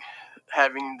overwhelming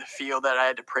having to feel that I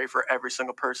had to pray for every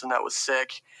single person that was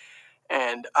sick.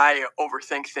 And I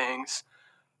overthink things.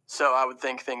 So I would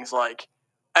think things like,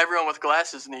 everyone with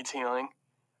glasses needs healing.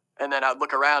 And then I'd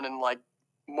look around and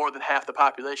more than half the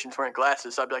population's wearing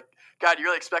glasses. So I'd be like, God, you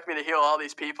really expect me to heal all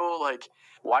these people?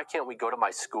 Why can't we go to my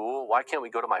school? Why can't we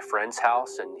go to my friend's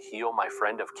house and heal my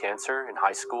friend of cancer in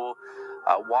high school?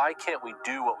 Why can't we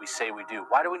do what we say we do?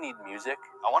 Why do we need music?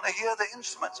 I want to hear the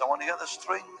instruments. I want to hear the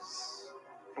strings.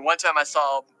 And one time I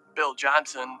saw Bill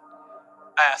Johnson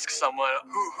ask someone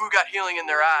who got healing in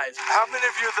their eyes. How many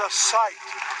of you the sight?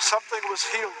 Something was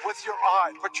healed with your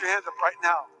eye. Put your hand up right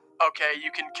now. Okay,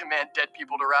 you can command dead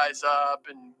people to rise up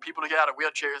and people to get out of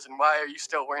wheelchairs, and why are you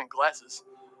still wearing glasses?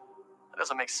 That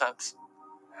doesn't make sense.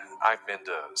 I've been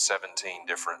to 17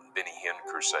 different Benny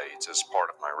Hinn crusades as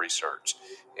part of my research.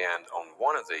 And on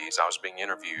one of these, I was being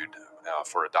interviewed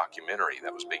for a documentary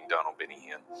that was being done on Benny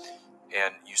Hinn.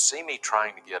 And you see me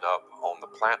trying to get up on the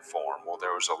platform. Well,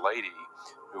 there was a lady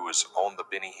who was on the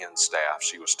Benny Hinn staff.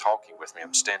 She was talking with me.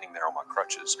 I'm standing there on my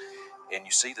crutches. And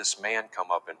you see this man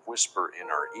come up and whisper in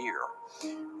her ear.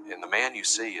 And the man you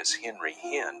see is Henry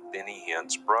Hinn, Benny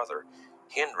Hinn's brother.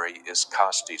 Henry is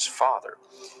Costi's father.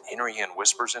 Henry Hinn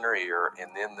whispers in her ear,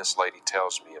 and then this lady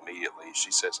tells me immediately,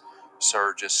 she says,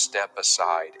 "Sir, just step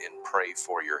aside and pray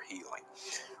for your healing."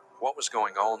 What was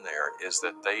going on there is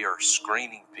that they are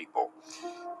screening people,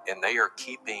 and they are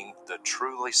keeping the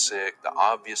truly sick, the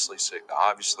obviously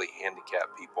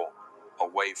handicapped people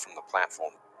away from the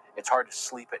platform. It's hard to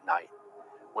sleep at night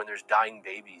when there's dying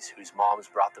babies whose moms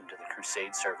brought them to the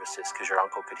crusade services because your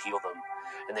uncle could heal them,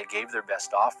 and they gave their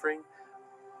best offering,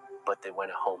 but they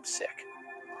went home sick.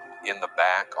 In the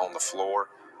back on the floor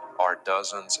are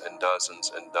dozens and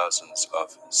dozens and dozens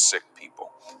of sick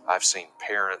people. I've seen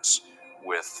parents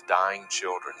with dying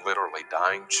children, literally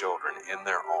dying children in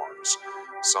their arms,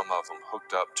 some of them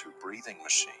hooked up to breathing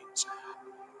machines.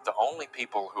 The only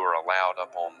people who are allowed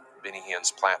up on Benny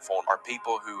Hinn's platform are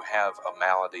people who have a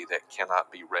malady that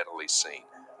cannot be readily seen.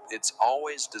 It's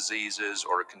always diseases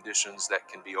or conditions that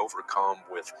can be overcome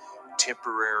with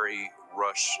temporary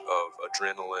rush of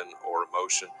adrenaline or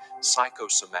emotion,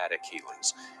 psychosomatic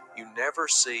healings. You never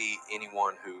see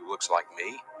anyone who looks like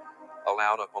me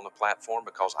allowed up on the platform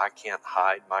because I can't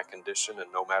hide my condition,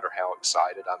 and no matter how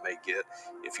excited I may get,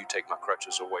 if you take my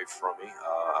crutches away from me,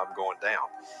 I'm going down.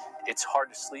 It's hard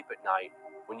to sleep at night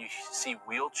when you see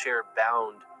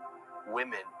wheelchair-bound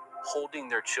women holding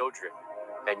their children,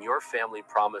 and your family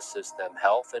promises them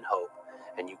health and hope,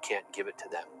 and you can't give it to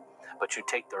them. But you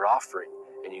take their offering,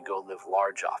 and you go live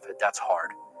large off it. That's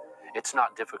hard. It's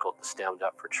not difficult to stand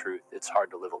up for truth. It's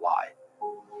hard to live a lie.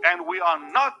 And we are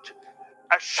not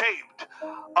ashamed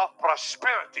of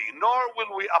prosperity, nor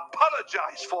will we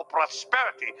apologize for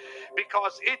prosperity,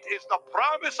 because it is the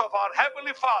promise of our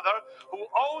Heavenly Father who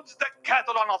owns the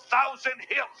cattle on 1,000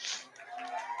 hills.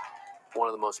 One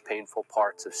of the most painful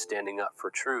parts of standing up for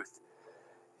truth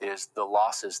is the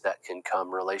losses that can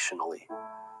come relationally.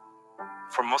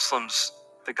 For Muslims,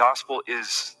 the gospel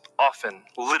is often,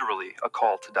 literally, a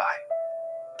call to die.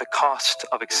 The cost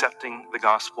of accepting the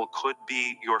gospel could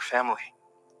be your family,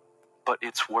 but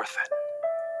it's worth it.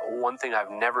 One thing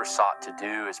I've never sought to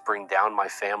do is bring down my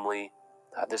family.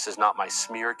 This is not my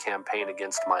smear campaign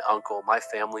against my uncle. My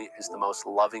family is the most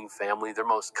loving family. They're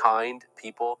most kind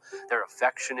people. They're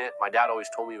affectionate. My dad always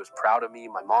told me he was proud of me.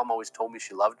 My mom always told me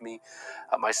she loved me.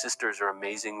 My sisters are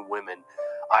amazing women.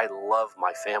 I love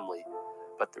my family.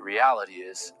 But the reality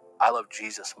is, I love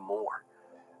Jesus more.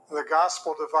 The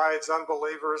gospel divides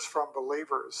unbelievers from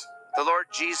believers. The Lord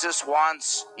Jesus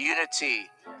wants unity.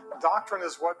 Doctrine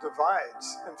is what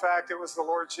divides. In fact, it was the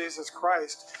Lord Jesus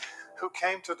Christ who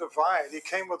came to divide. He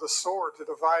came with a sword to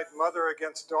divide mother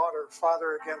against daughter,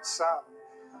 father against son.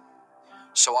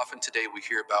 So often today we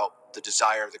hear about the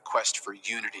desire, the quest for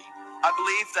unity. I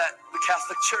believe that the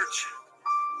Catholic Church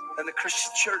and the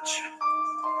Christian Church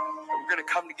are going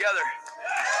to come together.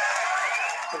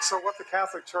 And so what the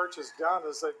Catholic Church has done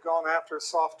is they've gone after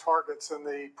soft targets in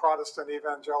the Protestant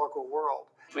evangelical world.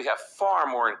 We have far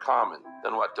more in common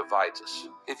than what divides us.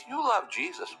 If you love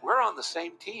Jesus, we're on the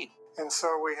same team. And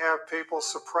so we have people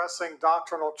suppressing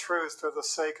doctrinal truth for the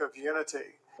sake of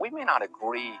unity. We may not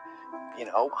agree,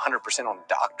 100% on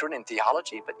doctrine and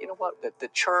theology, but you know what? The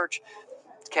church,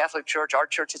 the Catholic Church, our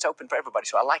church, it's open for everybody.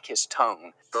 So I like his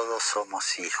tone. Todos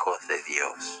somos hijos de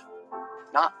Dios.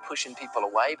 Not pushing people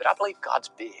away, but I believe God's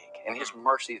big and his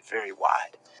mercy is very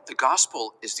wide. The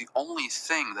gospel is the only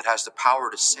thing that has the power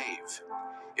to save.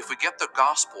 If we get the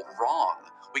gospel wrong,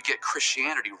 we get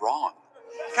Christianity wrong.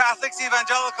 Catholics,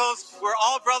 evangelicals, we're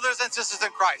all brothers and sisters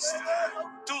in Christ.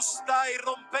 Because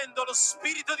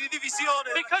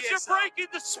you're breaking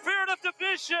the spirit of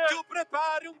division.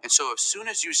 And so as soon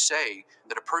as you say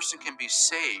that a person can be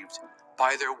saved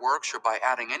by their works or by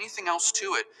adding anything else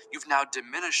to it, you've now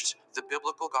diminished the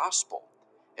biblical gospel.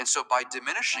 And so by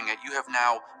diminishing it, you have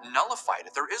now nullified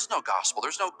it. There is no gospel.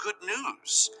 There's no good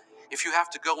news if you have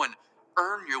to go and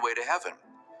earn your way to heaven.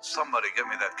 Somebody give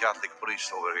me that Catholic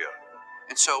priest over here.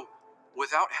 And so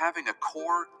without having a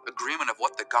core agreement of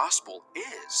what the gospel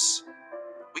is,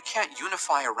 we can't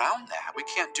unify around that. We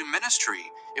can't do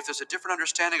ministry if there's a different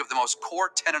understanding of the most core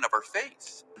tenet of our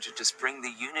faith. To just bring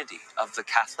the unity of the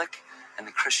Catholic and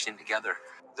the Christian together.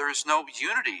 There is no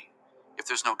unity if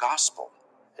there's no gospel.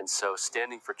 And so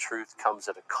standing for truth comes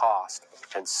at a cost,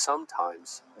 and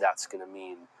sometimes that's going to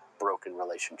mean broken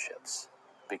relationships,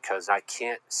 because I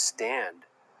can't stand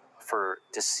for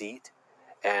deceit,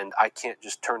 and I can't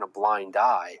just turn a blind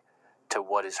eye to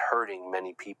what is hurting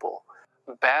many people.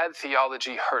 Bad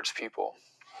theology hurts people.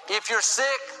 If you're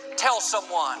sick, tell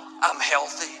someone, I'm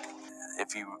healthy.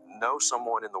 If you know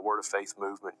someone in the Word of Faith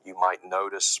movement, you might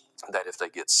notice that if they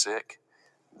get sick,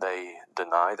 they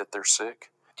deny that they're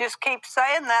sick. Just keep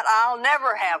saying that I'll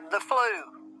never have the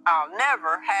flu. I'll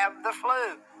never have the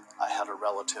flu. I had a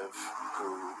relative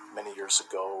who many years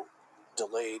ago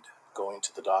delayed going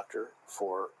to the doctor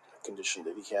for a condition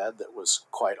that he had that was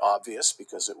quite obvious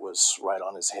because it was right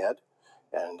on his head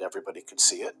and everybody could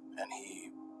see it, and he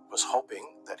was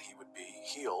hoping that he would be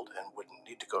healed and wouldn't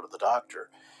need to go to the doctor.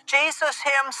 Jesus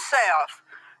himself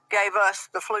gave us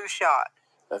the flu shot.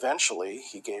 Eventually,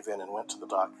 he gave in and went to the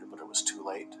doctor, but it was too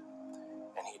late,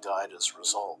 and he died as a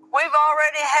result. We've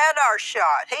already had our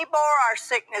shot. He bore our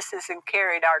sicknesses and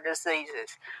carried our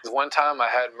diseases. One time I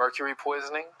had mercury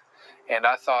poisoning, and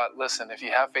I thought, listen, if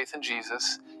you have faith in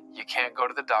Jesus, you can't go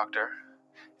to the doctor.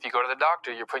 If you go to the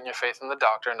doctor, you're putting your faith in the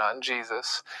doctor, not in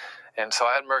Jesus. And so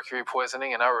I had mercury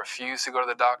poisoning, and I refused to go to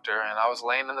the doctor, and I was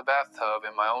laying in the bathtub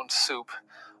in my own soup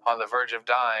on the verge of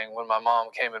dying when my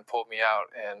mom came and pulled me out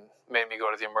and made me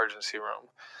go to the emergency room.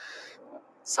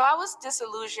 So I was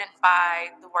disillusioned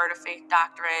by the Word of Faith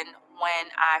doctrine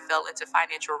when I fell into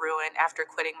financial ruin after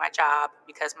quitting my job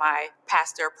because my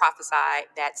pastor prophesied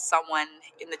that someone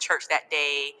in the church that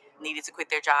day needed to quit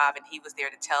their job, and he was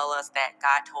there to tell us that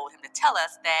God told him to tell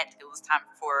us that it was time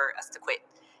for us to quit.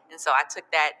 And so I took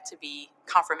that to be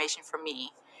confirmation for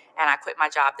me, and I quit my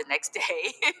job the next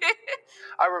day.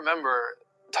 I remember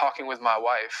talking with my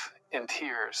wife in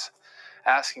tears,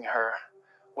 asking her,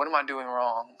 what am I doing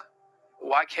wrong?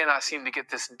 Why can't I seem to get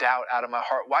this doubt out of my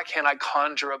heart? Why can't I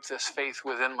conjure up this faith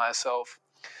within myself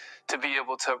to be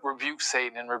able to rebuke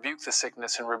Satan and rebuke the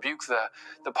sickness and rebuke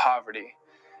the poverty?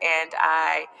 and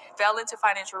I fell into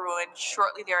financial ruin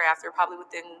shortly thereafter, probably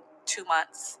within 2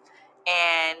 months,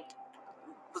 and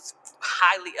was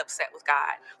highly upset with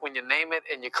God. When you name it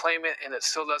and you claim it and it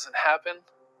still doesn't happen,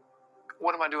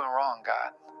 what am I doing wrong,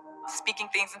 God? Speaking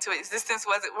things into existence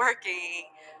wasn't working.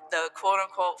 The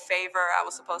quote-unquote favor I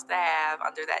was supposed to have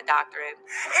under that doctrine.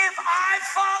 If I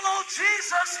follow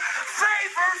Jesus,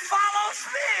 favor follows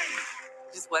me.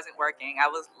 Just wasn't working. I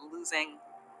was losing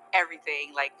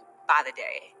everything, like, by the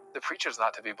day. The preacher's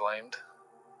not to be blamed.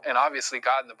 And obviously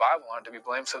God and the Bible aren't to be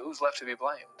blamed, so who's left to be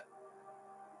blamed?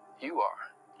 You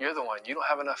are. You're the one. You don't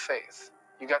have enough faith.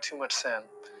 You got too much sin.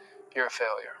 You're a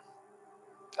failure.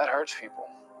 That hurts people.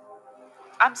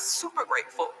 I'm super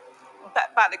grateful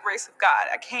that by the grace of God,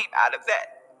 I came out of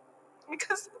that,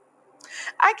 because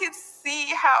I could see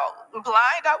how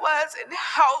blind I was and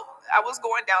how I was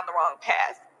going down the wrong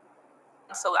path.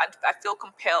 And so I feel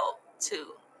compelled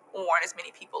to warn as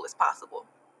many people as possible.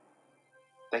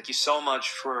 Thank you so much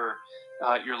for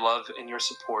your love and your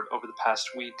support over the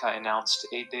past week. I announced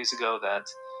 8 days ago that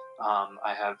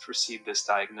I have received this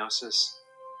diagnosis.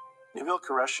 Nabil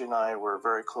Qureshi and I were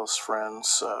very close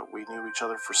friends. We knew each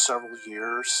other for several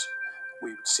years.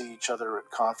 We would see each other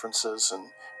at conferences, and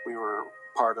we were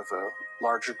part of a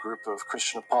larger group of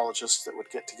Christian apologists that would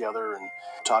get together and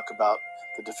talk about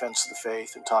the defense of the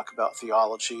faith and talk about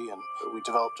theology, and we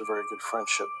developed a very good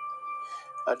friendship.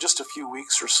 Just a few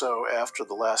weeks or so after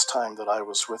the last time that I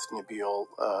was with Nabil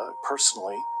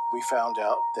personally, we found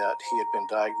out that he had been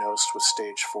diagnosed with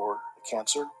stage 4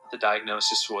 cancer. The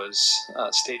diagnosis was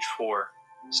stage 4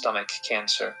 stomach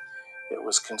cancer. It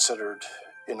was considered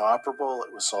inoperable.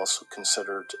 It was also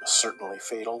considered certainly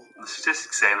fatal. The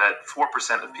statistics say that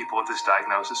 4% of people with this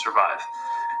diagnosis survive.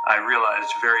 I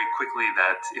realized very quickly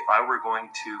that if I were going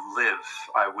to live,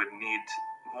 I would need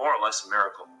more or less a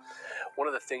miracle. One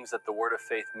of the things that the Word of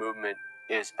Faith movement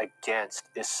is against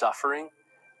is suffering,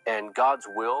 and God's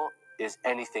will is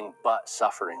anything but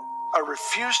suffering. I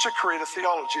refuse to create a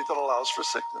theology that allows for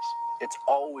sickness. It's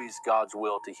always God's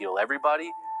will to heal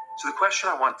everybody. So the question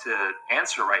I want to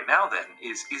answer right now then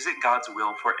is it God's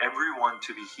will for everyone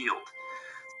to be healed?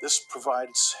 This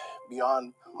provides,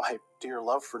 beyond my dear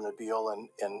love for Nabil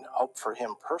and hope for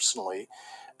him personally,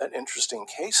 an interesting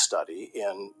case study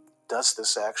in, does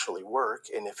this actually work?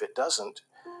 And if it doesn't,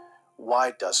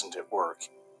 why doesn't it work?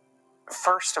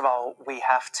 First of all, we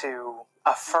have to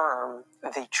affirm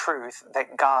the truth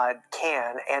that God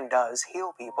can and does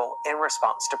heal people in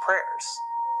response to prayers.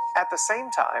 At the same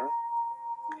time,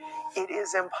 it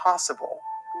is impossible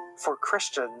for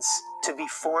Christians to be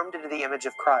formed into the image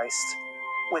of Christ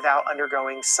without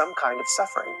undergoing some kind of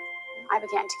suffering. I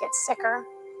began to get sicker,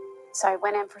 so I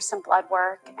went in for some blood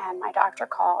work, and my doctor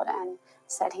called and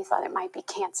said he thought it might be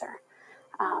cancer.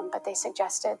 But they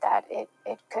suggested that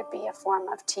it could be a form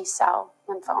of T-cell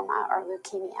lymphoma or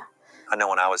leukemia. I know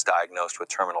when I was diagnosed with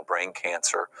terminal brain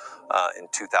cancer in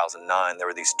 2009, there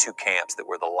were these two camps that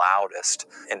were the loudest.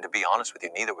 And to be honest with you,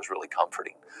 neither was really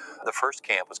comforting. The first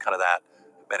camp was kind of that,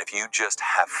 man, if you just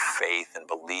have faith and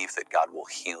believe that God will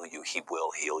heal you, he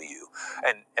will heal you.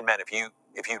 And man, if you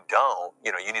don't,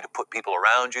 you need to put people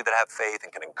around you that have faith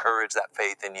and can encourage that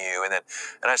faith in you. And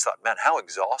I just thought, man, how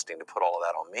exhausting to put all of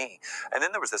that on me. And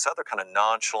then there was this other kind of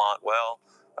nonchalant,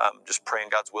 just praying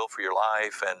God's will for your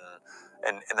life. And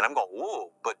then I'm going,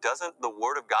 whoa, but doesn't the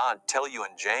Word of God tell you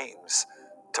in James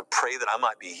to pray that I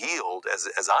might be healed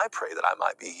as I pray that I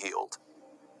might be healed?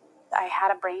 I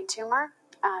had a brain tumor.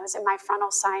 It was in my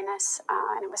frontal sinus,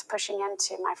 and it was pushing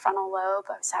into my frontal lobe.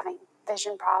 I was having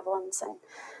vision problems and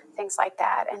things like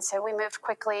that. And so we moved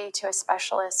quickly to a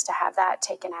specialist to have that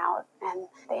taken out. And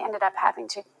they ended up having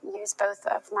to use both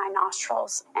of my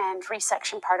nostrils and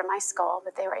resection part of my skull,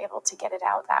 but they were able to get it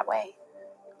out that way.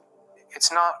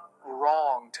 It's not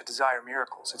wrong to desire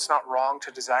miracles. It's not wrong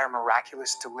to desire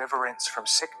miraculous deliverance from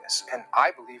sickness. And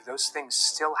I believe those things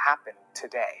still happen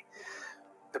today.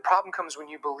 The problem comes when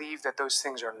you believe that those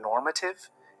things are normative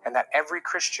and that every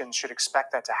Christian should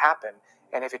expect that to happen.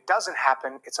 And if it doesn't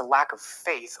happen, it's a lack of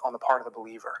faith on the part of the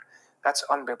believer. That's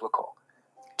unbiblical.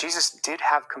 Jesus did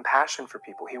have compassion for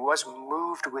people. He was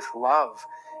moved with love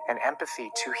and empathy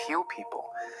to heal people.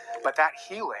 But that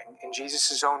healing, in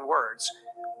Jesus' own words,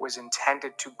 was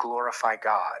intended to glorify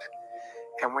God.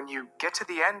 And when you get to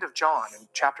the end of John in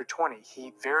chapter 20,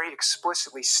 he very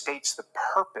explicitly states the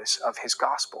purpose of his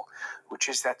gospel, which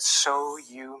is that so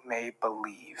you may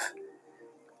believe.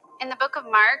 In the book of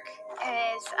Mark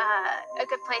is a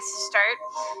good place to start.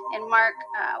 In Mark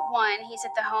 1, he's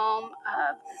at the home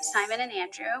of Simon and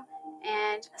Andrew,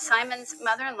 and Simon's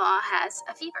mother-in-law has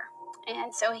a fever.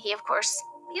 And so he, of course,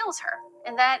 heals her.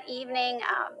 And that evening,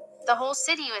 the whole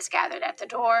city was gathered at the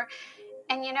door.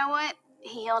 And you know what?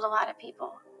 He healed a lot of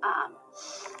people.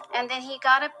 And then he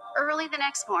got up early the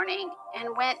next morning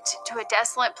and went to a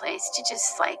desolate place to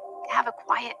just like have a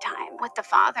quiet time with the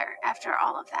Father after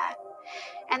all of that.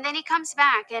 And then he comes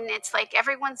back and it's like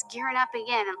everyone's gearing up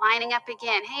again and lining up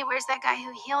again. Hey, where's that guy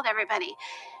who healed everybody?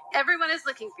 Everyone is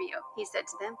looking for you, he said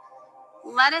to them.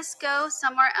 Let us go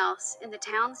somewhere else in the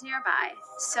towns nearby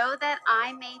so that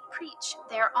I may preach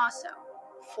there also.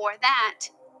 For that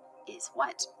is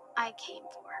what I came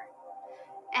for.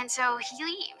 And so he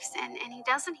leaves and he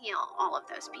doesn't heal all of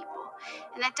those people.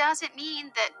 And that doesn't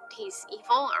mean that he's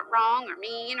evil or wrong or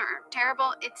mean or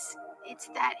terrible. It's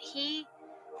that he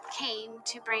came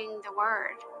to bring the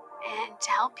word and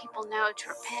to help people know to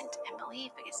repent and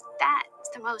believe, because that's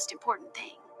the most important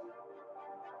thing.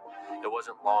 It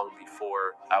wasn't long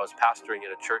before I was pastoring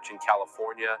at a church in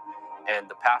California, and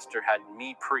the pastor had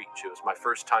me preach. It was my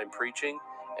first time preaching,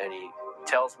 and he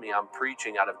tells me I'm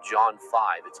preaching out of John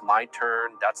 5. It's my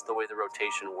turn. That's the way the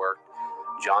rotation worked.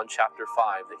 John chapter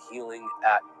 5, the healing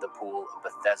at the pool of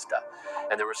Bethesda.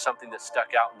 And there was something that stuck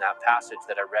out in that passage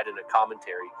that I read in a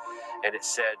commentary, and it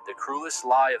said, the cruelest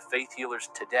lie of faith healers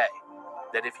today,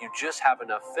 that if you just have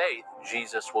enough faith,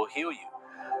 Jesus will heal you.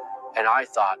 And I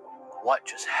thought, what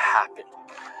just happened?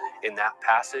 In that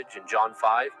passage in John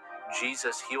 5,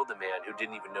 Jesus healed a man who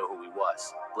didn't even know who he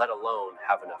was, let alone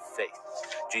have enough faith.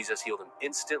 Jesus healed him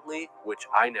instantly, which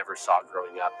I never saw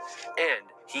growing up, and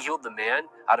he healed the man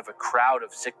out of a crowd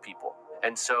of sick people.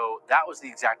 And so that was the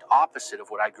exact opposite of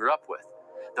what I grew up with.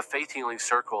 The faith healing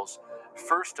circles,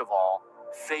 first of all,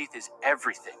 faith is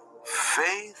everything.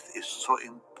 Faith is so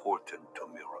important to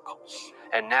miracles.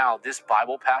 And now this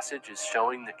Bible passage is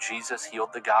showing that Jesus healed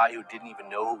the guy who didn't even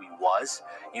know who he was.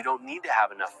 You don't need to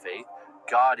have enough faith.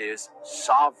 God is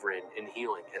sovereign in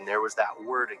healing. And there was that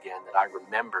word again that I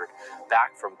remembered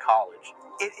back from college.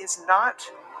 It is not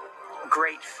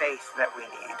great faith that we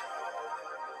need,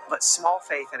 but small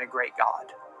faith in a great God.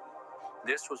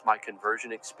 This was my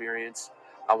conversion experience.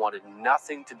 I wanted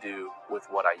nothing to do with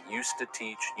what I used to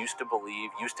teach, used to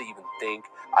believe, used to even think.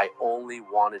 I only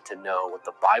wanted to know what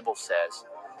the Bible says.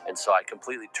 And so I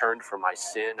completely turned from my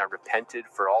sin. I repented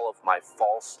for all of my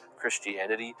false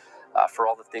Christianity, for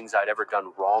all the things I'd ever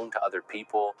done wrong to other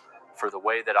people, for the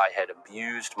way that I had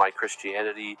abused my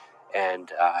Christianity,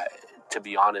 and to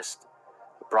be honest,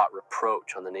 brought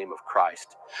reproach on the name of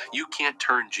Christ. You can't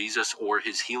turn Jesus or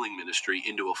his healing ministry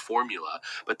into a formula,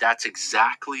 but that's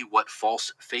exactly what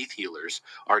false faith healers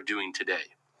are doing today.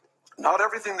 Not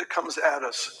everything that comes at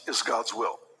us is God's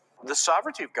will. The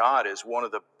sovereignty of God is one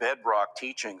of the bedrock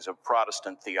teachings of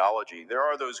Protestant theology. There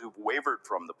are those who've wavered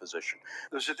from the position.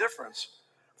 There's a difference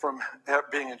from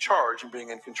being in charge and being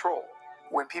in control.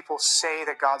 When people say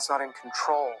that God's not in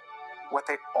control, what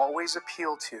they always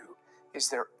appeal to is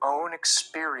their own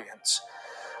experience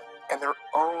and their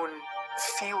own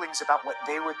feelings about what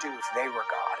they would do if they were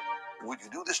God. Would you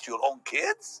do this to your own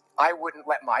kids? I wouldn't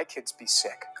let my kids be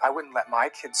sick. I wouldn't let my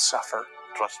kids suffer.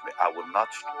 Trust me, I will not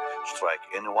strike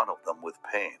any one of them with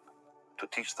pain to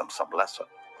teach them some lesson.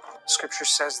 Scripture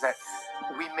says that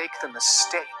we make the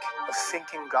mistake of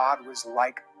thinking God was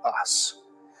like us.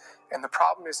 And the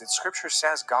problem is that Scripture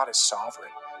says God is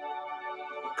sovereign.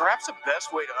 Perhaps the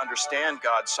best way to understand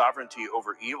God's sovereignty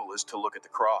over evil is to look at the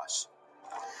cross.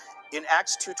 In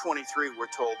Acts 2:23, we're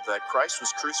told that Christ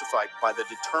was crucified by the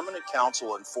determinate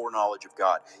counsel and foreknowledge of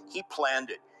God. He planned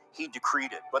it. He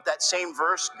decreed it. But that same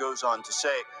verse goes on to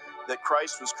say that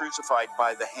Christ was crucified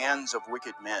by the hands of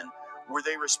wicked men. Were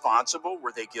they responsible?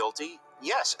 Were they guilty?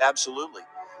 Yes, absolutely.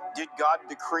 Did God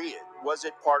decree it? Was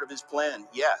it part of his plan?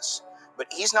 Yes. But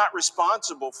he's not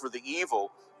responsible for the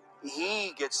evil.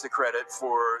 He gets the credit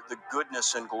for the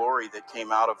goodness and glory that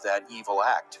came out of that evil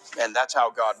act. And that's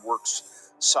how God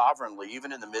works sovereignly,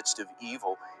 even in the midst of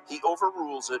evil. He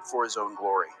overrules it for his own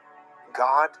glory.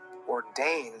 God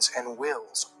ordains and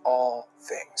wills all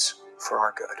things for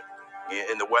our good.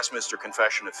 In the Westminster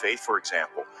Confession of Faith, for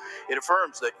example, it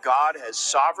affirms that God has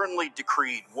sovereignly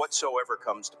decreed whatsoever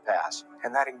comes to pass.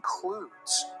 And that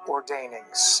includes ordaining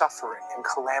suffering and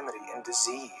calamity and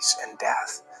disease and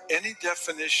death. Any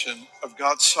definition of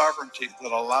God's sovereignty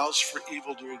that allows for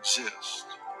evil to exist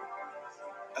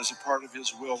as a part of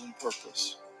his will and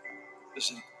purpose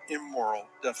is an immoral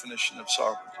definition of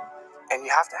sovereignty. And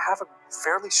you have to have a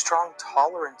fairly strong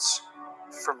tolerance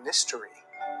for mystery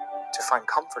to find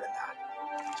comfort in that.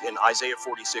 In Isaiah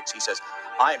 46, he says,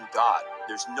 I am God,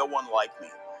 there's no one like me.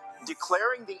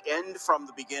 Declaring the end from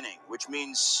the beginning, which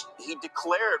means he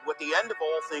declared what the end of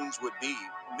all things would be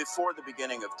before the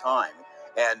beginning of time.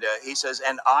 And he says,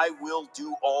 and I will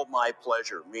do all my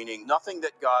pleasure, meaning nothing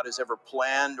that God has ever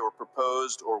planned or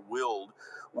proposed or willed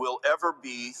will ever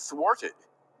be thwarted.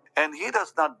 And he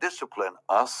does not discipline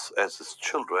us as his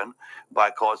children by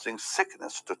causing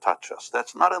sickness to touch us.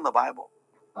 That's not in the Bible.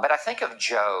 But I think of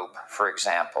Job, for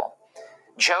example.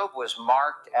 Job was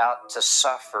marked out to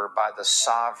suffer by the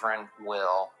sovereign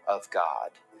will of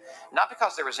God. Not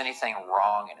because there was anything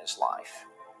wrong in his life,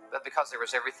 but because there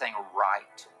was everything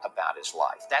right about his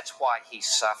life. That's why he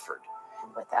suffered.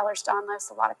 With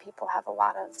Ehlers-Danlos, a lot of people have a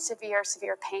lot of severe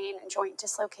pain and joint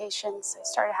dislocations. So I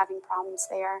started having problems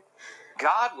there.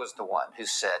 God was the one who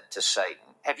said to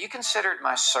Satan, "Have you considered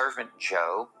my servant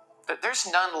Job? There's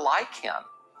none like him."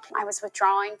 I was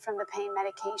withdrawing from the pain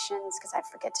medications because I'd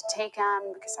forget to take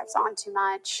them because I was on too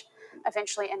much.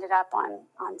 Eventually ended up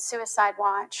on suicide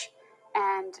watch.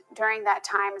 And during that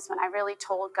time is when I really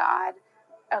told God,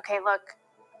 okay, look,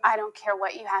 I don't care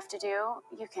what you have to do.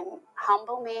 You can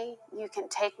humble me. You can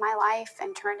take my life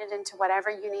and turn it into whatever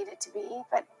you need it to be.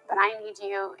 But I need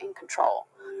you in control.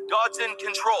 God's in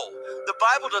control. The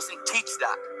Bible doesn't teach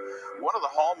that. One of the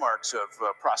hallmarks of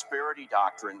prosperity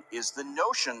doctrine is the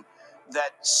notion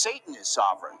that Satan is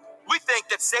sovereign. We think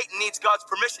that Satan needs God's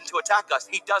permission to attack us.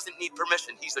 He doesn't need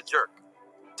permission. He's a jerk.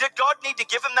 Did God need to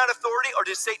give him that authority, or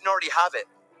did Satan already have it?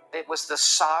 It was the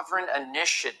sovereign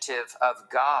initiative of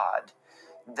God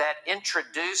that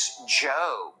introduced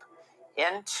Job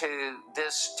into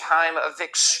this time of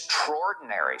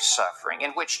extraordinary suffering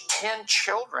in which 10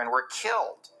 children were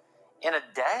killed in a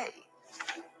day.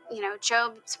 You know,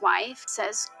 Job's wife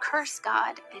says, curse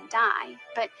God and die.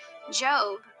 But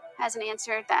Job has an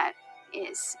answer that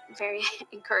is very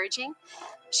encouraging.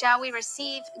 Shall we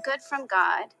receive good from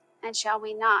God, and shall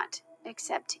we not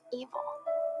accept evil?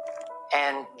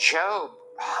 And Job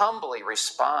humbly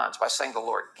responds by saying, the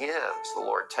Lord gives, the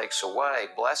Lord takes away.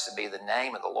 Blessed be the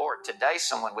name of the Lord. Today,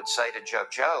 someone would say to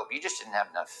Job, Job, you just didn't have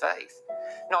enough faith.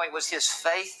 No, it was his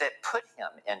faith that put him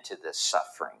into this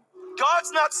suffering.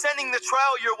 God's not sending the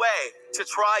trial your way to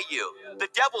try you. The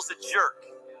devil's a jerk.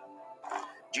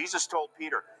 Jesus told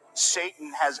Peter,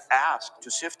 Satan has asked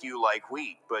to sift you like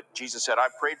wheat, but Jesus said, I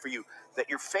prayed for you that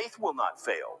your faith will not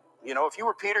fail. You know, if you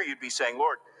were Peter, you'd be saying,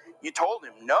 Lord, you told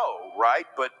him no, right?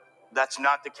 But that's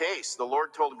not the case. The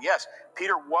Lord told him, yes,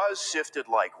 Peter was sifted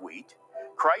like wheat.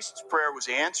 Christ's prayer was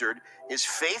answered. His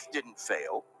faith didn't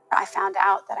fail. I found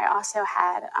out that I also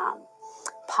had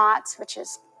POTS, which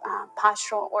is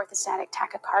postural orthostatic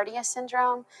tachycardia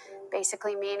syndrome,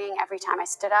 basically meaning every time I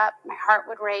stood up, my heart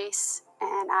would race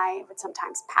and I would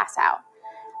sometimes pass out.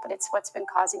 But it's what's been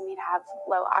causing me to have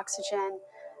low oxygen.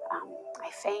 I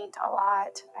faint a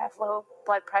lot. I have low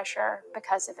blood pressure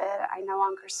because of it. I no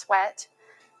longer sweat.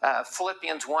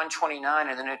 Philippians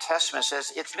 1:29 in the New Testament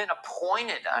says, it's been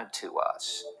appointed unto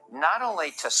us not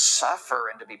only to suffer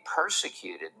and to be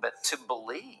persecuted, but to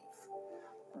believe.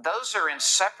 Those are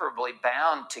inseparably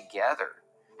bound together.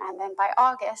 And then by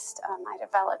August, I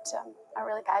developed a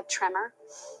really bad tremor.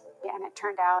 And it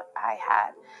turned out I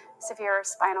had severe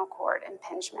spinal cord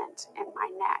impingement in my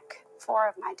neck. 4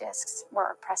 of my discs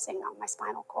were pressing on my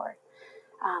spinal cord.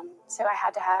 So I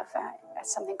had to have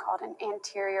something called an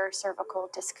anterior cervical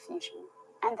disc fusion.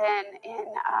 And then in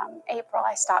April,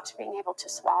 I stopped being able to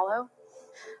swallow.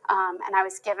 And I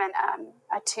was given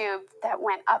a tube that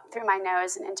went up through my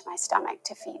nose and into my stomach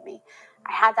to feed me.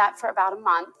 I had that for about a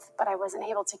month, but I wasn't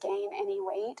able to gain any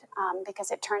weight because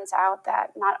it turns out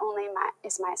that not only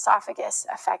is my esophagus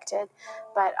affected,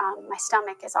 but my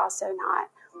stomach is also not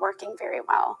working very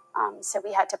well. So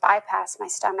we had to bypass my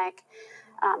stomach,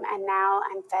 and now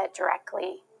I'm fed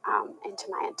directly into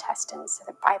my intestines.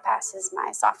 So it bypasses my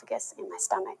esophagus and my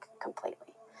stomach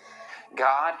completely.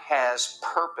 God has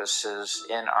purposes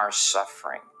in our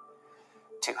suffering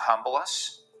to humble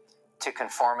us, to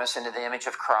conform us into the image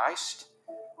of Christ,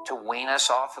 to wean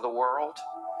us off of the world,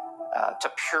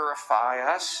 to purify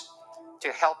us,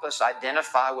 to help us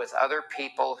identify with other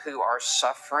people who are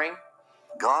suffering.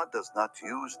 God does not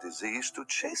use disease to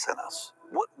chasten us.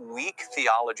 What weak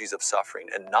theologies of suffering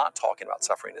and not talking about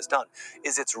suffering has done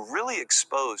is it's really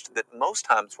exposed that most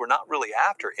times we're not really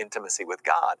after intimacy with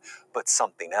God, but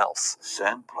something else.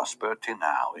 Send prosperity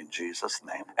now in Jesus'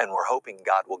 name. And we're hoping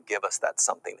God will give us that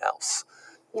something else.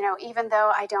 You know, even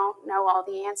though I don't know all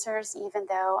the answers, even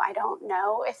though I don't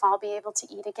know if I'll be able to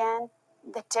eat again,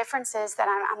 the difference is that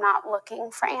I'm not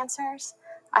looking for answers.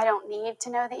 I don't need to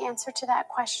know the answer to that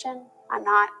question. I'm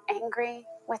not angry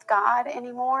with God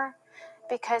anymore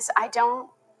because I don't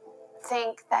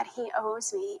think that he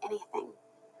owes me anything.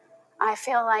 I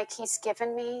feel like he's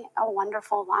given me a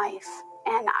wonderful life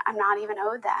and I'm not even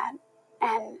owed that.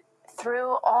 And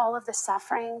through all of the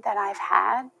suffering that I've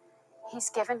had, he's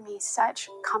given me such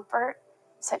comfort,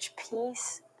 such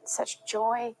peace, such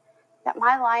joy, that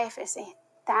my life is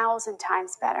 1,000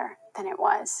 times better than it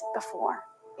was before.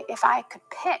 If I could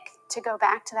pick to go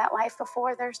back to that life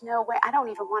before, there's no way. I don't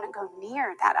even want to go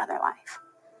near that other life.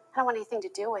 I don't want anything to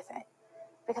do with it,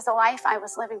 because the life I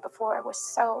was living before was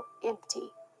so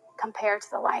empty compared to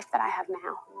the life that I have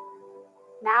now.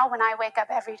 Now when I wake up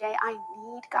every day, I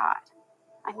need God.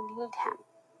 I need him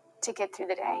to get through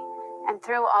the day. And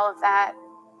through all of that,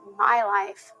 my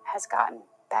life has gotten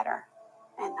better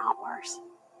and not worse.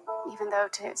 Even though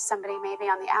to somebody maybe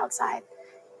on the outside,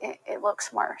 it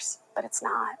looks worse, but it's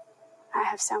not. I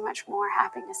have so much more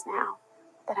happiness now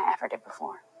than I ever did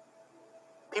before.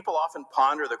 People often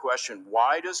ponder the question,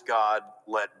 why does God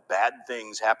let bad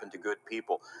things happen to good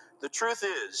people? The truth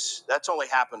is, that's only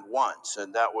happened once,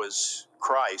 and that was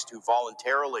Christ, who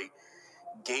voluntarily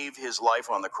gave his life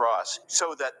on the cross,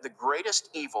 so that the greatest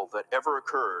evil that ever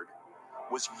occurred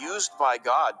was used by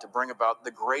God to bring about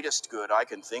the greatest good I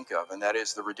can think of, and that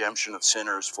is the redemption of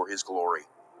sinners for his glory.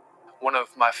 One of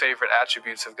my favorite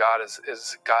attributes of God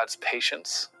is God's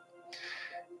patience.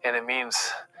 And it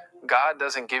means God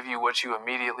doesn't give you what you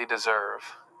immediately deserve.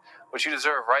 What you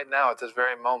deserve right now at this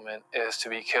very moment is to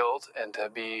be killed and to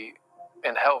be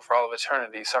in hell for all of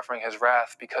eternity, suffering his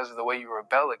wrath because of the way you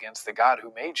rebel against the God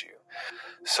who made you.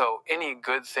 So any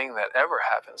good thing that ever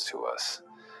happens to us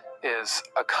is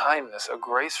a kindness, a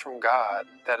grace from God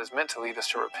that is meant to lead us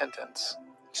to repentance.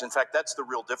 In fact, that's the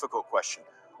real difficult question.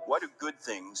 Why do good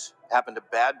things happen to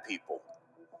bad people?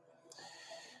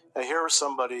 Now, here was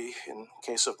somebody, in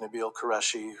case of Nabil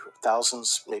Qureshi,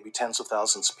 thousands, maybe tens of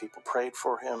thousands of people prayed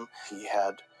for him. He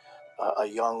had a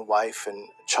young wife and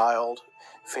child.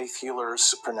 Faith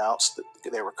healers pronounced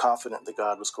that they were confident that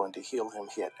God was going to heal him.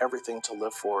 He had everything to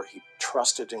live for. He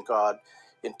trusted in God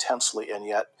intensely, and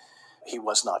yet he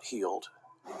was not healed.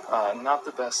 Not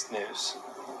the best news.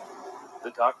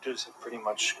 The doctors have pretty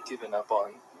much given up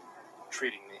on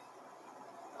treating me.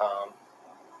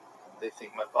 They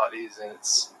think my body is in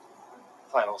its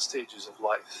final stages of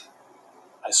life.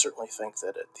 I certainly think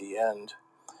that at the end,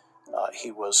 he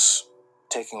was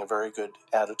taking a very good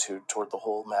attitude toward the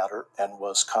whole matter and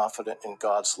was confident in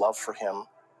God's love for him,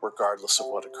 regardless of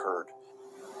what occurred.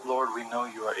 Lord, we know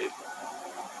you are able.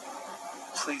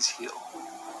 Please heal.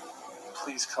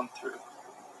 Please come through.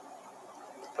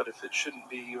 But if it shouldn't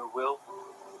be your will,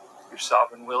 your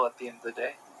sovereign will at the end of the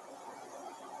day,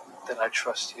 then I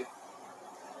trust you.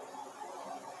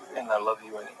 And I love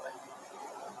you anyway.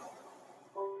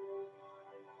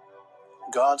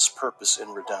 God's purpose in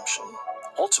redemption,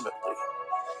 ultimately,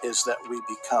 is that we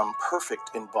become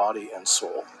perfect in body and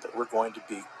soul, that we're going to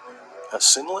be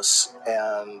sinless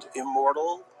and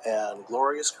immortal and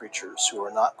glorious creatures who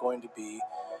are not going to be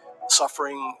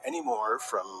suffering anymore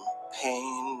from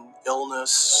pain,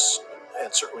 illness,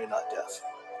 and certainly not death.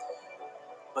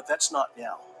 But that's not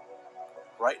now.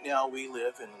 Right now we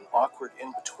live in an awkward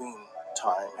in-between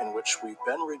time in which we've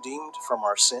been redeemed from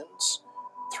our sins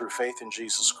through faith in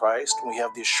Jesus Christ. We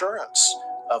have the assurance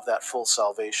of that full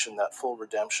salvation, that full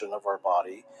redemption of our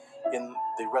body in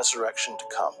the resurrection to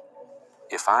come.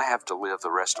 If I have to live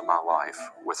the rest of my life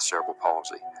with cerebral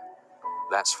palsy,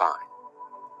 that's fine.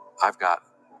 I've got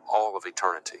all of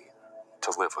eternity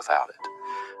to live without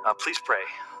it. Please pray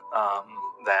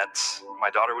that my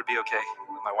daughter would be okay,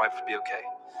 that my wife would be okay.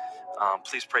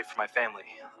 Please pray for my family,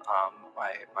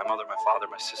 my mother, my father,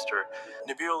 my sister.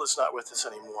 Nabil is not with us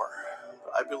anymore.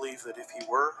 I believe that if he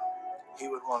were, he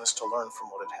would want us to learn from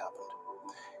what had happened.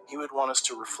 He would want us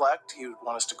to reflect. He would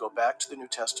want us to go back to the New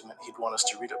Testament. He'd want us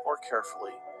to read it more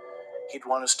carefully. He'd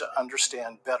want us to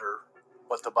understand better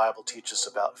what the Bible teaches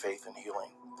about faith and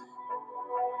healing.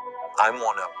 I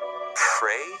want to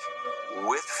pray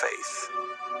with faith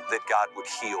that God would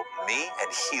heal me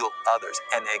and heal others,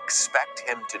 and expect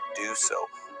him to do so,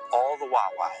 all the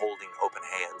while holding open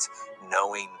hands,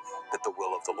 knowing that the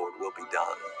will of the Lord will be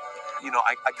done. You know,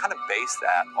 I kind of base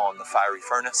that on the fiery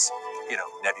furnace. You know,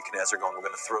 Nebuchadnezzar going, we're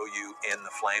going to throw you in the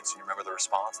flames. You remember the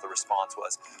response? The response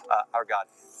was, our God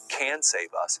can save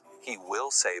us. He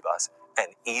will save us. And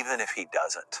even if he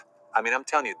doesn't. I mean, I'm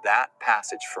telling you, that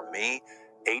passage for me,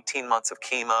 18 months of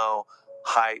chemo,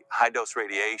 high dose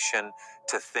radiation,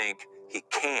 to think he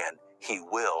can, he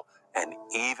will, and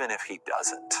even if he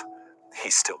doesn't,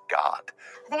 he's still God.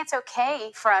 I think it's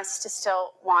okay for us to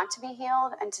still want to be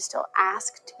healed and to still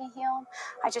ask to be healed.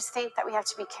 I just think that we have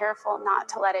to be careful not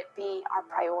to let it be our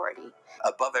priority.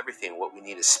 Above everything, what we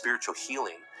need is spiritual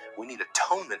healing. We need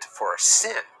atonement for our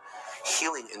sin,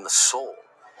 healing in the soul.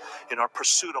 In our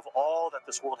pursuit of all that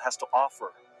this world has to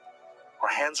offer, our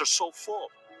hands are so full.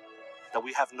 that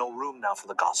we have no room now for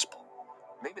the gospel.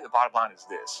 Maybe the bottom line is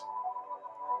this: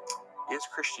 is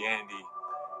Christianity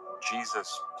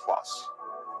Jesus plus?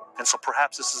 And so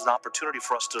perhaps this is an opportunity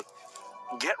for us to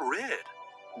get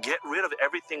rid of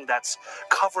everything that's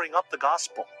covering up the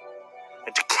gospel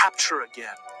and to capture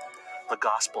again the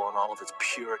gospel in all of its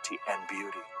purity and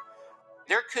beauty.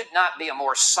 There could not be a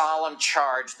more solemn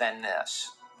charge than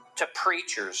this to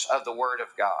preachers of the Word of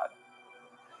God.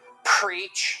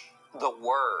 Preach the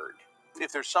Word.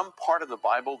 If there's some part of the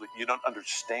Bible that you don't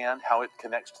understand how it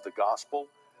connects to the gospel,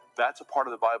 that's a part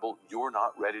of the Bible you're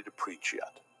not ready to preach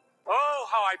yet. Oh,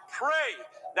 how I pray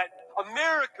that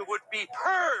America would be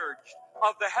purged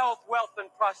of the health, wealth, and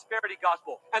prosperity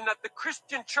gospel, and that the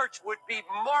Christian church would be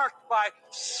marked by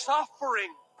suffering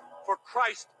for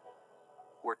Christ.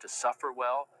 We're to suffer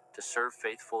well, to serve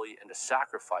faithfully, and to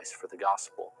sacrifice for the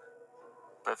gospel.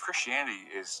 But if Christianity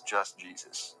is just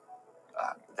Jesus,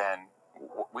 then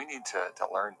we need to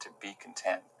learn to be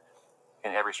content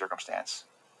in every circumstance.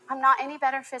 I'm not any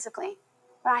better physically,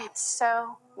 but I am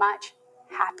so much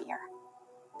happier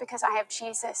because I have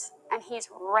Jesus and he's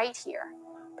right here.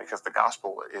 Because the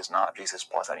gospel is not Jesus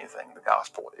plus anything. The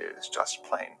gospel is just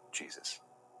plain Jesus.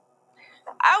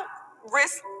 I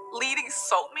risk leading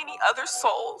so many other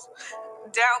souls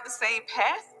down the same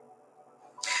path.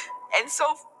 And so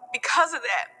because of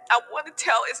that, I want to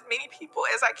tell as many people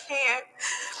as I can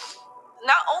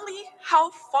not only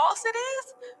how false it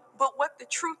is, but what the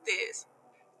truth is.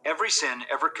 Every sin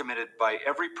ever committed by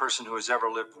every person who has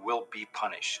ever lived will be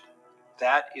punished.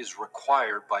 That is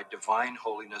required by divine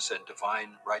holiness and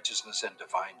divine righteousness and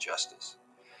divine justice.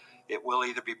 It will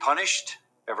either be punished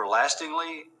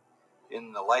everlastingly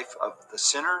in the life of the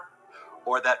sinner,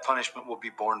 or that punishment will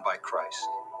be borne by Christ.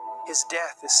 His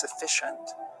death is sufficient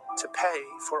to pay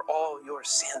for all your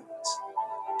sins.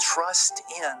 Trust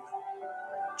in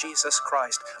Jesus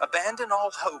Christ. Abandon all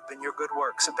hope in your good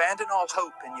works. Abandon all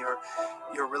hope in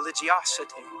your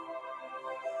religiosity.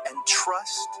 And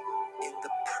trust in the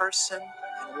person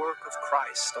and work of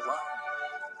Christ alone.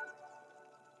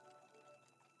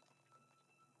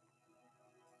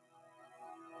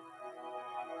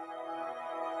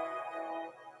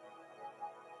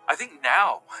 I think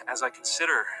now, as I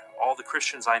consider all the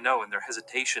Christians I know and their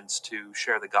hesitations to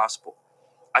share the gospel,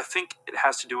 I think it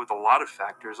has to do with a lot of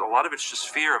factors. A lot of it's just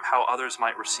fear of how others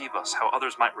might receive us, how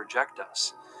others might reject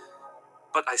us.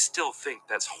 But I still think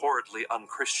that's horridly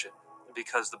unchristian,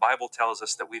 because the Bible tells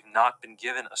us that we've not been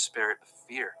given a spirit of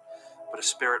fear, but a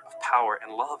spirit of power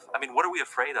and love. I mean, what are we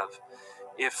afraid of?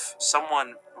 If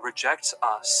someone rejects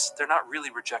us, they're not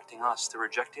really rejecting us, they're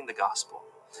rejecting the gospel.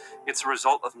 It's a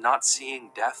result of not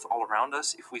seeing death all around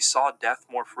us. If we saw death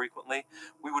more frequently,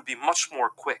 we would be much more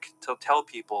quick to tell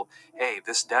people, hey,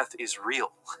 this death is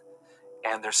real,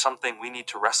 and there's something we need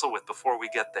to wrestle with before we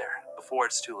get there, before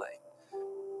it's too late.